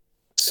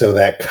 So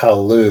that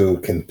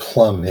Kalu can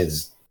plumb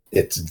its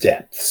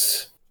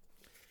depths.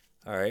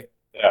 All right.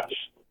 Yes.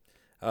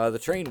 The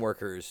train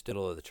worker is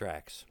still at the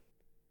tracks.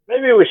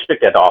 Maybe we should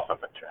get off of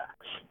the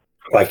tracks.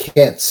 Well, I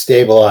can't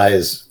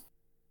stabilize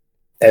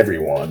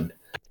everyone.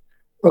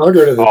 Well, I'll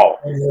go to the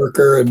train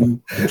worker and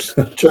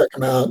check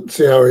him out and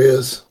see how he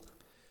is.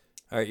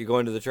 All right, you're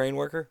going to the train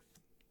worker?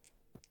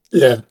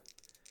 Yeah.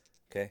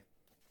 Okay.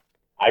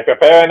 I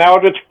prepare an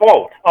Eldritch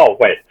Bolt. Oh,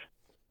 wait.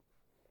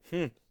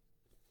 It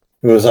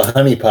was a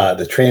honeypot.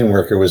 The train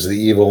worker was the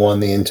evil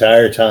one the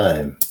entire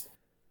time.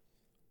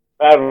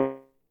 That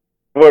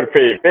would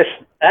be this.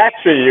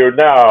 Actually,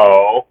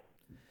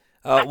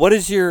 what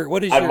is your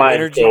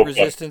energy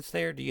resistance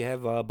there? Do you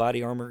have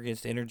body armor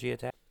against energy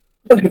attack?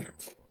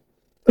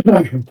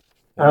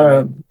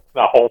 No.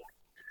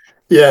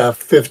 Yeah,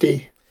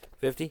 50.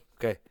 50?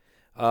 Okay.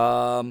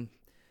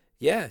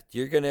 Yeah,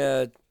 you're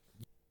gonna,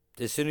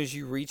 as soon as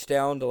you reach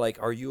down to like,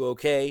 are you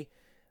okay?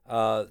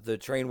 The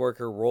train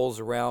worker rolls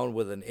around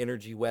with an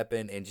energy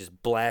weapon and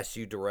just blasts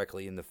you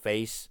directly in the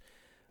face.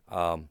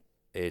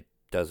 It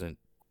doesn't.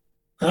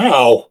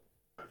 Ow!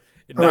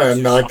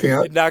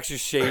 It knocks your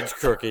shades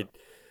crooked.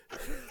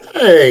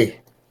 Hey,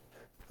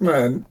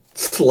 man,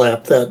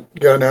 slap that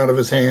gun out of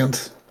his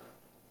hands.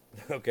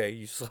 Okay,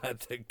 you slap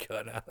the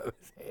gun out of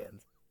his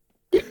hands.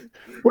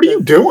 What are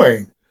you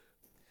doing?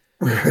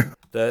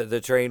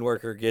 The train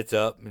worker gets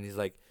up and he's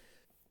like,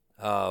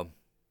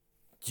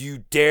 "You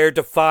dare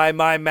defy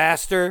my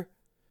master?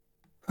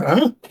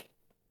 Huh?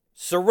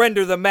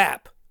 Surrender the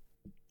map."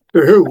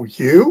 Who?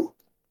 You?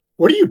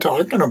 What are you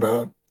talking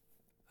about?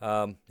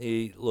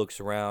 He looks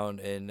around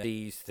and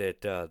sees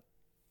that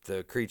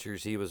the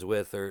creatures he was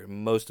with,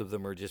 most of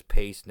them are just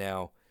paste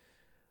now.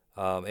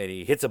 And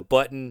he hits a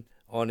button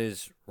on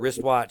his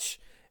wristwatch,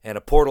 and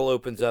a portal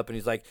opens up, and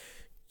he's like,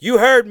 "You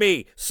heard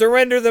me!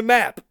 Surrender the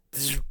map!"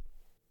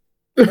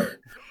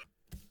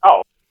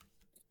 Oh.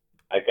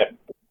 I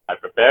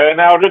prepare an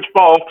Eldritch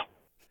Bolt.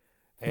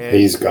 And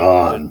he's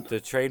gone.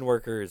 The train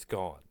worker is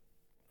gone.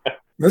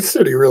 This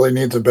city really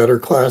needs a better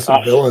class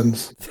of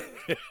villains.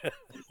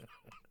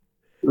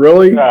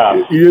 Really?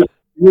 Yeah. You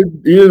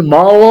didn't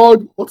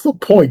monologue? What's the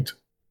point?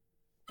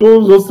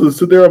 Who's supposed to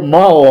sit there and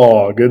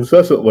monologue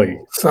incessantly?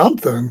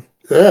 Something.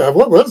 Yeah,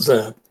 what was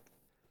that?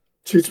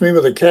 Shoots me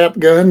with a cap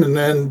gun and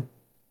then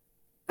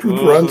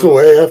runs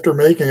away after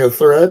making a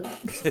threat.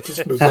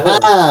 Just bizarre.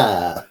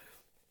 Ah.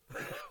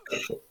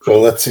 Well,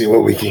 let's see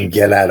what we can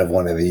get out of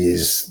one of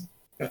these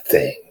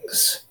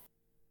things.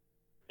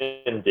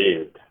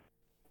 Indeed.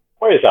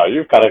 Quasar,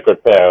 you've got a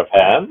good pair of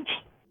hands.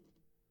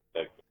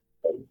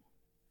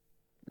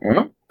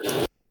 Huh?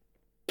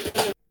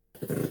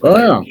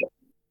 Oh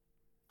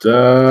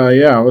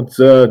yeah. Let's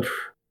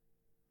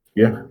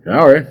yeah.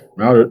 All right.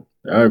 I'll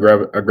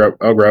grab it.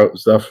 I'll grab it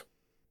stuff.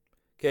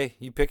 Okay,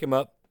 you pick him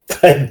up.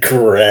 I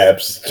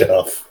grab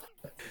stuff.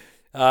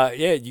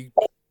 Yeah,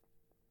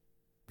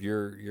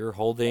 you're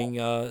holding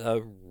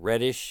a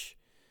reddish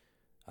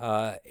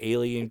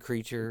alien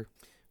creature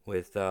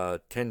with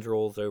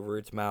tendrils over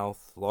its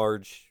mouth,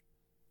 large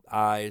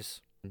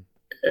eyes.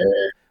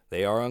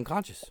 They are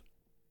unconscious.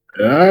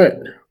 All right.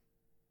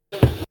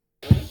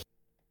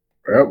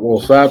 All right,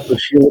 we'll slap the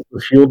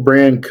shield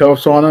brand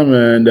cuffs on him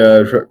and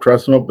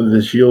truss him up with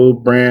the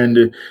shield brand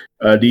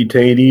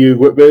detainee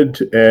equipment,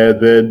 and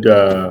then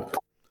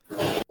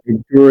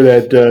ensure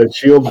that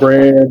shield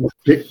brand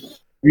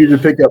user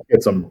pickup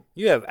gets him.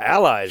 You have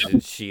allies in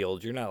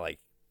Shield. You're not like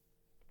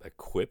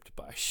equipped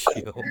by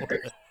Shield.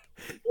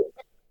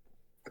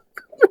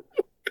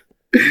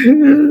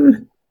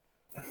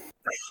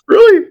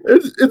 Really?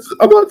 It's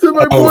I'm not saying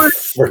my point.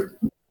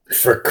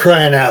 For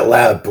crying out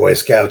loud, Boy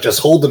Scout, just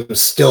hold him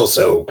still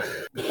so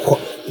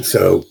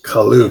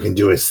Kalu can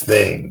do his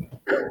thing.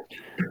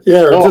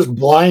 Yeah, or just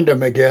blind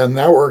him again.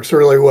 That works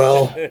really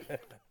well.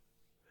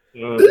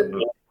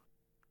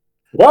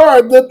 All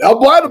right, then I'll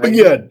blind him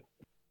again.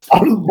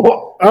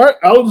 All right,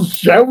 I'll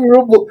shout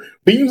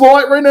beams of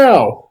light right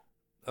now.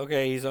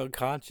 Okay, he's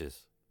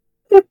unconscious.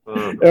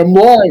 And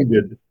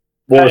blinded.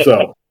 More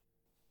so.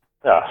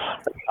 Yes.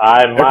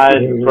 I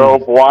mind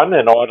probe one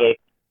in order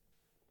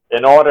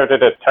to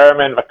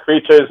determine the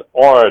creature's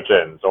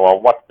origins or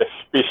what the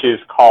species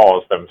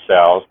calls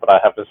themselves, but I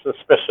have a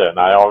suspicion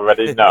I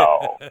already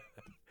know.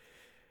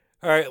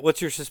 All right,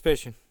 what's your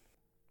suspicion?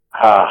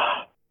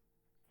 I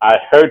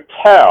heard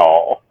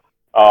tell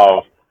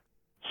of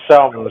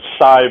some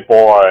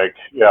cyborg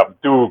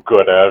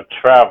do-gooder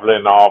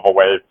traveling all the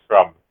way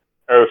from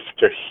Earth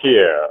to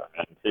here,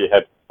 and he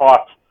had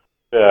fought.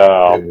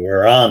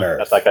 We're on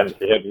Earth.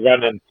 He had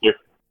run into,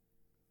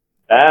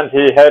 and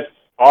he had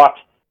fought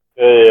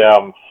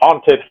a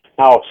haunted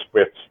house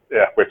with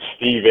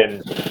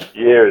Steven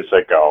years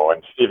ago,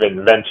 and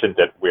Steven mentioned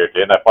it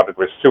weirdly, and I thought it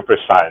was super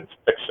science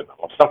fictional,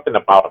 or something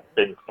about a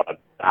thing called a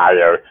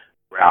dire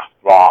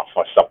Wraiths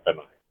or something.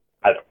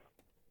 I don't know.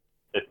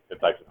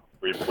 It's like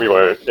we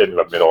were in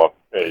the middle of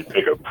a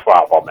bigger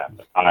problem at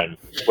the time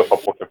with a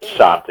book of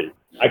Shanti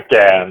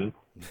again.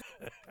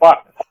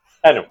 But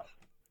anyway,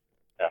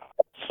 yeah.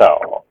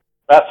 So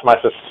that's my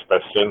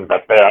suspicion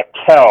that they are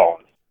Kells,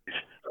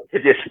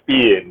 hideous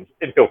beings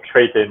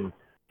infiltrating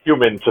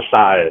human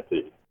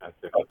society.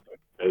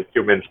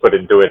 Humans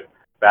couldn't do it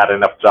bad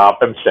enough job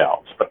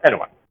themselves. But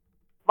anyway,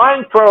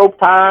 mind probe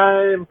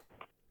time.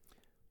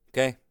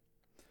 Okay.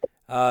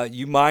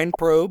 You mind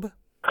probe.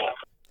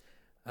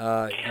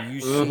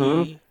 You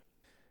see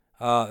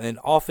an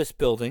office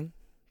building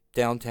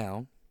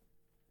downtown.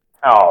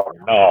 Oh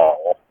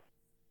no!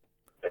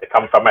 They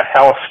come from a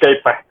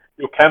hellscape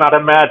you cannot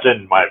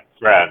imagine, my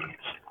friends.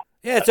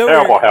 Yeah, it's a over.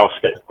 Terrible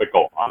hellscape. But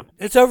go on.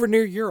 It's over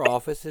near your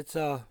office. It's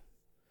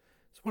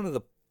one of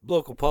the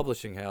local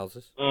publishing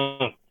houses.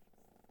 Hey,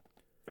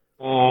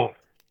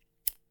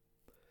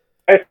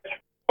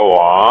 go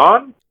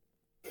on.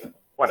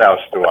 What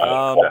else do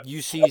I?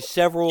 You see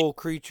several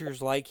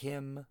creatures like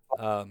him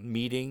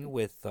meeting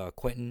with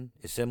Quentin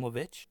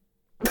Isimovich.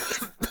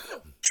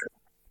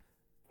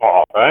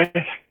 Oh,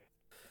 thanks.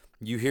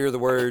 You hear the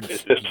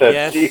words,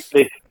 yes,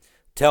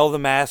 tell the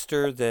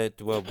master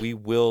that we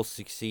will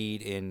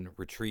succeed in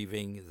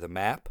retrieving the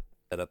map.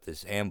 Set up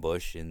this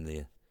ambush in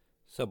the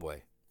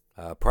subway.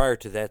 Prior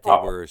to that,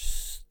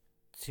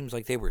 seems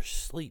like they were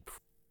asleep.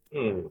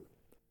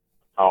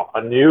 How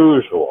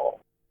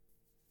unusual.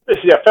 This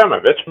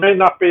Yefimovich may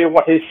not be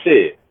what he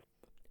sees.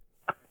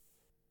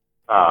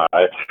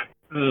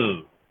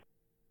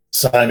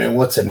 Simon,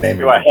 what's the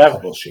name of your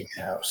publishing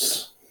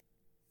house?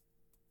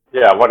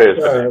 Yeah, what is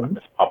the name of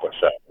this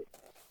publisher?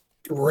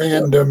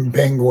 Random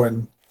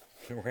Penguin.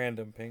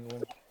 Random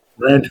Penguin?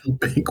 Random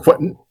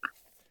Penguin.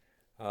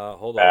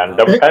 Hold on.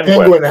 Random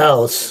Penguin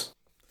House.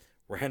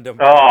 Random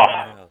Penguin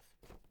House.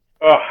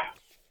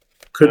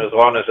 As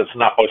long as it's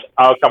not those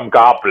Arkham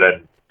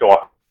Goblin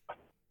door.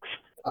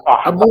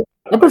 I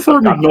prefer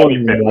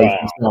McMillan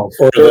myself.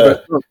 Or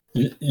the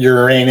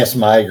Uranus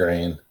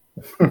migraine.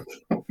 Good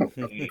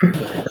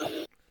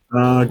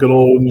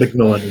old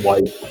McMillan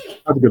wife.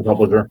 That's a good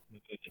publisher.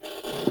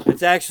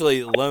 It's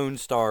actually Lone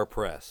Star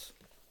Press.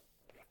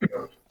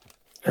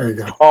 There you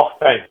go. Oh,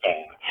 thank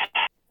you.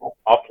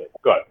 Okay,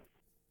 good.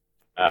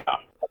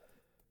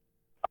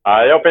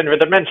 I opened the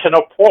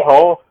dimensional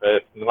portal,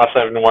 unless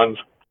anyone's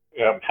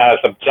has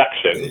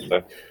objections.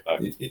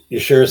 You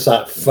sure it's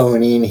not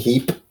phoning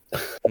heap?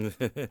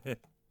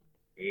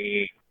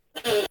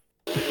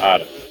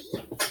 I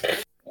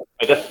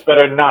just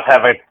better not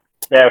have a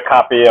spare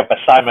copy of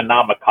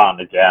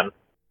Assimonnomicon again.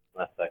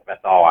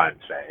 That's all I'm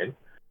saying.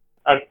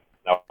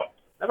 No,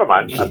 never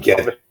mind. You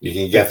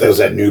can get those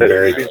at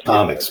Newberry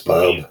Comics,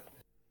 bub.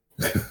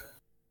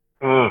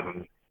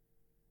 Mm-hmm.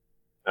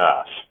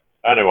 Yes.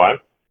 Anyway,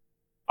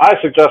 I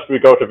suggest we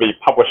go to the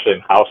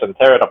publishing house and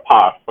tear it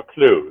apart for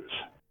clues.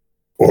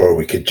 Or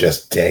we could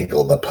just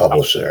dangle the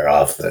publisher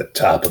off the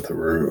top of the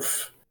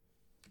roof.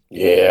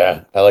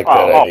 Yeah, I like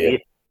that idea.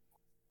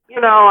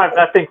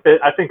 I think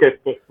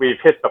we've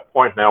hit the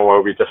point now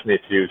where we just need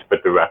to use the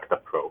direct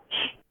approach.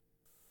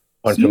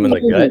 Punch him in the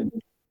gut.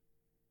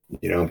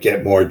 You don't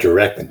get more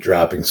direct than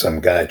dropping some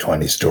guy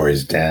 20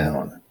 stories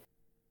down.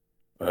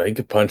 You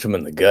could punch him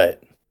in the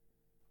gut.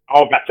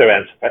 All better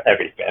ends for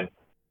everything.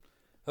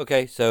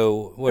 Okay,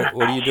 so what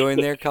are you doing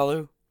there,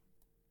 Kalu?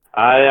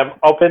 I am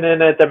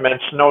opening a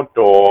dimensional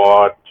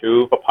door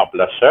to the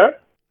publisher.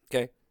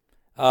 Okay.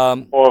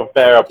 Or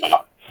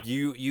thereabouts.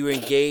 You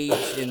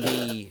engage in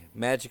the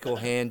magical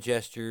hand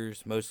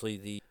gestures, mostly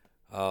the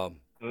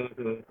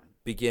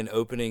begin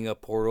opening a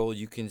portal.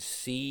 You can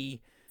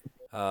see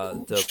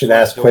the should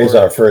ask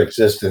Quasar for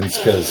existence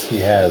because he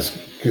has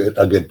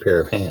a good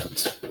pair of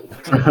hands.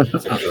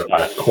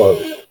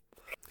 Quote.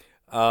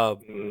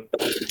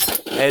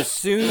 As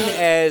soon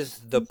as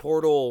the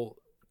portal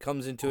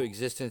comes into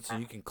existence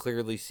and you can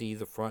clearly see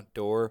the front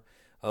door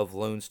of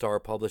Lone Star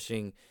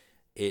Publishing,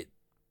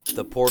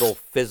 the portal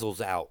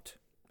fizzles out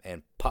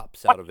and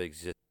pops out of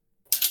existence.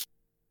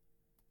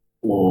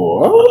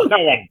 What?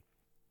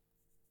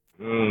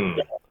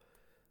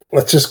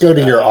 Let's just go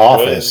to your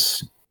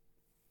office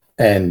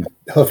and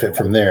hoof it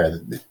from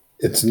there.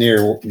 It's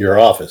near your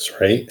office,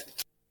 right?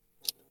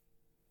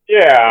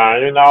 Yeah,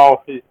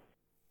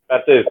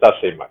 that does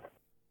seem like it.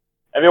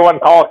 Everyone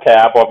call a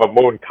cab or the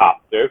moon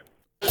copter.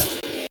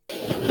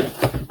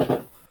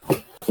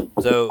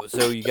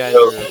 So you guys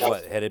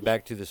are headed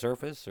back to the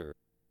surface, or?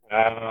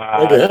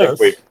 I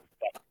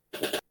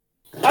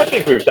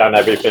think we've done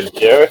everything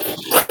here.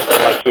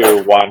 Unless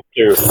you want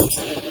to.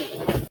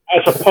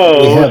 I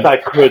suppose I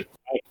could.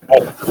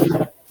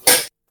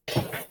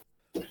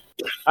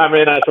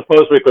 I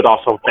suppose we could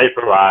also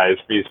vaporize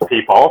these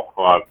people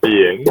or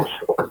beings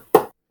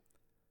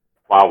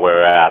while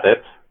we're at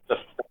it.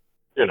 Just,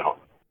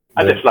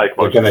 I dislike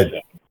most of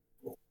it.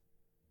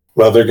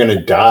 Well, they're going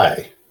to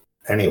die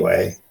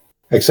anyway,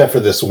 except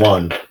for this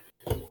one.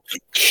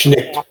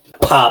 Schnick,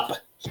 pop.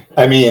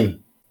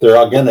 They're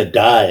all going to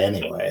die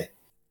anyway.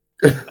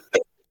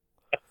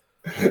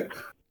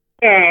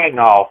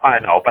 No, I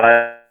know, but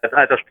I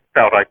just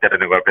felt like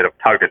getting a bit of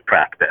target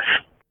practice.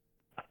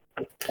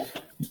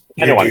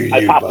 Anyway,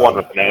 I pop one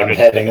with an I'm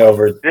heading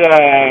over.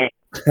 Yeah.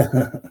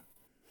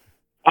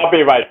 I'll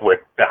be right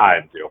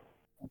behind you.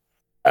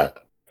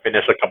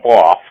 Finish a couple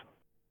off.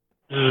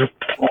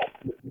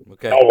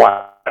 Okay. No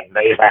one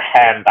lays a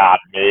hand on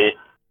me.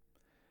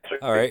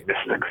 All right.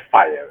 Mystic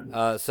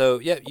fire. So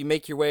you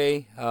make your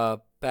way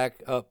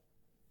back up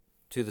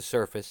to the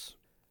surface.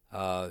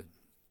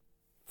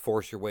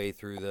 Force your way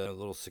through the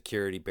little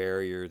security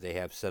barrier they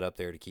have set up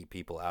there to keep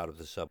people out of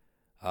the sub.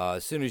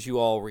 As soon as you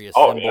all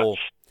reassemble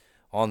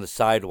on the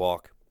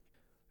sidewalk,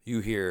 you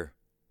hear,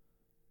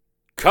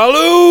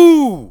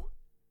 Kalu!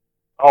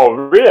 Oh,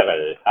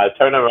 really? I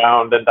turn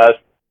around and I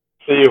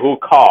see who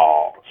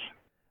calls.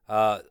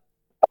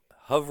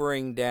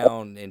 Hovering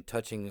down and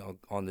touching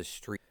on the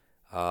street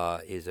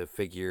is a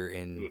figure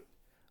in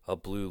a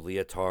blue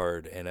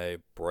leotard and a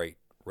bright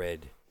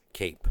red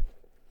cape.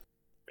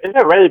 Is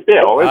it Ray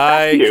Bill? Is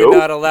that you? I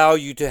cannot allow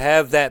you to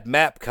have that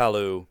map,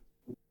 Kalu.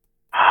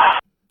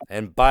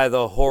 And by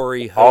the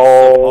hoary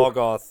host of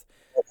Hoggoth,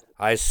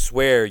 I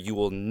swear you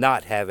will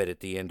not have it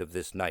at the end of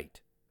this night.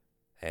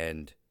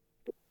 And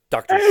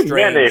Dr.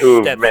 Strange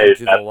steps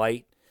into the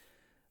light.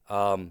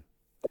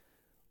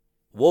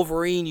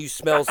 Wolverine, you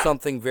smell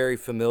something very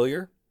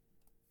familiar.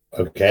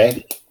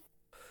 Okay.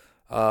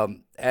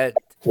 At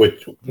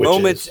which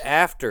moments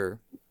after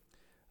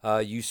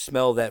you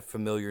smell that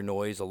familiar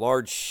noise, a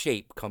large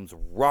shape comes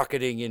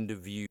rocketing into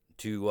view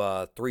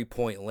to 3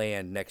 Point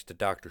land next to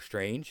Doctor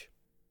Strange.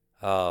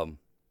 Tony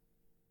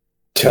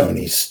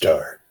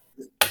Stark.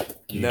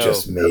 You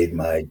just made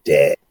my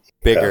day.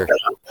 Bigger.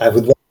 I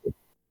would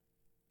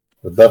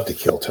love to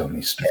kill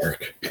Tony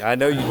Stark. I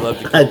know you'd love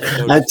to kill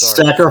Tony I'd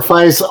Stark.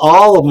 sacrifice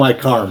all of my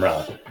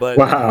karma. But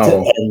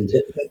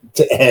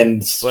to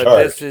end Stark.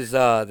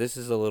 But this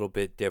is a little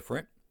bit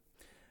different.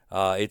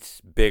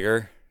 It's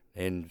bigger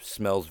and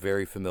smells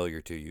very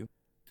familiar to you.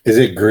 Is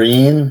it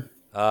green?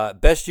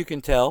 Best you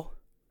can tell.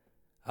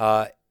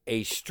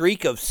 A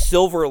streak of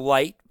silver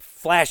light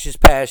flashes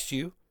past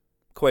you,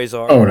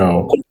 Quasar. Oh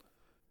no.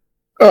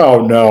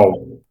 Oh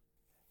no.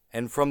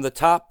 And from the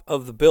top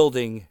of the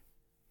building,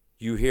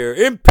 you hear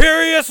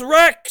Imperious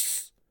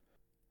Rex!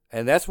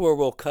 And that's where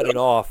we'll cut it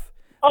off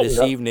this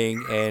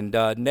evening. And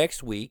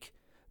next week,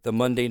 the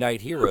Monday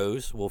Night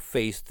Heroes will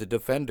face the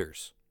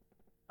Defenders.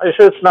 Are you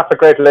sure it's not the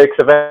Great Lakes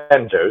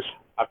Avengers?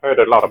 I've heard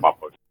a lot about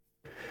those.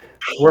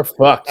 We're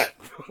fucked.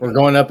 We're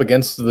going up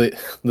against the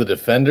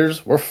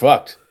Defenders. We're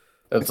fucked.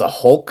 That's a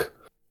Hulk.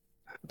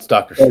 It's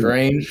Doctor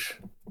Strange.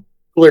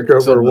 Flick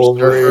over Silver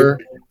Wolverine. Surfer.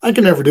 I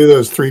can never do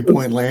those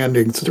 3-point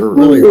landings. They're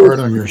really hard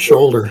on your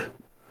shoulder.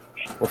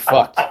 We're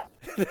fucked.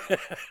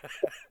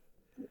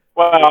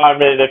 Well, I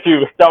mean, if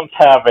you don't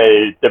have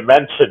a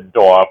dimension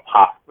door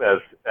pop as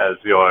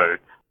your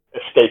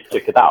escape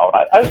ticket out,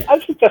 I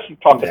suggest you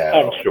talk to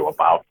Andrew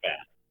about that.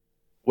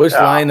 Which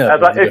lineup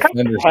As of the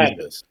Defenders depends.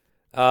 is this?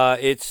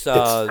 It's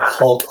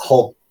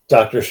Hulk,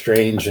 Doctor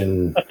Strange,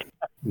 and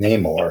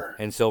Namor.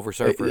 and Silver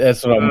Surfer.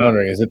 That's what I'm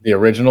wondering. Is it the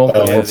original?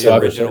 Oh, Yeah, it's the the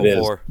original It is.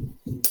 4.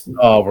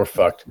 Oh, we're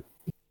fucked.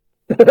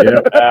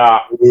 Yeah.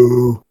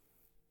 Ooh.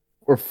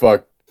 We're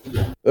fucked.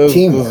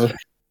 Teamwork.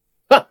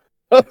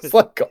 It's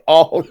like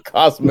all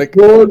cosmic.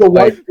 You're the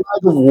white flag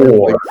of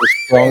war. Like the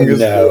strongest.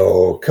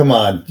 No, come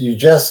on.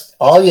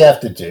 All you have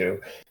to do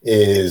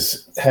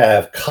is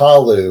have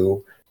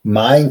Kalu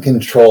mind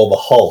control the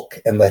Hulk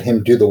and let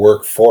him do the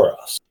work for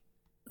us.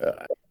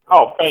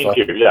 Oh, thank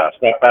you. Yes,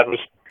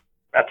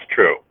 that's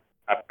true.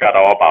 I forgot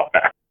all about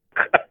that.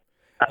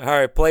 All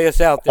right, play us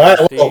out All there,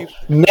 right, Steve. well,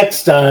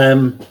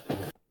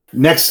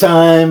 next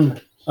time,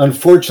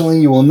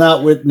 unfortunately, you will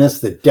not witness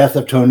the death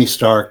of Tony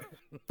Stark,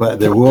 but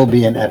there will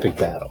be an epic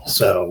battle.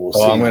 So we'll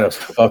see. I'm going to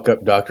fuck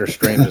up Doctor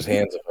Strange's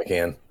hands if I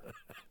can.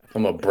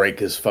 I'm going to break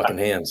his fucking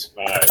hands.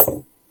 Right.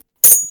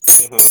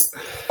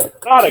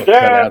 Not Cut out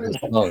again. his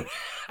tongue.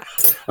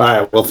 All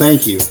right, well,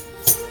 thank you.